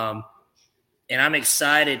 And I'm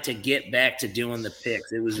excited to get back to doing the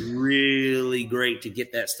picks. It was really great to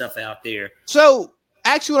get that stuff out there. So,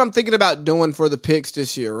 actually, what I'm thinking about doing for the picks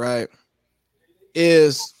this year, right,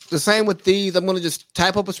 is the same with these. I'm going to just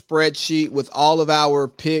type up a spreadsheet with all of our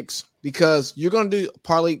picks because you're going to do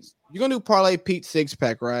parlay. You're going to do parlay Pete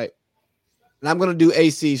 6-pack, right? And I'm going to do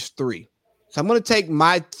AC's 3. So I'm going to take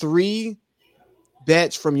my 3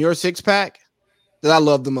 bets from your 6-pack that I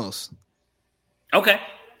love the most. Okay.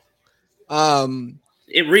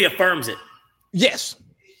 It reaffirms it. Yes.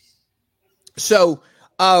 So,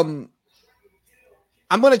 I'm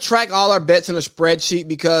going to track all our bets in a spreadsheet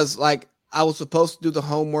because, I was supposed to do the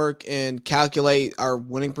homework and calculate our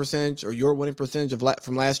winning percentage or your winning percentage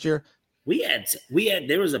from last year.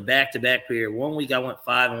 There was a back-to-back period. 1 week I went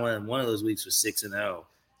 5-1, and one of those weeks was 6-0.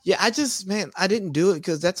 Yeah, I didn't do it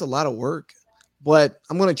because that's a lot of work. But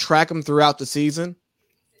I'm going to track them throughout the season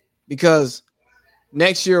because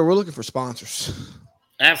next year we're looking for sponsors.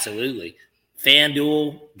 Absolutely.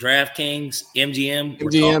 FanDuel, DraftKings,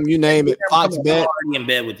 MGM, you name it. Fox Bet. I'm already in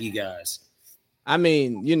bed with you guys. I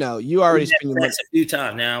mean, you already spent your money a few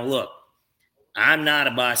times. Now, look, I'm not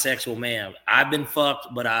a bisexual man. I've been fucked,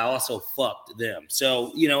 but I also fucked them.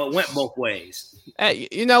 So, it went both ways. Hey,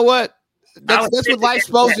 you know what? That's what life's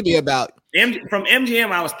supposed to be about. From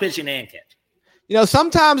MGM, I was pitching and catching.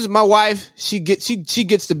 Sometimes my wife, she gets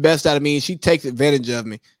the best out of me and she takes advantage of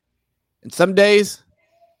me. And some days,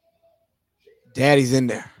 Daddy's in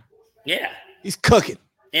there. Yeah. He's cooking.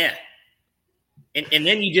 Yeah. And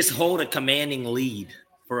then you just hold a commanding lead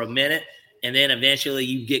for a minute, and then eventually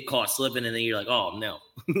you get caught slipping, and then you're like, oh, no.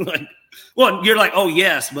 You're like, oh,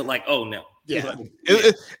 yes, but oh, no. Yeah.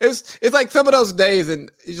 It's like some of those days,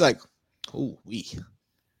 and he's like, oh, we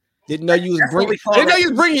didn't know you was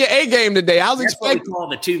bringing your A game today. I was expecting. That's what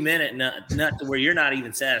we call the 2-minute nut to where you're not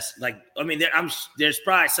even satisfied. There's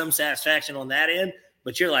probably some satisfaction on that end,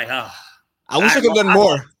 but you're like, oh. I wish I could have done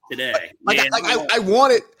more today.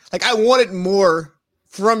 I wanted more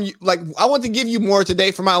from you. I want to give you more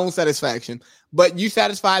today for my own satisfaction, but you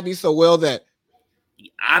satisfied me so well that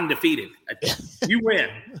I'm defeated. You win.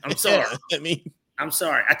 I'm sorry. I'm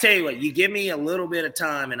sorry. I tell you what, you give me a little bit of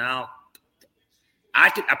time and I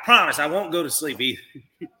promise I won't go to sleep either.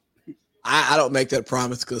 I don't make that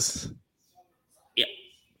promise because yeah.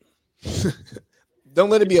 Don't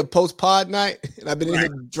let it be a post-pod night and I've been in here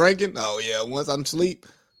drinking. Oh, yeah, once I'm asleep.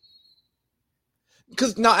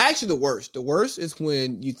 Because, no, actually the worst is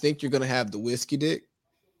when you think you're going to have the whiskey dick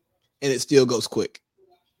and it still goes quick.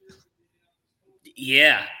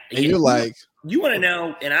 Yeah. And you're like. You want to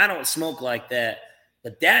know, and I don't smoke like that,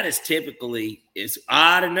 but that is typically, it's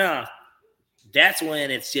odd enough. That's when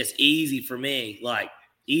it's just easy for me,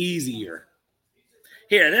 easier.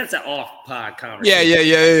 Here, that's an off-pod conversation. Yeah,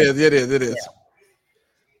 it is. Yeah.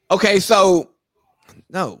 Okay, so,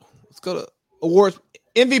 no, let's go to awards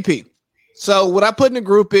MVP. So what I put in the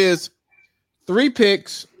group is 3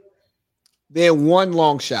 picks, then 1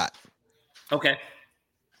 long shot. Okay.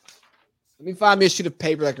 Let me find me a sheet of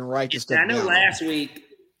paper that I can write this stuff I know down. last week,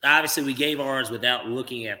 obviously, we gave ours without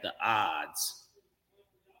looking at the odds.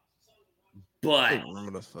 I But don't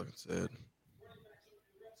remember what I fucking said.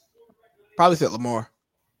 Probably said Lamar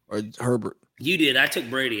or Herbert. you did. I took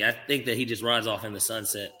Brady. I think that he just rides off in the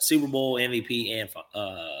sunset. Super Bowl MVP and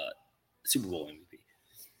Super Bowl MVP.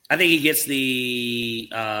 I think he gets the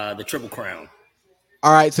Triple Crown.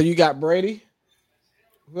 All right, so you got Brady.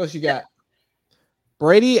 Who else you got?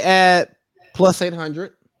 Brady at plus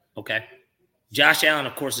 800. Okay. Josh Allen,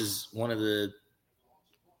 of course, is one of the,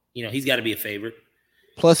 he's got to be a favorite.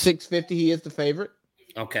 Plus 650, he is the favorite.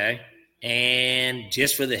 Okay. And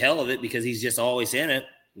just for the hell of it, because he's just always in it,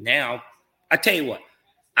 now, I tell you what,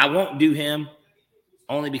 I won't do him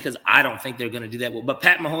only because I don't think they're going to do that. But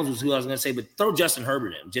Pat Mahomes was who I was going to say, but throw Justin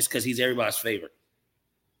Herbert in just because he's everybody's favorite.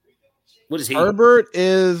 What is he? Herbert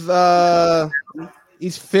is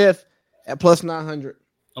he's 5th at plus 900.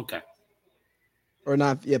 Okay. Or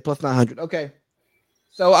not, yeah, plus 900. Okay.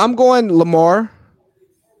 So I'm going Lamar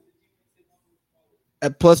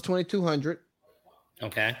at plus 2200.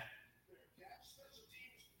 Okay.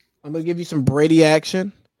 I'm going to give you some Brady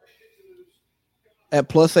action at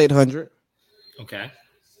plus 800. Okay.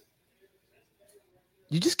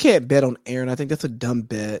 You just can't bet on Aaron. I think that's a dumb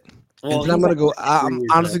bet. Well, And then I'm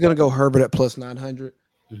honestly going to go Herbert at plus 900.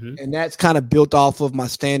 Mm-hmm. And that's kind of built off of my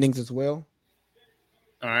standings as well.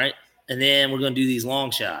 All right. And then we're going to do these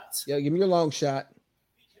long shots. Yeah, give me your long shot.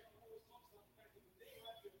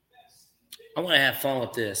 I want to have fun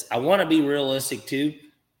with this. I want to be realistic too,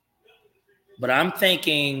 but I'm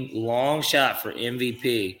thinking long shot for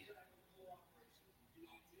MVP.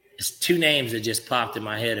 It's 2 names that just popped in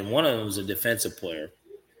my head, and one of them is a defensive player.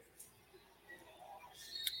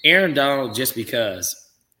 Aaron Donald, just because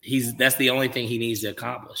that's the only thing he needs to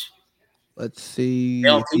accomplish. Let's see.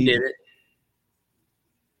 LT did it.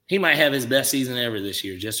 He might have his best season ever this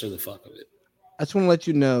year, just for the fuck of it. I just want to let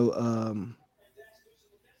you know.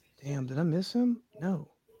 Damn, did I miss him? No.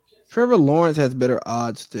 Trevor Lawrence has better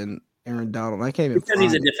odds than Aaron Donald. I can't even Because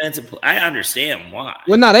he's a defensive player. I understand why.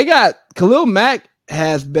 Well, no, they got Khalil Mack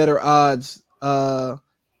has better odds than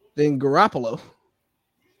Garoppolo.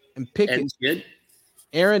 And Pickett. That's good.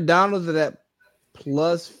 Aaron Donald's at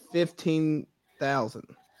plus 15,000.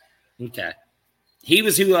 Okay. He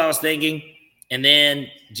was who I was thinking. And then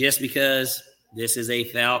just because this is a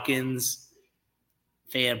Falcons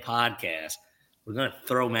fan podcast, we're going to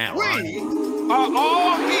throw Matt Ryan. We are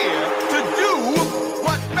all here to do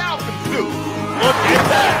what Falcons do. Look at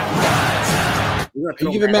that. We're gonna Are you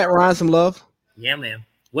throw giving Matt Ryan some love? Yeah, man.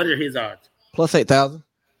 What are his odds? Plus 8,000.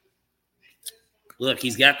 Look,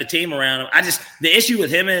 he's got the team around him. The issue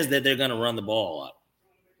with him is that they're going to run the ball up.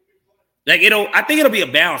 I think it'll be a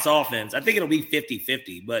balanced offense. I think it'll be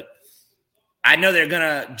 50-50, but I know they're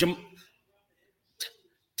going to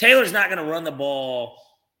Taylor's not going to run the ball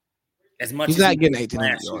as much He's as not he getting did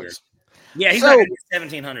 1,800 last year. yards. Yeah, he's So- not going to get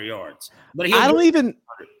 1,700 yards. But I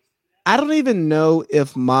don't even know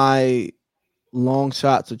if my long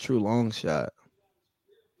shot's a true long shot.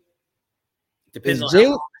 depends Is on how Jalen-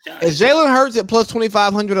 long the shot Is Jalen Hurts at plus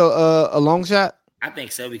 2,500 a long shot? I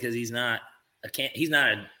think so because he's not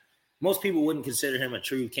most people wouldn't consider him a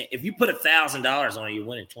true if you put $1,000 on it, you're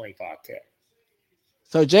winning $25K.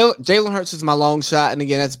 So Jalen Hurts is my long shot, and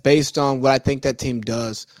again, that's based on what I think that team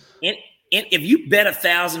does. And if you bet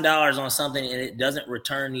 $1,000 on something and it doesn't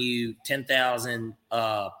return you 10,000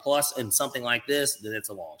 plus in something like this, then it's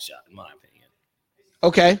a long shot, in my opinion.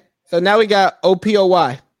 Okay, so now we got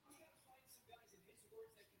OPOY.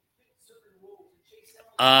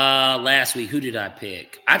 Last week, who did I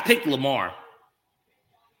pick? I picked Lamar.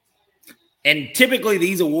 And typically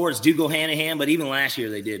these awards do go hand in hand, but even last year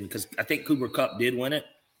they didn't because I think Cooper Kupp did win it.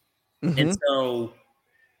 Mm-hmm. And so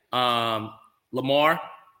Lamar.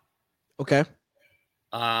 Okay.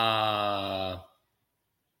 I'll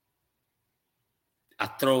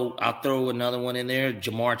throw another one in there,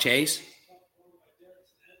 Jamar Chase.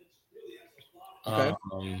 Okay.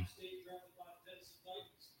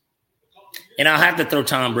 And I'll have to throw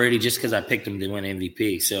Tom Brady just because I picked him to win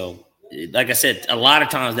MVP. So, like I said, a lot of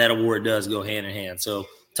times that award does go hand in hand. So,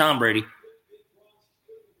 Tom Brady.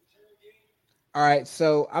 All right,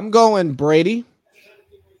 so I'm going Brady.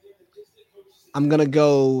 I'm going to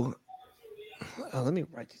go let me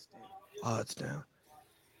write these odds down.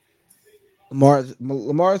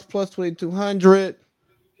 Lamar's plus 2,200.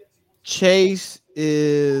 Chase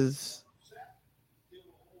is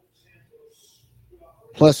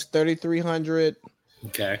plus 3,300.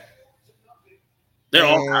 Okay. They're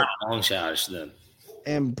all kind of long shots then.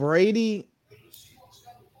 And Brady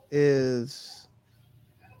is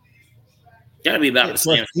Got to be about the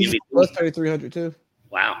same. he's plus 3,300 too.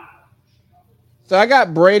 Wow. So I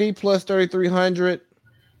got Brady plus 3,300.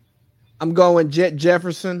 I'm going Jet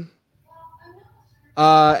Jefferson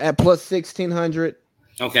at plus 1,600.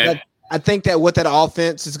 Okay. I think that what that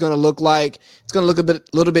offense is going to look like, it's going to look a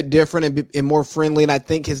little bit different and more friendly. And I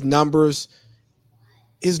think his numbers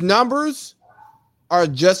are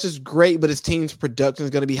just as great, but his team's production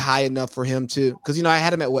is going to be high enough for him to. Because I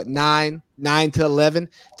had him at 9 to 11.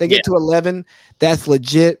 If they get to 11, that's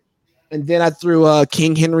legit. And then I threw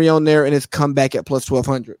King Henry on there, and it's come back at plus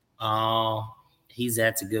 1,200. Oh,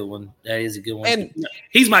 that's a good one. That is a good one. And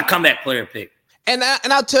he's my comeback player pick. And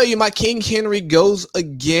I'll tell you, my King Henry goes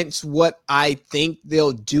against what I think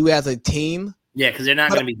they'll do as a team. Yeah, because they're not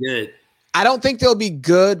going to be good. I don't think they'll be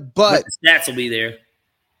good, but the stats will be there.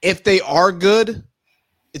 If they are good,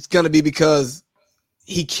 it's going to be because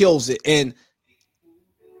he kills it. And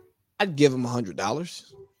I'd give him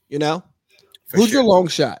 $100, Who's your long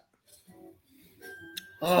shot?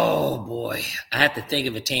 Oh, boy. I have to think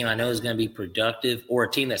of a team I know is going to be productive or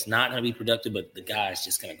a team that's not going to be productive, but the guy's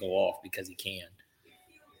just going to go off because he can.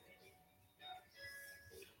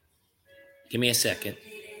 Give me a second.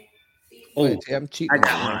 Oh, Wait, I'm cheating. I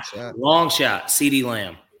got one. Long shot, CeeDee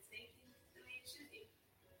Lamb.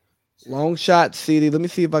 Long shot, CD. Let me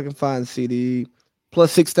see if I can find CD.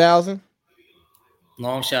 Plus 6,000.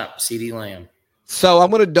 Long shot, CeeDee Lamb. So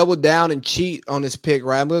I'm going to double down and cheat on this pick,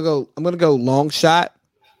 right? I'm going to go long shot.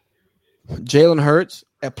 Jalen Hurts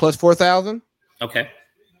at plus 4,000. Okay.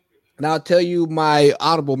 And I'll tell you my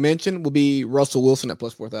honorable mention will be Russell Wilson at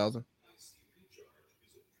plus 4,000.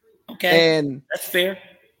 Okay. And that's fair.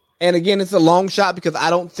 And again, it's a long shot because I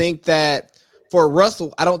don't think that for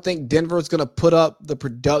Russell, I don't think Denver is going to put up the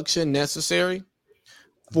production necessary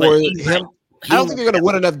for him. I don't think they're going to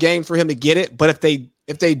win enough games for him to get it. But if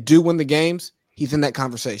they do win the games, he's in that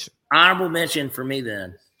conversation. Honorable mention for me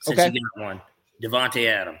then, since you got one, Devontae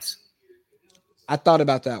Adams. I thought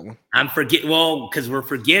about that one. Because we're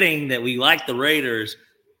forgetting that we like the Raiders,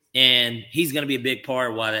 and he's going to be a big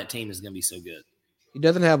part of why that team is going to be so good. He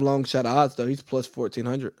doesn't have long shot odds though. He's plus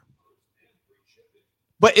 1,400.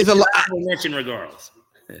 But it's a lot. Honorable mention regardless.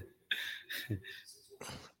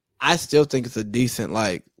 I still think it's a decent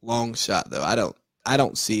long shot though. I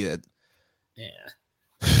don't see it. Yeah.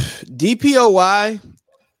 DPOY.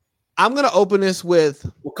 I'm gonna open this with.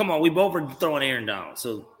 Well, come on, we both are throwing Aaron Donald,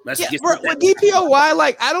 so let's get with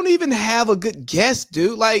DPOY. I don't even have a good guess,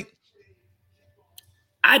 dude. I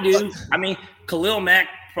do. I mean, Khalil Mack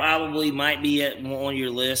probably might be on your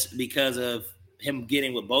list because of him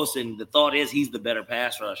getting with Bosa. And the thought is he's the better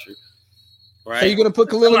pass rusher, right? So you're gonna put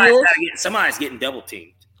Khalil in yours? Somebody's getting double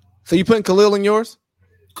teamed. So you putting Khalil in yours?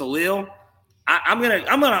 Khalil, I'm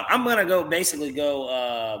gonna go basically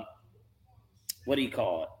go. What do you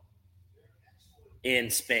call it?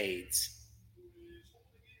 In spades.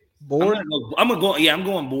 Board? I'm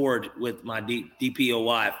going board with my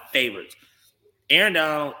DPOY favorites. Aaron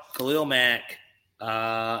Donald, Khalil Mack,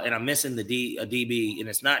 and I'm missing a DB, and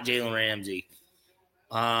it's not Jalen Ramsey.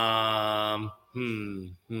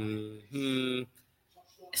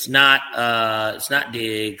 It's not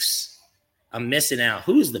Diggs. I'm missing out.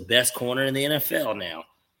 Who's the best corner in the NFL now?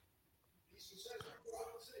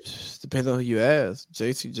 Just depends on who you ask.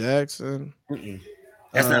 J.C. Jackson.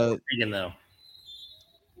 That's not what I'm thinking, though.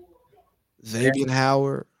 Xavier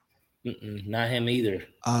Howard. Not him either.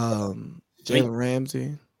 Jalen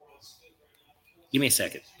Ramsey. Give me a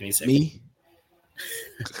second. Me?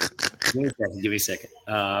 Give me a second.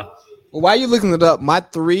 Well, while you're looking it up, my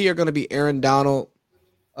three are going to be Aaron Donald,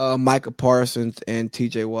 Micah Parsons, and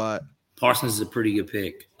T.J. Watt. Parsons is a pretty good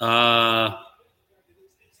pick.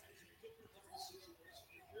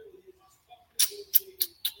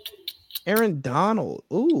 Aaron Donald.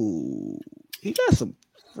 Ooh, he got some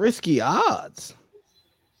risky odds.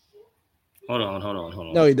 Hold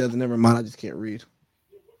on. No, he doesn't. Never mind. I just can't read.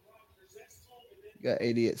 You got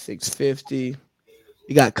 80 at 650.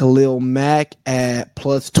 You got Khalil Mack at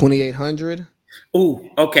plus 2,800. Ooh,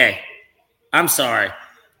 okay. I'm sorry.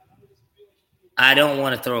 I don't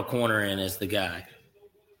want to throw a corner in as the guy.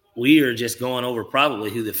 We are just going over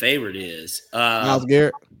probably who the favorite is. Myles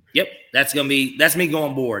Garrett. Yep, that's me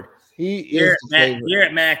going board. He is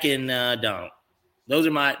Garrett, Mack, and Donald. So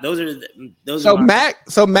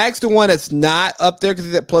Mac's the one that's not up there because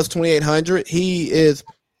he's at plus 2,800. He is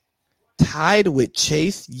tied with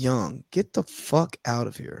Chase Young. Get the fuck out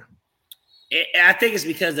of here. I think it's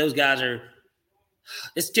because those guys are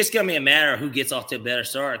 – it's just going to be a matter of who gets off to a better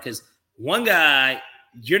start because one guy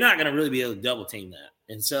you're not going to really be able to double team that.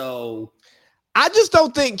 And so I just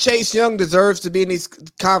don't think Chase Young deserves to be in these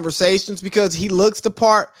conversations because he looks the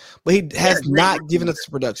part, but he has not given us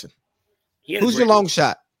the production. Who's your long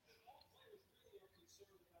shot?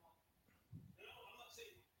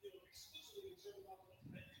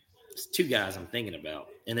 It's two guys I'm thinking about,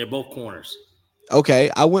 and they're both corners. Okay,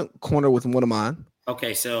 I went corner with one of mine.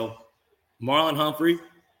 Okay, so Marlon Humphrey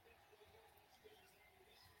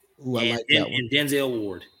Ooh, I like that one. And Denzel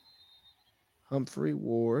Ward. Humphrey,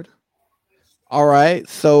 Ward. All right,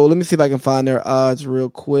 so let me see if I can find their odds real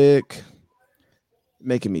quick.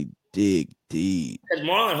 Making me dig deep. Because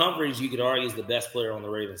Marlon Humphreys, you could argue, is the best player on the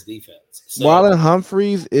Ravens defense. So, Marlon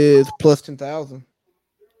Humphreys is plus 10,000.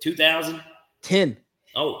 2,000? 10.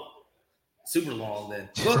 Oh, super long then.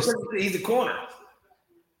 Look, he's a corner.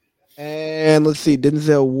 And let's see,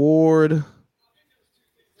 Denzel Ward.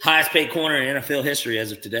 Highest paid corner in NFL history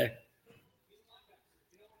as of today.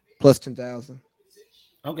 Plus 10,000.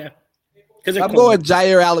 Okay. I'm going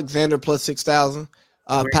Jair Alexander plus 6,000.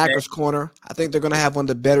 Packers corner. I think they're going to have one of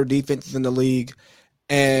the better defenses in the league.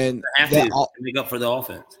 And make up for the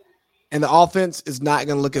offense. And the offense is not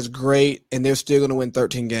going to look as great, and they're still going to win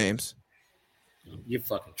 13 games. You're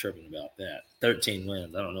fucking tripping about that. 13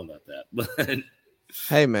 wins. I don't know about that. But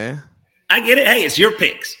hey, man. I get it. Hey, it's your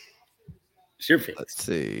picks. It's your picks. Let's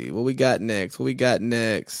see. What we got next?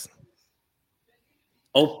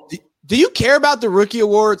 Oh, do you care about the rookie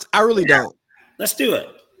awards? I really don't. Let's do it.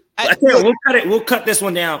 We'll cut it. We'll cut this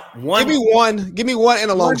one down. Give me one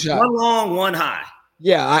and a long shot. One long, one high.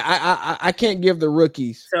 Yeah, I can't give the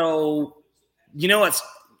rookies. So, you know what's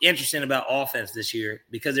interesting about offense this year?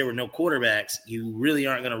 Because there were no quarterbacks, you really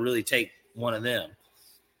aren't going to really take one of them.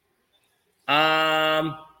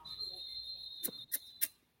 We're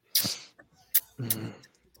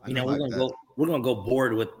gonna go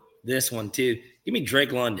board with this one too. Give me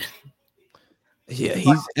Drake London. Yeah,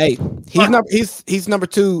 he's number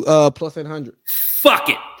 2 plus 800. Fuck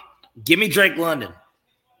it. Give me Drake London.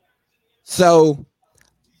 So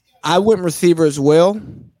I went receiver as well.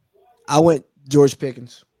 I went George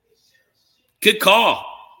Pickens. Good call.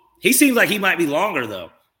 He seems like he might be longer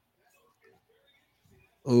though.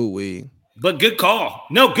 But good call.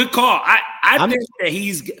 No, good call. I think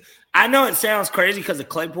that I know it sounds crazy because of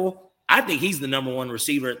Claypool. I think he's the number 1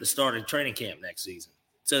 receiver at the start of training camp next season.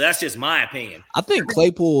 So that's just my opinion. I think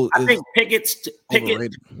Claypool. I think Pickett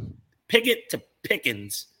to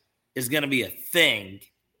Pickens is going to be a thing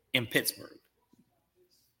in Pittsburgh.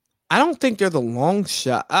 I don't think they're the long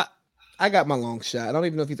shot. I got my long shot. I don't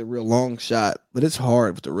even know if he's a real long shot, but it's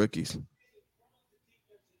hard with the rookies.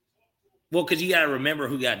 Well, because you got to remember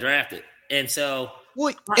who got drafted, and so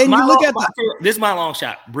this is my long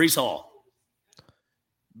shot. Breece Hall.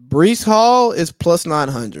 Breece Hall is plus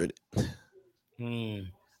 900.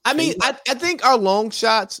 I mean, I think our long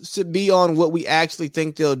shots should be on what we actually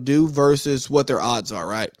think they'll do versus what their odds are,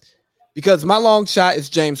 right? Because my long shot is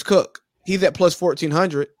James Cook. He's at plus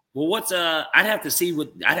 1,400. Well, what's I'd have to see what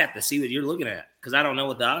you're looking at because I don't know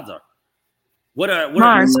what the odds are. What are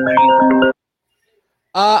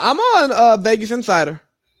I'm on Vegas Insider.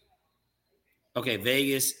 Okay,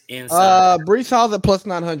 Vegas Insider. Breece Hall's at plus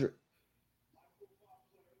 900.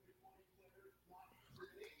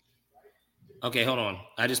 Okay, hold on.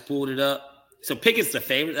 I just pulled it up. So Pickett's the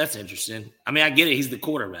favorite. That's interesting. I mean, I get it. He's the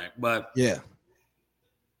quarterback, but yeah,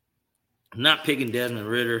 I'm not picking Desmond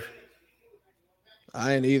Ridder.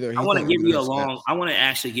 I ain't either. I want to give you I want to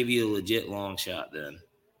actually give you a legit long shot. Then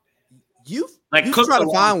you try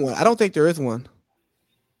to find one. I don't think there is one.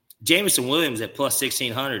 Jameson Williams at plus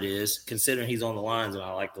 1,600 is considering he's on the Lions, and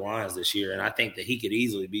I like the Lions this year, and I think that he could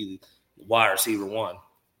easily be the wide receiver 1.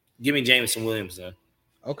 Give me Jameson Williams then.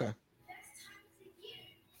 Okay.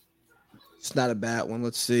 It's not a bad one.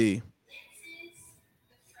 Let's see.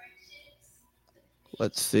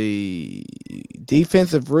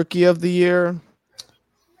 Defensive Rookie of the Year.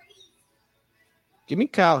 Give me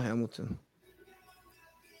Kyle Hamilton.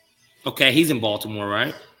 Okay, he's in Baltimore,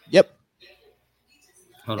 right? Yep.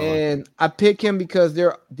 Hold on. And I pick him because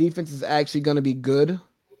their defense is actually going to be good.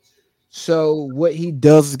 So what he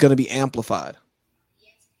does is going to be amplified.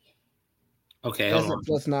 Okay, that's hold on.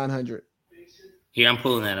 Plus 900. Here, I'm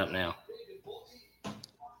pulling that up now.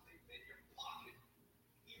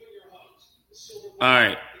 All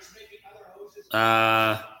right.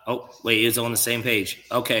 Oh, wait, it's on the same page.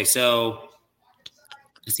 Okay, so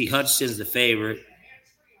I see Hutchinson's the favorite.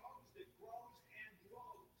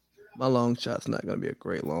 My long shot's not going to be a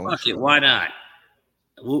great long Fuck shot. it, why not?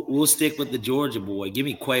 We'll stick with the Georgia boy. Give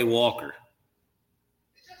me Quay Walker.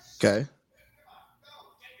 Okay.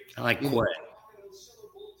 I like Quay.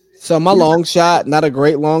 So my long shot, not a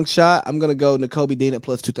great long shot. I'm gonna go Nakobe Dean at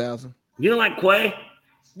plus 2,000. You don't like Quay?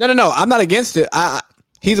 No. I'm not against it.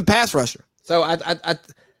 He's a pass rusher, so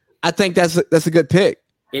I think that's a good pick.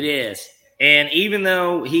 It is. And even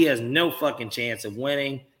though he has no fucking chance of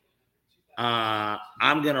winning,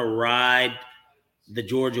 I'm going to ride the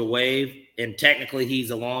Georgia wave. And technically,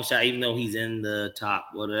 he's a long shot, even though he's in the top,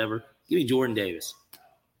 whatever. Give me Jordan Davis.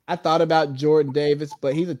 I thought about Jordan Davis,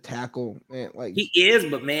 but he's a tackle, man. Like He is,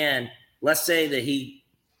 but man, let's say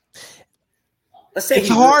it's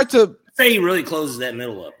hard to say he really closes that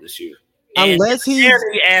middle up this year. Unless he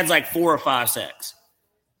adds like 4 or 5 sacks.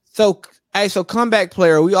 So comeback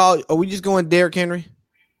player. Are we just going Derrick Henry?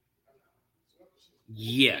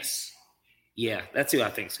 Yes. Yeah, that's who I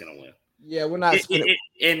think is going to win. Yeah, we're not.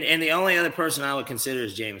 And the only other person I would consider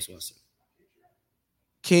is Jameis Winston.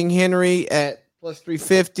 King Henry at plus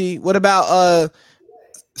 350. What about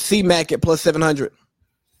C-Mac at plus 700?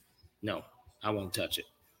 No, I won't touch it.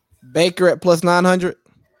 Baker at plus 900.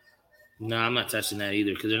 No, I'm not touching that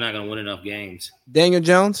either because they're not going to win enough games. Daniel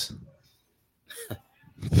Jones.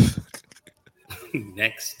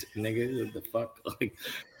 Next, nigga, what the fuck? Like,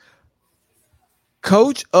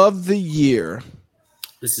 Coach of the year.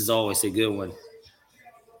 This is always a good one.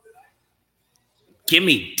 Give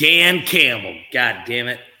me Dan Campbell. God damn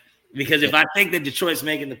it. Because if I think that Detroit's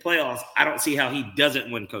making the playoffs, I don't see how he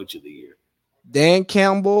doesn't win Coach of the Year. Dan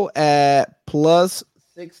Campbell at plus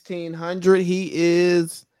 1,600. He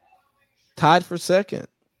is tied for second.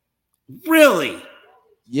 Really?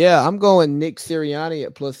 Yeah, I'm going Nick Sirianni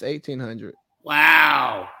at plus 1,800.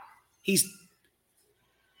 Wow. He's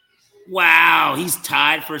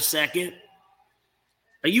tied for second.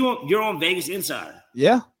 You're on Vegas Insider?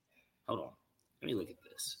 Yeah. Hold on. Let me look at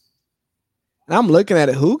this. And I'm looking at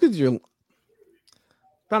it. Who could you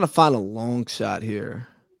trying to find a long shot here?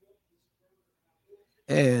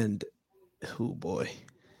 And who?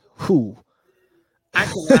 I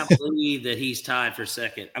cannot believe that he's tied for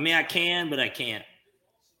second. I mean, I can, but I can't.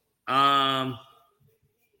 All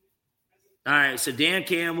right, so Dan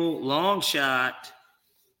Campbell, long shot.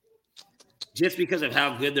 Just because of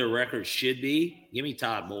how good their record should be, give me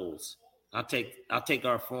Todd Bowles. I'll take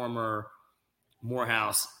our former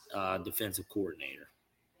Morehouse defensive coordinator.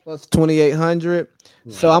 Plus 2,800.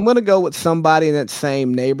 Right. So I'm going to go with somebody in that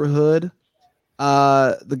same neighborhood.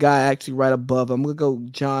 The guy actually right above him. I'm going to go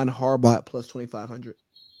John Harbaugh at plus 2,500.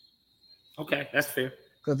 Okay, that's fair.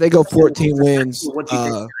 Because if they go 14 wins, what you think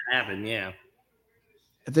is going to happen? Yeah.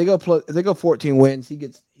 If they go 14 wins, he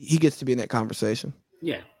gets to be in that conversation.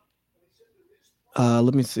 Yeah.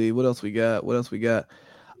 Let me see. What else we got?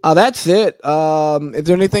 That's it. Is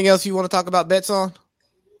there anything else you want to talk about bets on?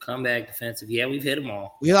 Comeback defensive. Yeah, we've hit them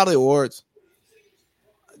all. We hit all the awards.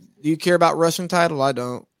 Do you care about rushing title? I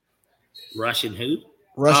don't. Rushing who?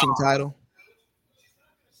 Rushing title.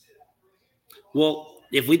 Well,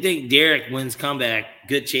 if we think Derek wins comeback,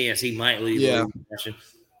 good chance he might lead. Yeah. Rushing.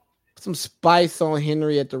 Some spice on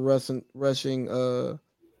Henry at the rushing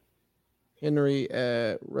Henry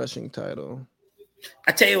at rushing title.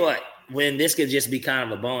 I tell you what, when this could just be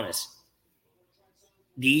kind of a bonus,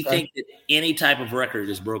 do you think that any type of record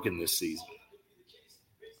is broken this season?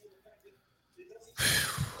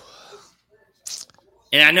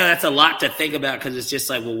 And I know that's a lot to think about because it's just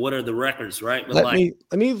like, well, what are the records, right? But let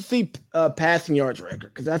me see passing yards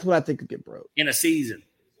record because that's what I think could get broke in a season.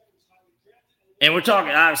 And we're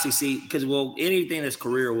talking obviously, because anything that's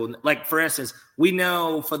career will, like for instance, we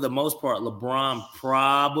know for the most part LeBron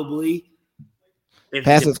probably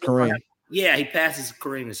passes Kareem. Yeah, he passes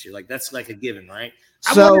Kareem this year. Like that's like a given, right?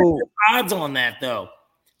 So I wonder the odds on that though,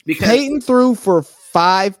 because Peyton threw for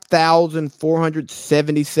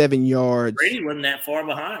 5,477 yards. Brady wasn't that far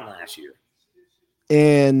behind last year.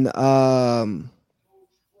 And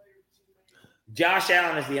Josh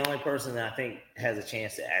Allen is the only person that I think has a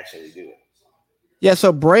chance to actually do it. Yeah,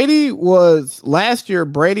 so last year,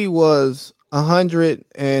 Brady was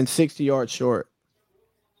 160 yards short.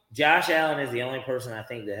 Josh Allen is the only person I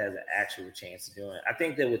think that has an actual chance of doing it. I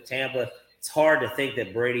think that with Tampa, it's hard to think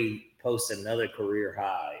that Brady posts another career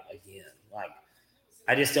high again. Like,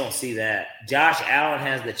 I just don't see that. Josh Allen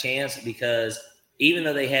has the chance because even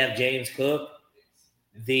though they have James Cook,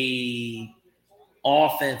 the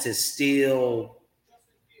offense is still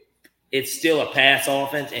a pass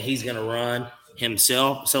offense, and he's going to run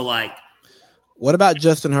himself. So, like, what about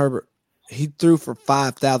Justin Herbert? He threw for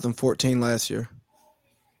 5,014 last year.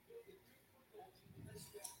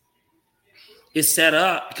 It's set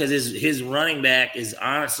up because his running back is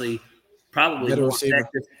honestly probably better more receiver.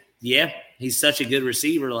 effective. Yeah, he's such a good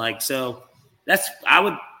receiver. Like, so I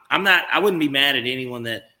wouldn't be mad at anyone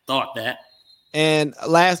that thought that. And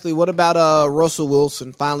lastly, what about Russell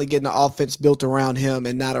Wilson finally getting the offense built around him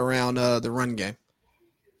and not around the run game?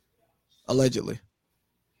 Allegedly.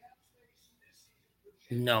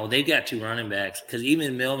 No, they got 2 running backs because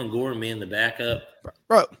even Melvin Gordon being the backup,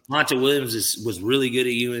 Bro, Monty Williams was really good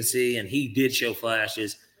at UNC, and he did show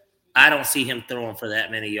flashes. I don't see him throwing for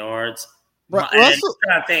that many yards. Bro, And Russell, I'm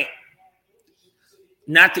trying to think,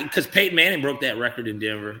 not because Peyton Manning broke that record in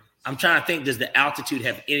Denver. I'm trying to think, does the altitude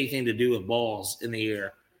have anything to do with balls in the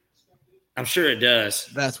air? I'm sure it does.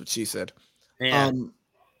 that's what she said. Yeah.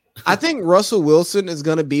 I think Russell Wilson is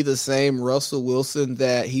going to be the same Russell Wilson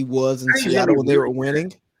that he was in Seattle when they were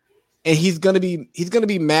winning, and he's going to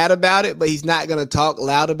be mad about it, but he's not going to talk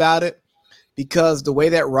loud about it because the way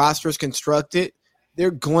that roster is constructed,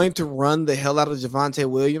 they're going to run the hell out of Javonte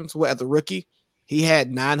Williams. Well, as a rookie, he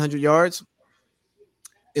had 900 yards,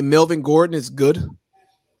 and Melvin Gordon is good.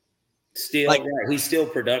 Still, he's still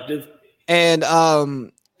productive. And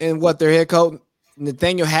what their head coach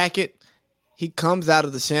Nathaniel Hackett. He comes out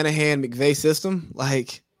of the Shanahan McVay system.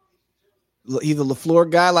 Like, he's a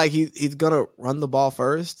LaFleur guy. Like, he's going to run the ball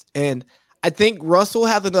first. And I think Russell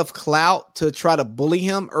has enough clout to try to bully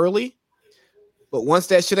him early. But once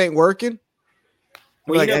that shit ain't working,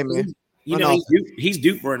 Well, like, hey, man. He's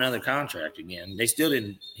due for another contract again.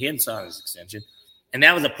 He hadn't signed his extension. And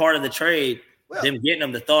that was a part of the trade, them getting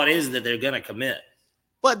him. The thought is that they're going to commit.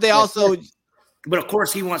 But they also – But, of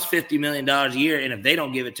course, he wants $50 million a year, and if they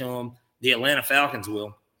don't give it to him, the Atlanta Falcons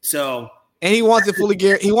will. So, and he wants it fully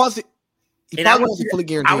guaranteed. He wants it. He probably wants it fully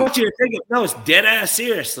guaranteed. I want you to think of no, it's dead ass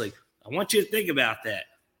seriously. I want you to think about that.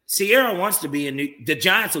 Sierra wants to be the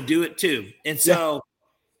Giants will do it too. And so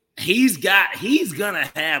he's gonna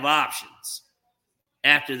have options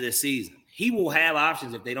after this season. He will have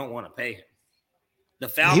options if they don't want to pay him. The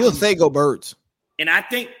Falcons, he'll say go Birds. And I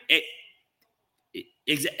think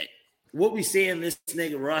what we seeing this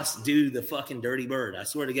nigga Russ do the fucking dirty bird. I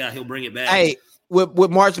swear to God, he'll bring it back. Hey,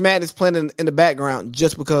 with March Madness playing in the background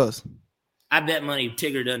just because. I bet money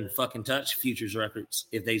Tigger doesn't fucking touch futures records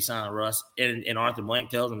if they sign Russ, and Arthur Blank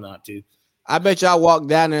tells him not to. I bet y'all walk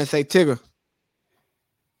down there and say Tigger.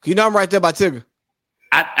 You know I'm right there by Tigger.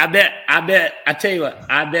 I bet. I tell you what.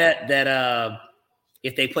 I bet that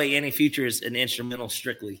if they play any futures, an instrumental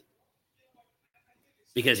strictly.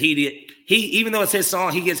 Because he even though it's his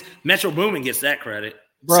song, he gets Metro Boomin gets that credit.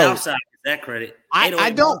 Bro, Southside gets that credit.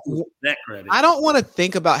 I don't that credit. I don't want to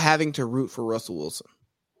think about having to root for Russell Wilson.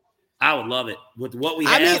 I would love it with what we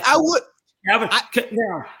have. I mean, I would.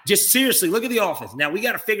 Now, just seriously, look at the offense. Now we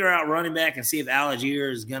got to figure out running back and see if Algier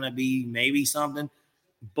is gonna be maybe something.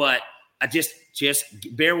 But I just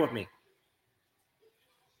bear with me.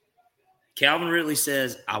 Calvin Ridley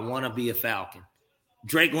says, "I want to be a Falcon."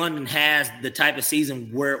 Drake London has the type of season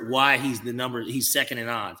why he's second in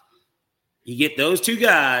odds. You get those two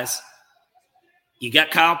guys, you got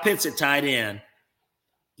Kyle Pitts at tight end.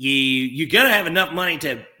 You're gonna have enough money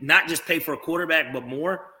to not just pay for a quarterback, but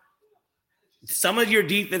more. Some of your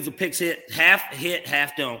defensive picks hit,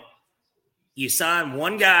 half don't. You sign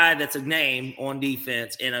one guy that's a name on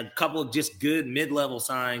defense and a couple of just good mid-level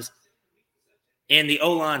signs, and the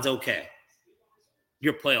O-line's okay.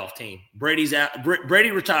 You're a playoff team. Brady's out. Brady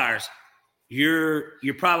retires. You're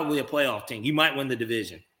probably a playoff team. You might win the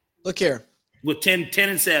division. Look here. With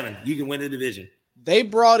 10-7, you can win the division. They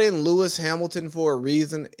brought in Lewis Hamilton for a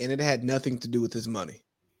reason, and it had nothing to do with his money.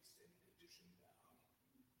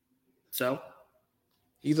 So?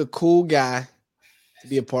 He's a cool guy to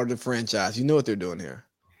be a part of the franchise. You know what they're doing here.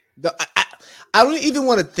 I don't even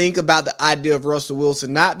want to think about the idea of Russell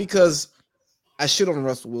Wilson, not because I shit on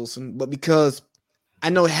Russell Wilson, but because I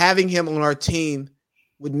know having him on our team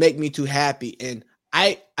would make me too happy, and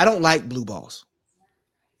I don't like blue balls.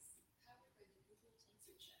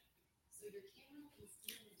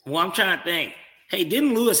 Well, I'm trying to think. Hey,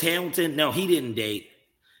 didn't Lewis Hamilton? No, he didn't date.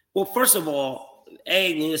 Well, first of all,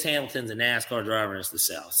 Lewis Hamilton's a NASCAR driver in the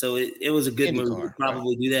South, so it was a good move to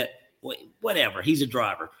probably do that. Whatever, he's a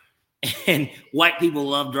driver, and white people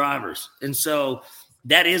love drivers, and so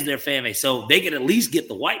that is their fan base. So they could at least get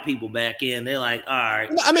the white people back in. They're like, all right.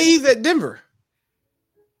 I mean, he's at Denver.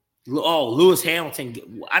 Oh, Lewis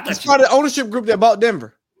Hamilton. I thought he's part of the ownership group that bought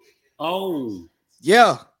Denver. Oh,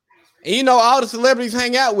 yeah. And you know, all the celebrities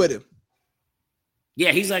hang out with him.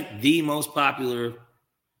 Yeah, he's like the most popular.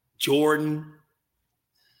 Jordan.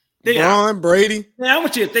 LeBron, Brady. Man, I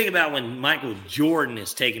want you to think about when Michael Jordan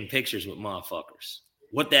is taking pictures with motherfuckers.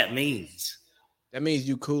 What that means. That means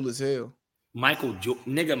you cool as hell. Michael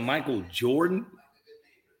Jordan?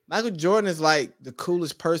 Michael Jordan is like the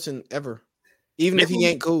coolest person ever. Even if he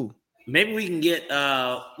ain't cool. Maybe we can get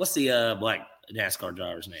what's the black NASCAR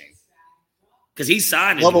driver's name? because he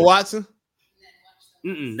signed it. Bubba Watson?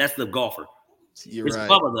 That's the golfer. You're It's right.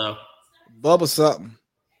 Bubba, though. Bubba something.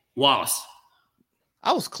 Wallace.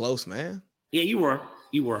 I was close, man. Yeah, you were.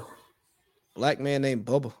 You were. Black man named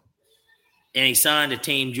Bubba. And he signed a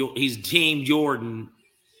team. He's Team Jordan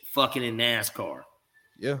fucking in NASCAR.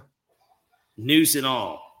 Yeah. Noose and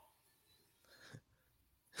all.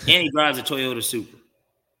 And he drives a Toyota Supra.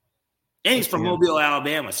 And he's from Mobile,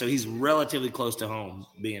 Alabama, so he's relatively close to home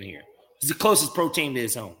being here. He's the closest pro team to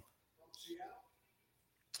his home.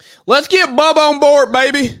 Let's get Bubba on board,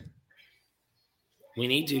 baby. We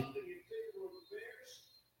need to.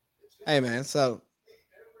 Hey, man. So,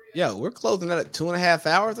 we're closing out at 2.5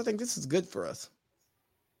 hours. I think this is good for us.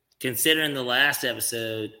 Considering the last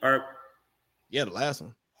episode, or the last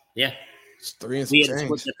one. Yeah. It's 3 and some we had to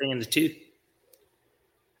change. split the thing into 2.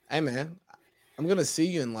 Hey, man. I'm going to see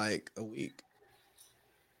you in like a week.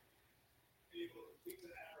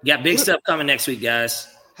 Got big stuff coming next week, guys.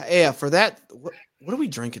 Yeah, for that, what are we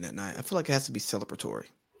drinking at night? I feel like it has to be celebratory.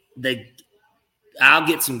 I'll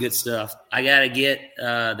get some good stuff. I got to get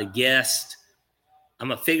the guest. I'm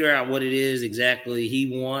going to figure out what it is exactly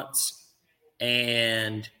he wants.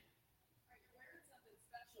 And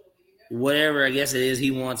whatever I guess it is he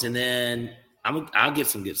wants. And then I'll get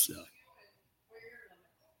some good stuff.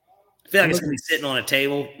 I feel like it's going to be sitting on a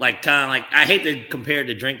table. Like kind of like, I hate to compare it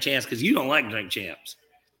to Drink Champs because you don't like Drink Champs.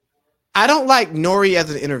 I don't like Nori as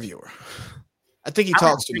an interviewer. I think he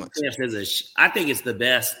talks too much. I think it's the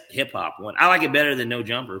best hip hop one. I like it better than No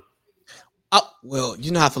Jumper. Oh, well,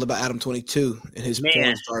 you know how I feel about Adam 22 and his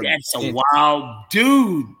porn star. That's a wild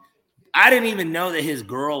dude. I didn't even know that his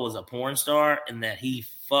girl was a porn star and that he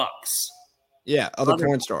fucks. Yeah, other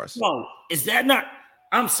porn stars. No, is that not?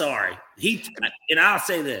 I'm sorry. And I'll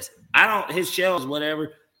say this. His show is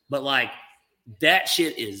whatever, but like that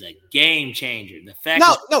shit is a game changer. The fact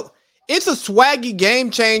No. It's a swaggy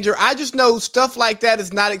game changer. I just know stuff like that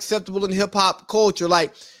is not acceptable in hip hop culture.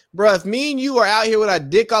 Like, bro, if me and you are out here with our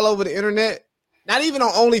dick all over the internet, not even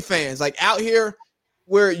on OnlyFans, like out here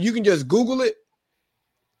where you can just Google it,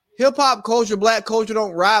 hip hop culture, black culture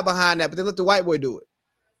don't ride behind that, but they let the white boy do it.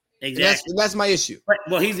 Exactly. And that's my issue.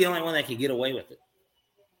 Well, he's the only one that can get away with it.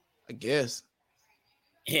 I guess.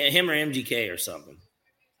 Him or MGK or something.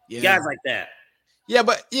 Yeah. Guys like that. Yeah,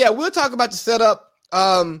 but we'll talk about the setup.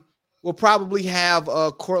 We'll probably have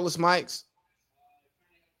cordless mics.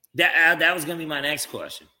 That was going to be my next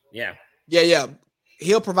question. Yeah. Yeah.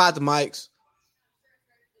 He'll provide the mics.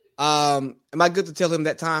 Am I good to tell him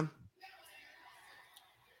that time?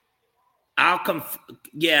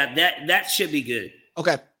 That should be good.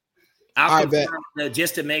 Okay. I'll confirm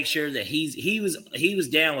just to make sure that he was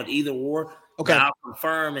down with either or. Okay. I'll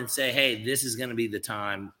confirm and say, hey, this is going to be the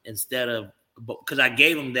time instead of because I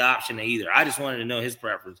gave him the option of either. I just wanted to know his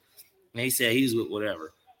preference. And he said he's with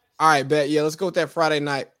whatever. All right, bet. Yeah, let's go with that Friday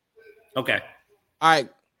night. Okay. All right.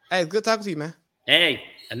 Hey, good talking to you, man. Hey,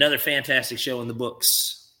 another fantastic show in the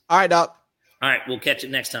books. All right, Doc. All right, we'll catch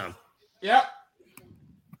it next time. Yep.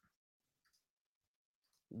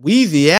 Weezy